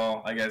 It's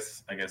all. I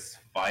guess.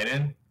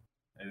 Fighting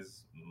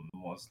is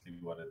mostly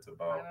what it's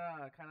about.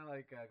 Kind of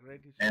like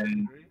Great Teacher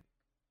And- Degree.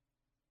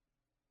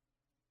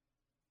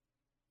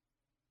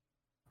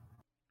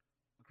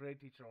 Great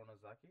Teacher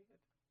Onozaki.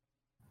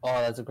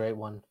 Oh, that's a great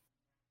one.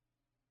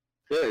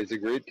 Yeah, he's a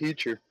great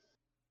teacher.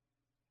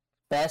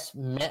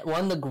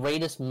 One of the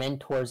greatest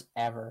mentors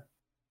ever.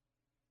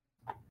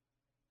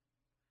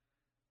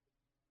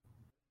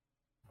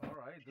 All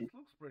right, this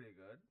looks pretty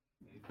good.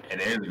 It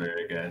is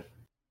very good.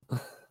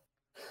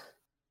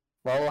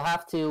 Well, we'll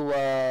have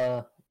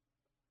to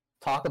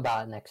talk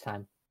about it next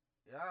time.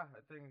 Yeah, I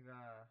think.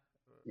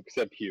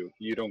 Except you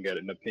don't get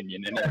an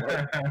opinion in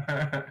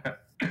it.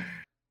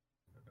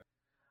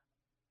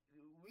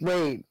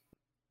 Wait.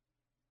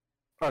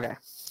 Okay.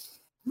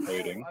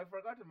 Waiting. I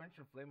forgot to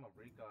mention Flame of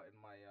Rika in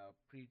my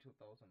pre-2000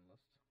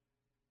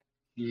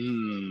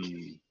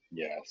 list.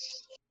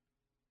 Yes.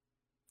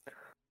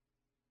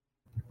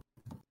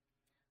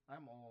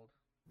 I'm old.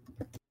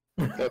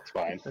 That's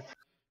fine.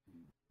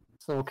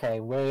 It's okay.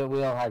 We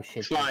all have shit.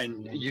 It's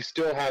fine. You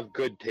still have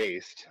good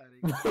taste.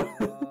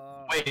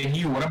 Wait,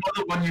 Hugh, what about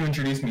the one you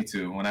introduced me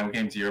to when I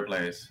came to your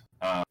place?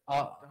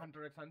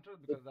 Hunter x Hunter,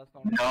 because that's the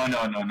only No,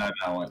 not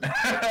that one.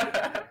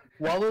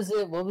 What was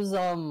it? What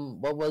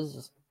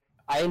was?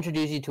 I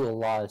introduced you to a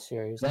lot of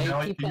series. No,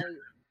 I keep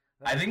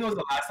I think it was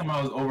the last time I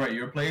was over at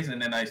your place,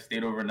 and then I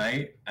stayed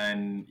overnight,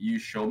 and you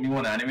showed me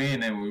one anime,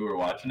 and then we were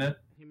watching it.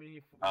 He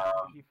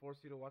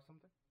forced you to watch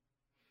something?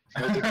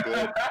 Was it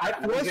good? I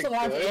forced to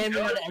watch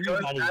anime on It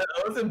everybody.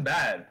 wasn't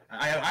bad.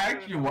 I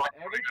actually watched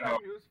Every time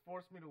you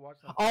force me to watch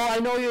something. Oh, I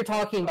know what you're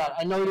talking about.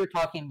 I know what you're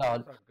talking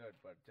about. It's not good,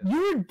 but just...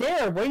 You were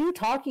there. What are you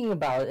talking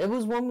about? It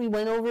was when we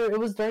went over. It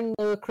was during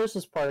the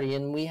Christmas party,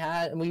 and we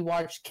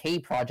watched K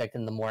Project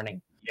in the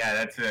morning. Yeah,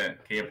 that's it.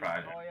 K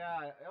Project. Oh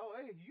yeah. Oh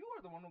hey, you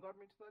are the one who got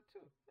me to that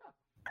too.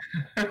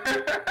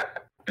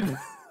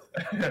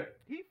 Yeah.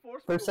 He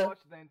forced me to watch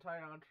the entire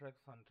Hunter x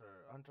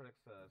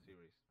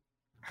series.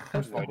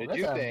 What did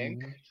you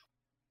think?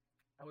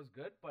 That was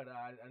good, but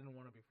I didn't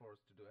want to be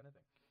forced to do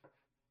anything.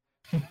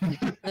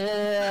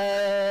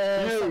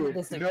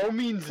 No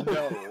means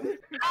no.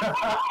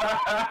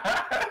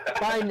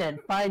 Fine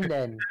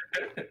then.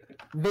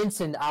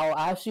 Vincent, I'll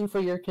ask you for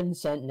your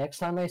consent next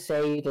time I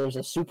say there's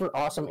a super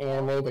awesome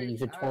anime that you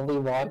should totally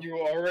watch. You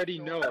already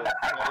know that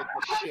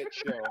it's a shit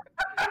show.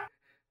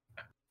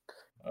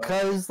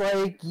 Cause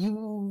like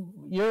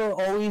you're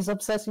always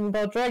obsessing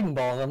about Dragon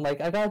Ball, and I'm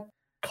like, I got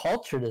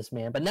culture this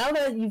man. But now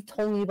that you've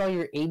told me about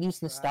your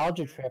 80s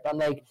nostalgia trip, I'm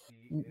like,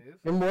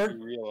 you're more.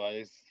 You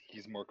realize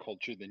he's more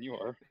cultured than you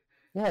are.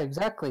 Yeah,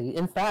 exactly.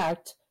 In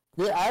fact,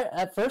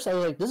 at first I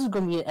was like, this is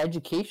going to be an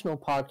educational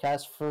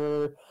podcast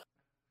for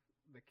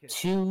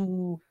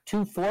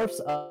two-fourths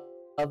of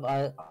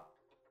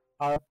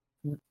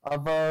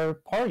our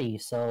party.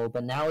 So,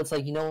 but now it's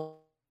like, you know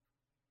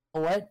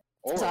what?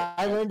 Or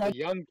I learned the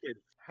young kids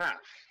half.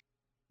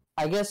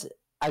 I guess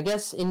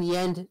in the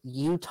end,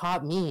 you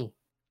taught me.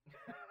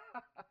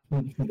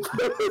 You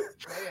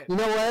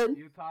know what?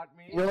 You taught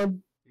me. You know,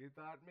 You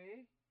taught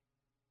me.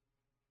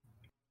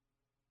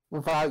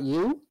 without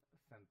you,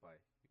 Senpai,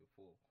 you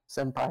fool.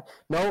 senpai.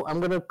 No, I'm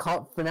gonna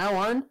call from now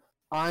on.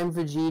 I'm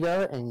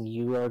Vegeta and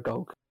you are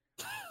Goku.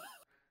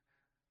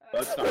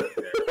 That's not fair.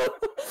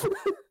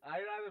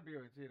 I'd rather be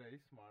Vegeta.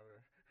 He's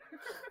smarter.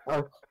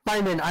 Oh,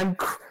 fine then. I'm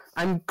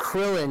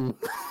Krillin.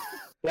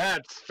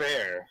 That's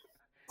fair.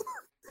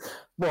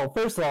 Well,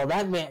 first of all,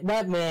 that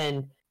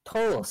man,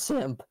 total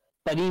simp,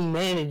 but he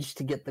managed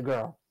to get the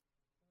girl.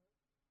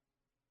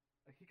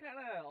 He kind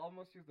of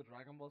almost used the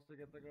Dragon Balls to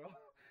get the girl.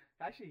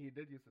 Actually, he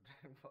did use the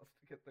Dragon Balls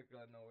to get the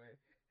girl. No way.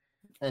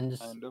 And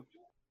just Kind of.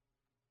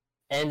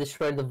 and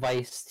destroyed the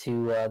device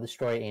to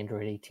destroy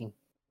Android 18.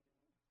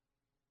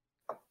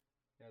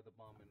 Yeah, the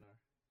bomb in her.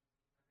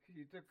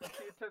 He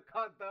took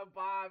out the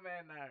bomb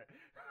in her.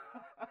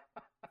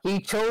 He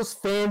chose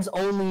fans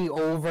only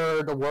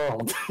over the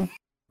world.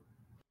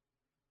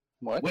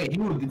 What? Wait,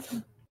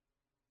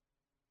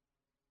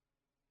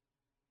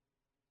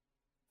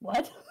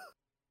 What?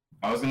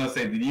 I was gonna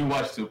say, did you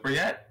watch Super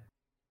yet?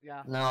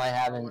 Yeah. No, I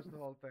haven't. Watched the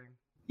whole thing.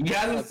 He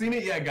hasn't seen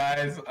it yet,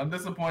 guys. I'm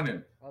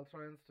disappointed.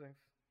 Ultra Instincts.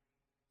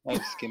 I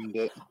skimmed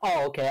it.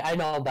 Oh, okay. I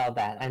know about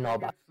that. I know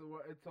about.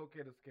 It's okay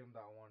to skim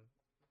that one.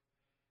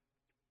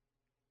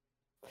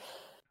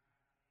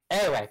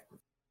 Anyway,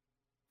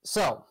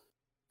 so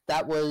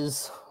that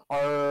was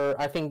our.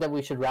 I think that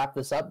we should wrap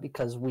this up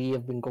because we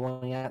have been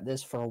going at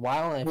this for a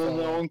while. And I Well, feel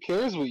no like- one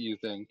cares what you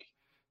think.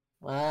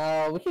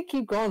 Well, we could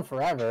keep going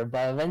forever,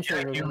 but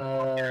eventually we're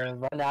gonna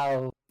run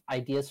out of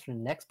ideas for the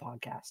next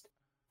podcast.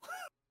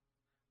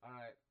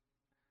 Alright.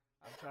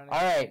 I'm trying to...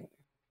 Alright.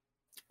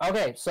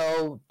 Okay,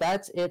 so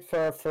that's it for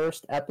our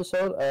first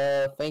episode.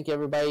 Thank you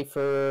everybody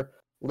for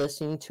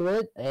listening to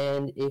it,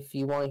 and if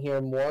you want to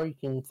hear more, you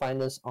can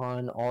find us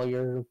on all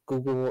your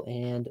Google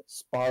and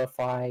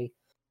Spotify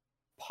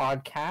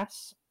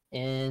podcasts,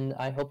 and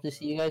I hope to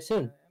see you guys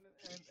soon.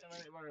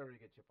 And wherever you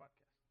get your podcast.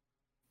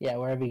 Yeah,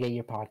 wherever you get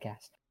your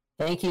podcast.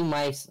 Thank you,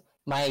 my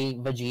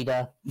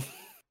Vegeta.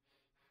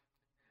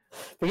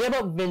 Forget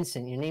about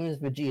Vincent. Your name is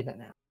Vegeta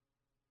now.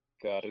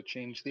 Gotta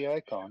change the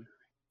icon.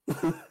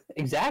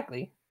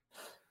 Exactly.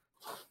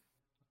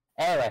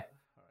 Anyway.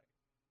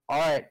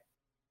 Alright.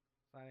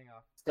 Signing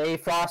off. Stay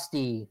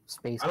frosty,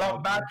 Space I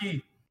love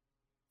Mountain.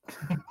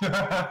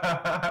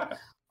 Baki.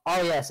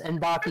 Oh yes, and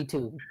Baki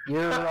too.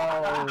 You're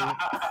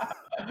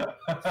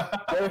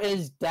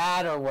his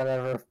dad or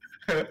whatever.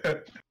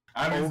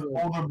 I'm his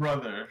older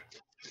brother.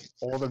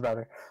 Older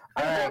brother.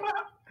 Alright.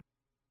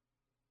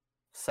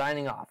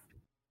 Signing off.